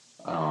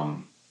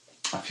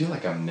 I feel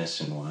like I'm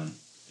missing one.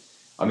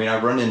 I mean,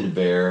 I run into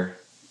bear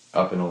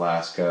up in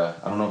Alaska.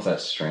 I don't know if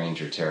that's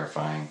strange or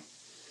terrifying,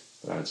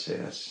 but I would say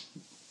that's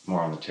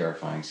more on the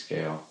terrifying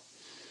scale.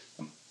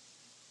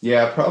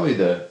 Yeah, probably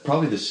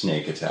the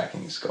snake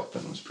attacking the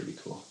sculpin was pretty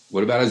cool.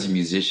 What about as a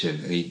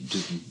musician? Any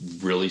just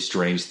really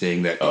strange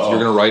thing that if you're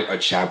going to write a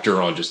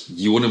chapter on, just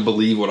you wouldn't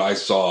believe what I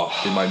saw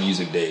in my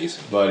music days?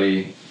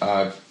 Buddy,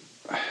 I've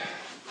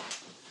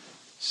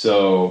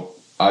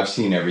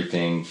seen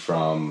everything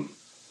from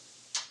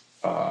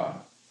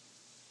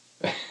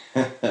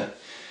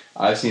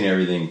I've seen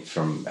everything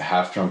from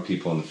half-drunk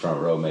people in the front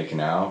row making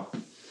out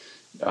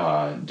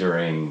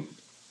during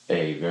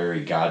a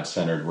very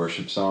God-centered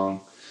worship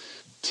song,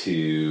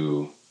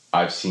 to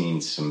I've seen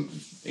some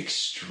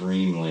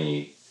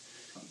extremely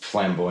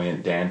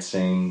flamboyant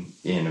dancing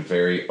in a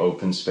very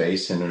open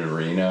space in an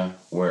arena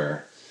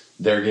where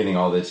they're getting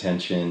all the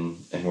attention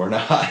and we're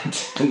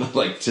not,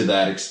 like, to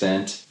that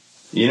extent.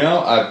 You know,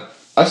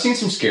 I've seen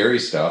some scary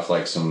stuff,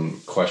 like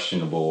some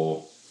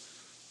questionable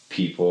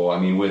people. I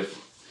mean,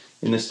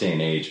 in this day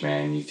and age,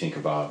 man, you think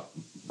about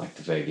like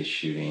the Vegas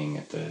shooting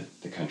at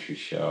the country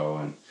show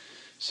and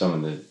some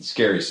of the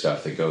scary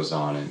stuff that goes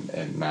on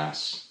in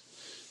mass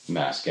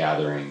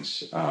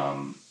gatherings.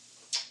 You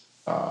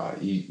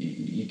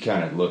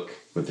kind of look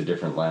with a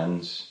different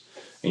lens,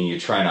 and you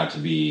try not to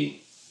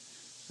be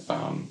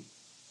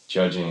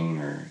judging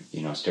or,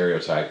 you know,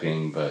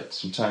 stereotyping, but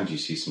sometimes you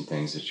see some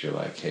things that you're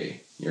like,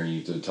 hey, you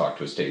need to talk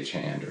to a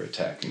stagehand or a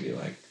tech and be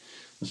like,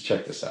 let's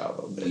check this out a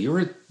little bit. We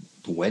were at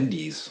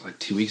Wendy's like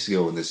 2 weeks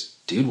ago when this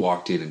dude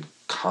walked in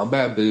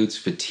combat boots,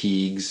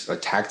 fatigues, a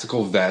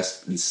tactical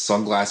vest, and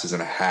sunglasses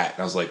and a hat.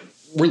 And I was like,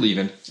 we're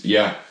leaving.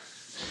 Yeah.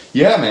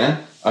 Yeah,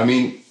 man. I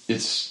mean, he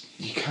just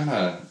got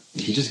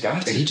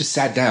to. And he just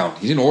sat down.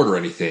 He didn't order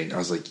anything. I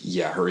was like,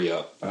 yeah, hurry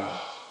up.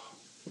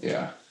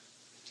 Yeah.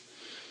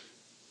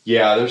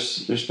 Yeah,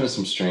 there's been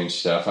some strange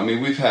stuff. I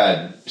mean, we've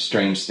had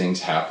strange things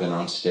happen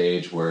on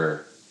stage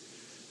where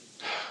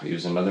it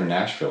was another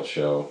Nashville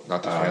show.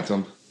 Not the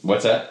Phantom?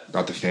 What's that?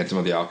 Not the Phantom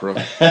of the Opera?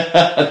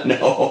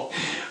 No.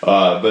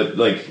 But,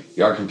 like,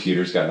 our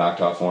computers got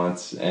knocked off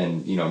once,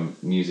 and, you know,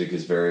 music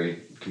is very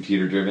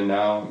computer-driven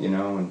now, you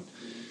know, and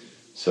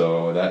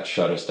so that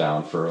shut us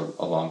down for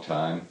a long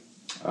time.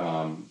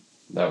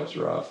 That was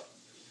rough.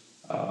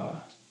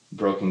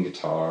 Broken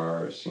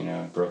guitars, you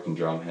know, broken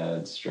drum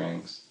heads,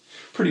 strings.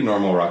 Pretty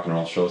normal rock and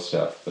roll show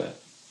stuff,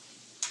 but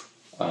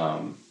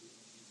that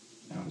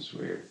was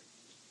weird,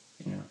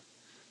 you know.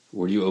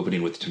 What are you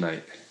opening with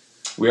tonight?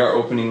 We are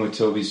opening with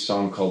Toby's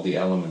song called The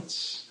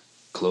Elements.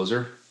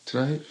 Closer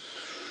tonight?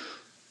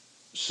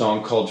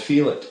 Song called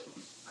Feel It.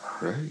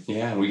 Right.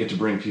 Yeah, and we get to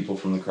bring people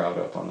from the crowd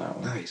up on that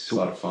one. Nice. It's a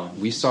lot of fun.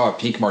 We saw a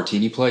Pink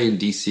Martini play in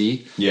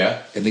D.C.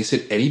 Yeah. And they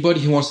said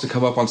anybody who wants to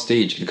come up on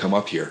stage can come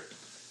up here.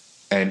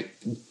 And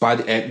by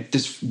the end,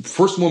 this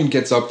first woman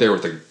gets up there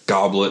with a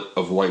goblet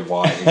of white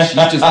wine. And she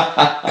just,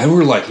 and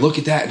we're like, look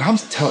at that. And I'm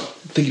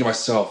thinking to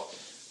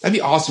myself, that'd be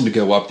awesome to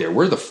go up there.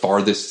 We're the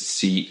farthest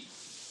seat.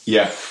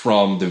 Yeah.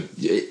 From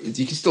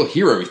you can still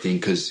hear everything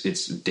because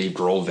it's a Dave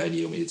Grohl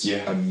venue. I mean, it's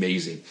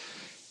amazing.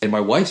 And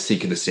my wife's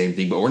thinking the same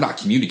thing, but we're not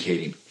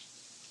communicating.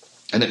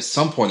 And at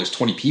some point, there's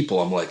 20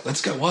 people. I'm like,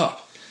 let's go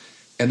up.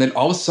 And then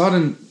all of a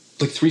sudden,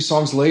 like 3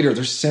 songs later,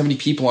 there's 70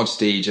 people on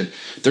stage, and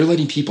they're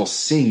letting people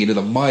sing into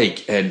the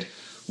mic and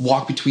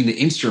walk between the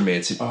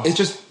instruments. It's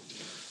just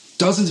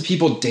dozens of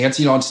people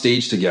dancing on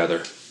stage together.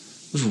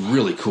 It was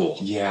really cool.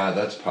 Yeah,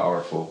 that's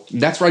powerful. And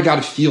that's where I got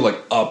to feel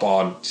like up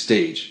on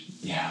stage.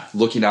 Yeah.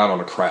 Looking out on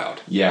a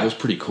crowd. Yeah. It was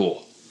pretty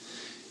cool.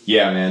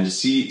 Yeah, man, to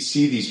see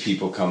these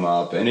people come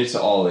up, and it's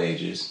all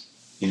ages.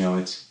 You know,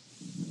 it's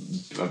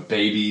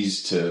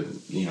babies to,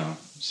 you know,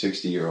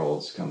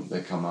 60-year-olds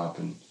that come up,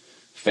 and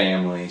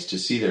families, to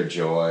see their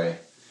joy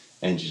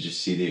and to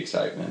just see the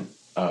excitement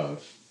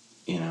of,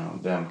 you know,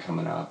 them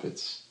coming up.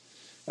 That's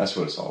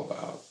what it's all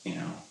about, you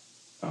know.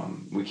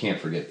 We can't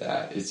forget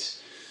that.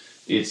 It's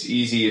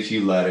easy if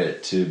you let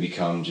it to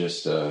become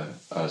just a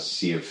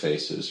sea of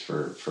faces,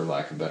 for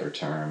lack of a better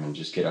term, and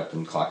just get up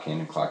and clock in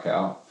and clock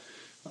out.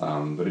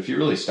 But if you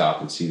really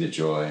stop and see the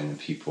joy in the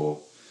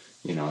people,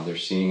 you know, they're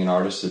seeing an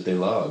artist that they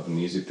love,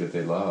 music that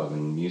they love,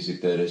 and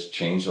music that has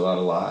changed a lot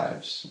of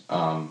lives.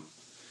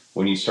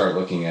 When you start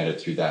looking at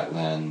it through that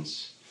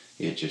lens,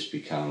 it just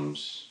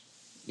becomes,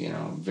 you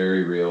know,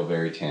 very real,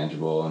 very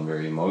tangible, and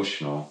very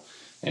emotional,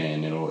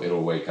 and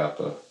it'll wake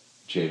up a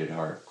jaded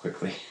heart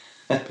quickly.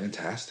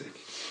 Fantastic.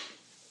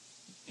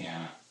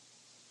 Yeah.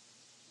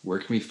 Where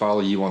can we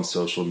follow you on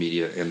social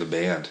media and the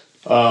band?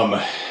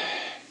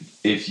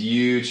 If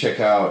you check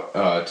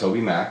out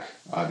Toby Mac,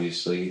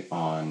 obviously,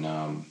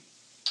 on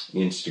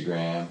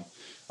Instagram.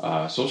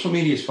 Social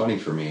media is funny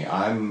for me.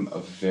 I'm a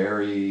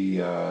very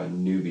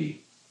newbie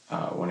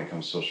when it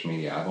comes to social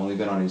media. I've only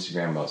been on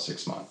Instagram about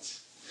 6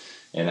 months.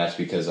 And that's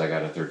because I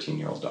got a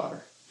 13-year-old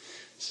daughter.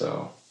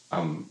 So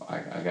I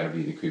got to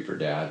be the creeper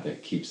dad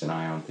that keeps an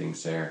eye on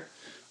things there.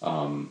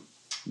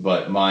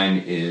 But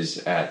mine is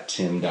at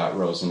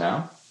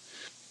tim.rosenow.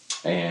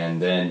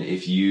 And then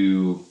if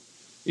you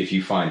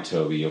find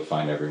Toby, you'll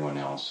find everyone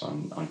else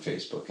on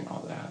Facebook and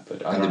all that.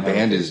 But I don't have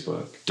band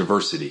Facebook. Is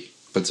Diversity,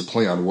 but it's a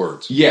play on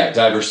words. Yeah,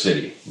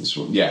 Diversity.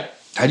 Yeah.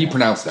 How do you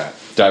pronounce that?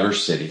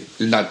 Diversity.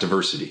 Not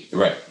diversity.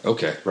 Right.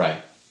 Okay.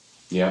 Right.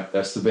 Yeah,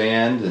 that's the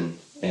band, and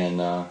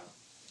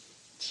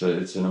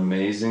it's an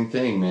amazing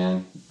thing,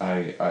 man.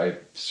 I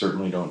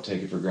certainly don't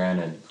take it for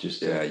granted.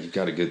 You've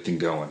got a good thing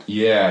going.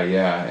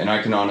 Yeah, and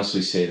I can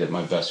honestly say that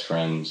my best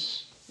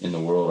friends in the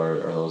world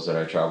are those that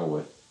I travel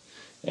with.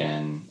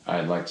 And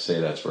I'd like to say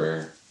that's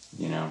rare.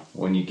 You know,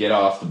 when you get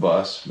off the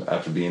bus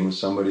after being with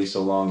somebody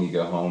so long, you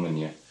go home and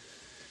you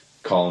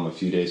call them a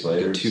few days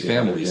later. You got 2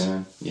 families.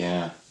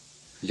 Yeah.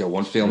 You got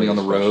one family on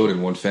the road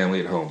and one family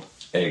at home.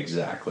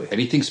 Exactly.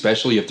 Anything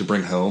special you have to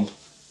bring home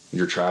when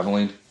you're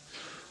traveling?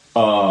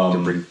 To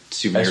bring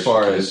souvenirs. As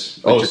far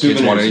as your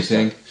kids want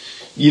anything?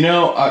 You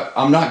know,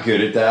 I'm not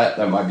good at that.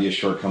 That might be a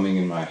shortcoming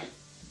in my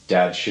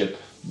dadship.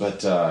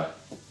 But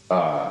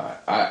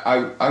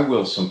I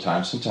will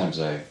sometimes. Sometimes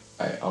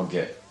I'll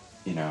get,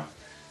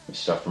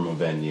 stuff from a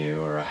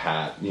venue or a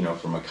hat,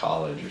 from a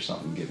college or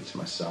something, give it to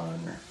my son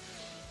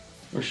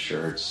or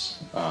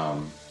shirts.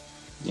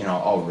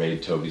 I'll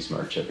raid Toby's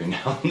merch every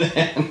now and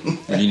then.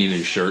 When you need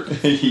a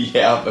shirt.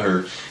 Yeah,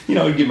 or,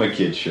 give my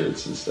kids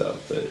shirts and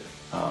stuff.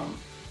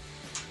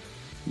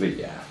 But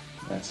yeah,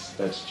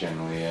 that's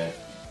generally it.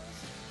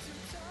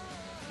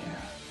 Yeah.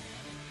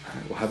 All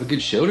right, well, have a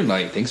good show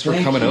tonight. Thanks for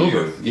Thank coming you.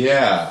 over.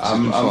 Yeah,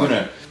 I'm fun.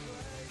 gonna.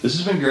 This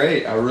has been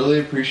great. I really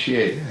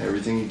appreciate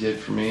everything you did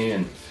for me,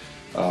 and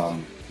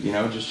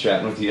just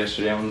chatting with you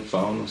yesterday on the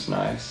phone was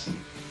nice. And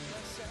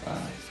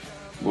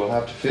we'll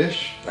have to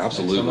fish.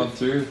 Absolutely. Next time I'm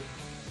through.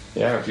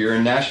 Yeah, if you're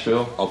in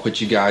Nashville, I'll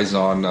put you guys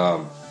on.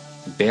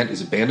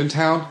 Is it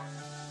Banditown?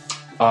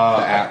 The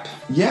app.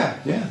 Yeah.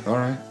 All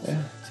right.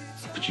 Yeah.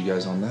 Put you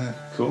guys on that.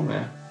 Cool,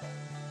 man.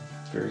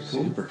 Very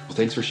cool. Super. Well,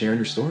 thanks for sharing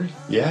your story.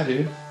 Yeah,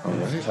 dude. All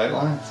right. Tight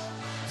lines.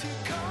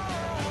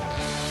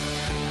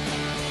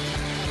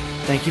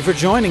 Thank you for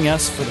joining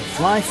us for the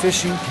Fly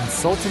Fishing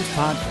Consultants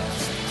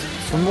Podcast.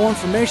 For more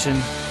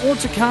information or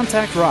to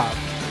contact Rob,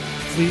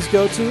 please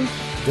go to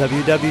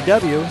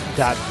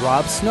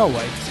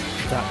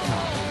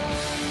www.robsnowhite.com.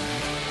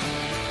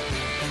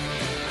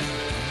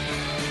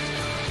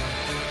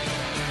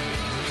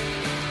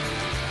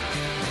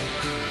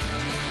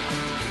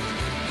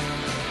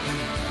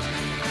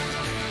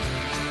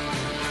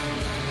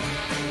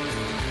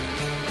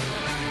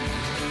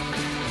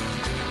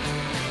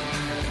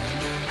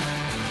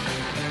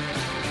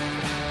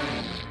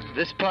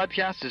 This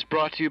podcast is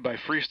brought to you by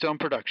Freestone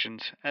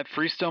Productions at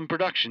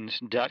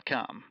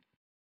freestoneproductions.com.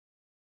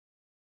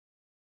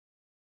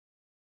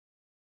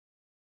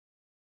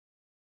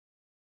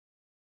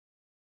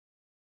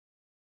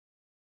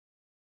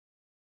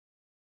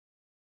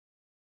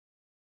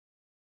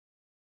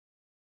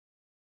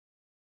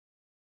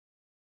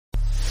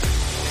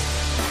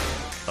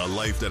 A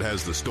life that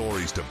has the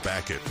stories to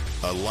back it.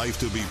 A life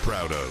to be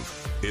proud of.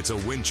 It's a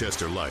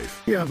Winchester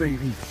life. Yeah,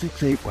 baby.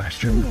 6'8"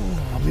 Western.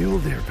 Oh, mule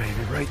deer,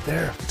 baby, right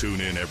there.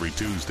 Tune in every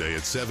Tuesday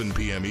at 7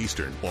 p.m.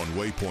 Eastern on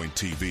Waypoint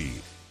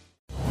TV.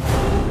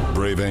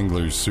 Brave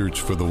anglers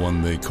search for the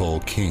one they call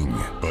king,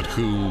 but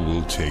who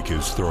will take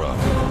his throne?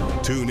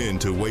 Tune in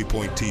to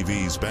Waypoint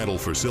TV's Battle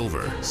for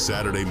Silver,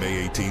 Saturday,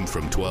 May 18th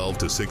from 12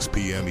 to 6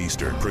 p.m.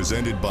 Eastern.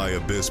 Presented by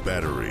Abyss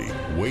Battery.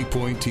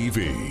 Waypoint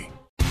TV.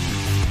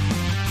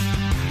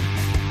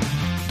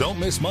 Don't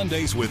miss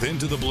Mondays with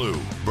Into the Blue,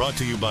 brought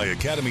to you by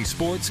Academy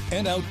Sports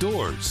and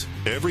Outdoors.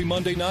 Every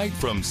Monday night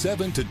from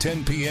 7 to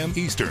 10 p.m.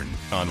 Eastern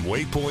on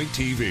Waypoint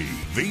TV,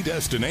 the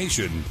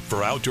destination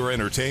for outdoor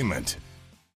entertainment.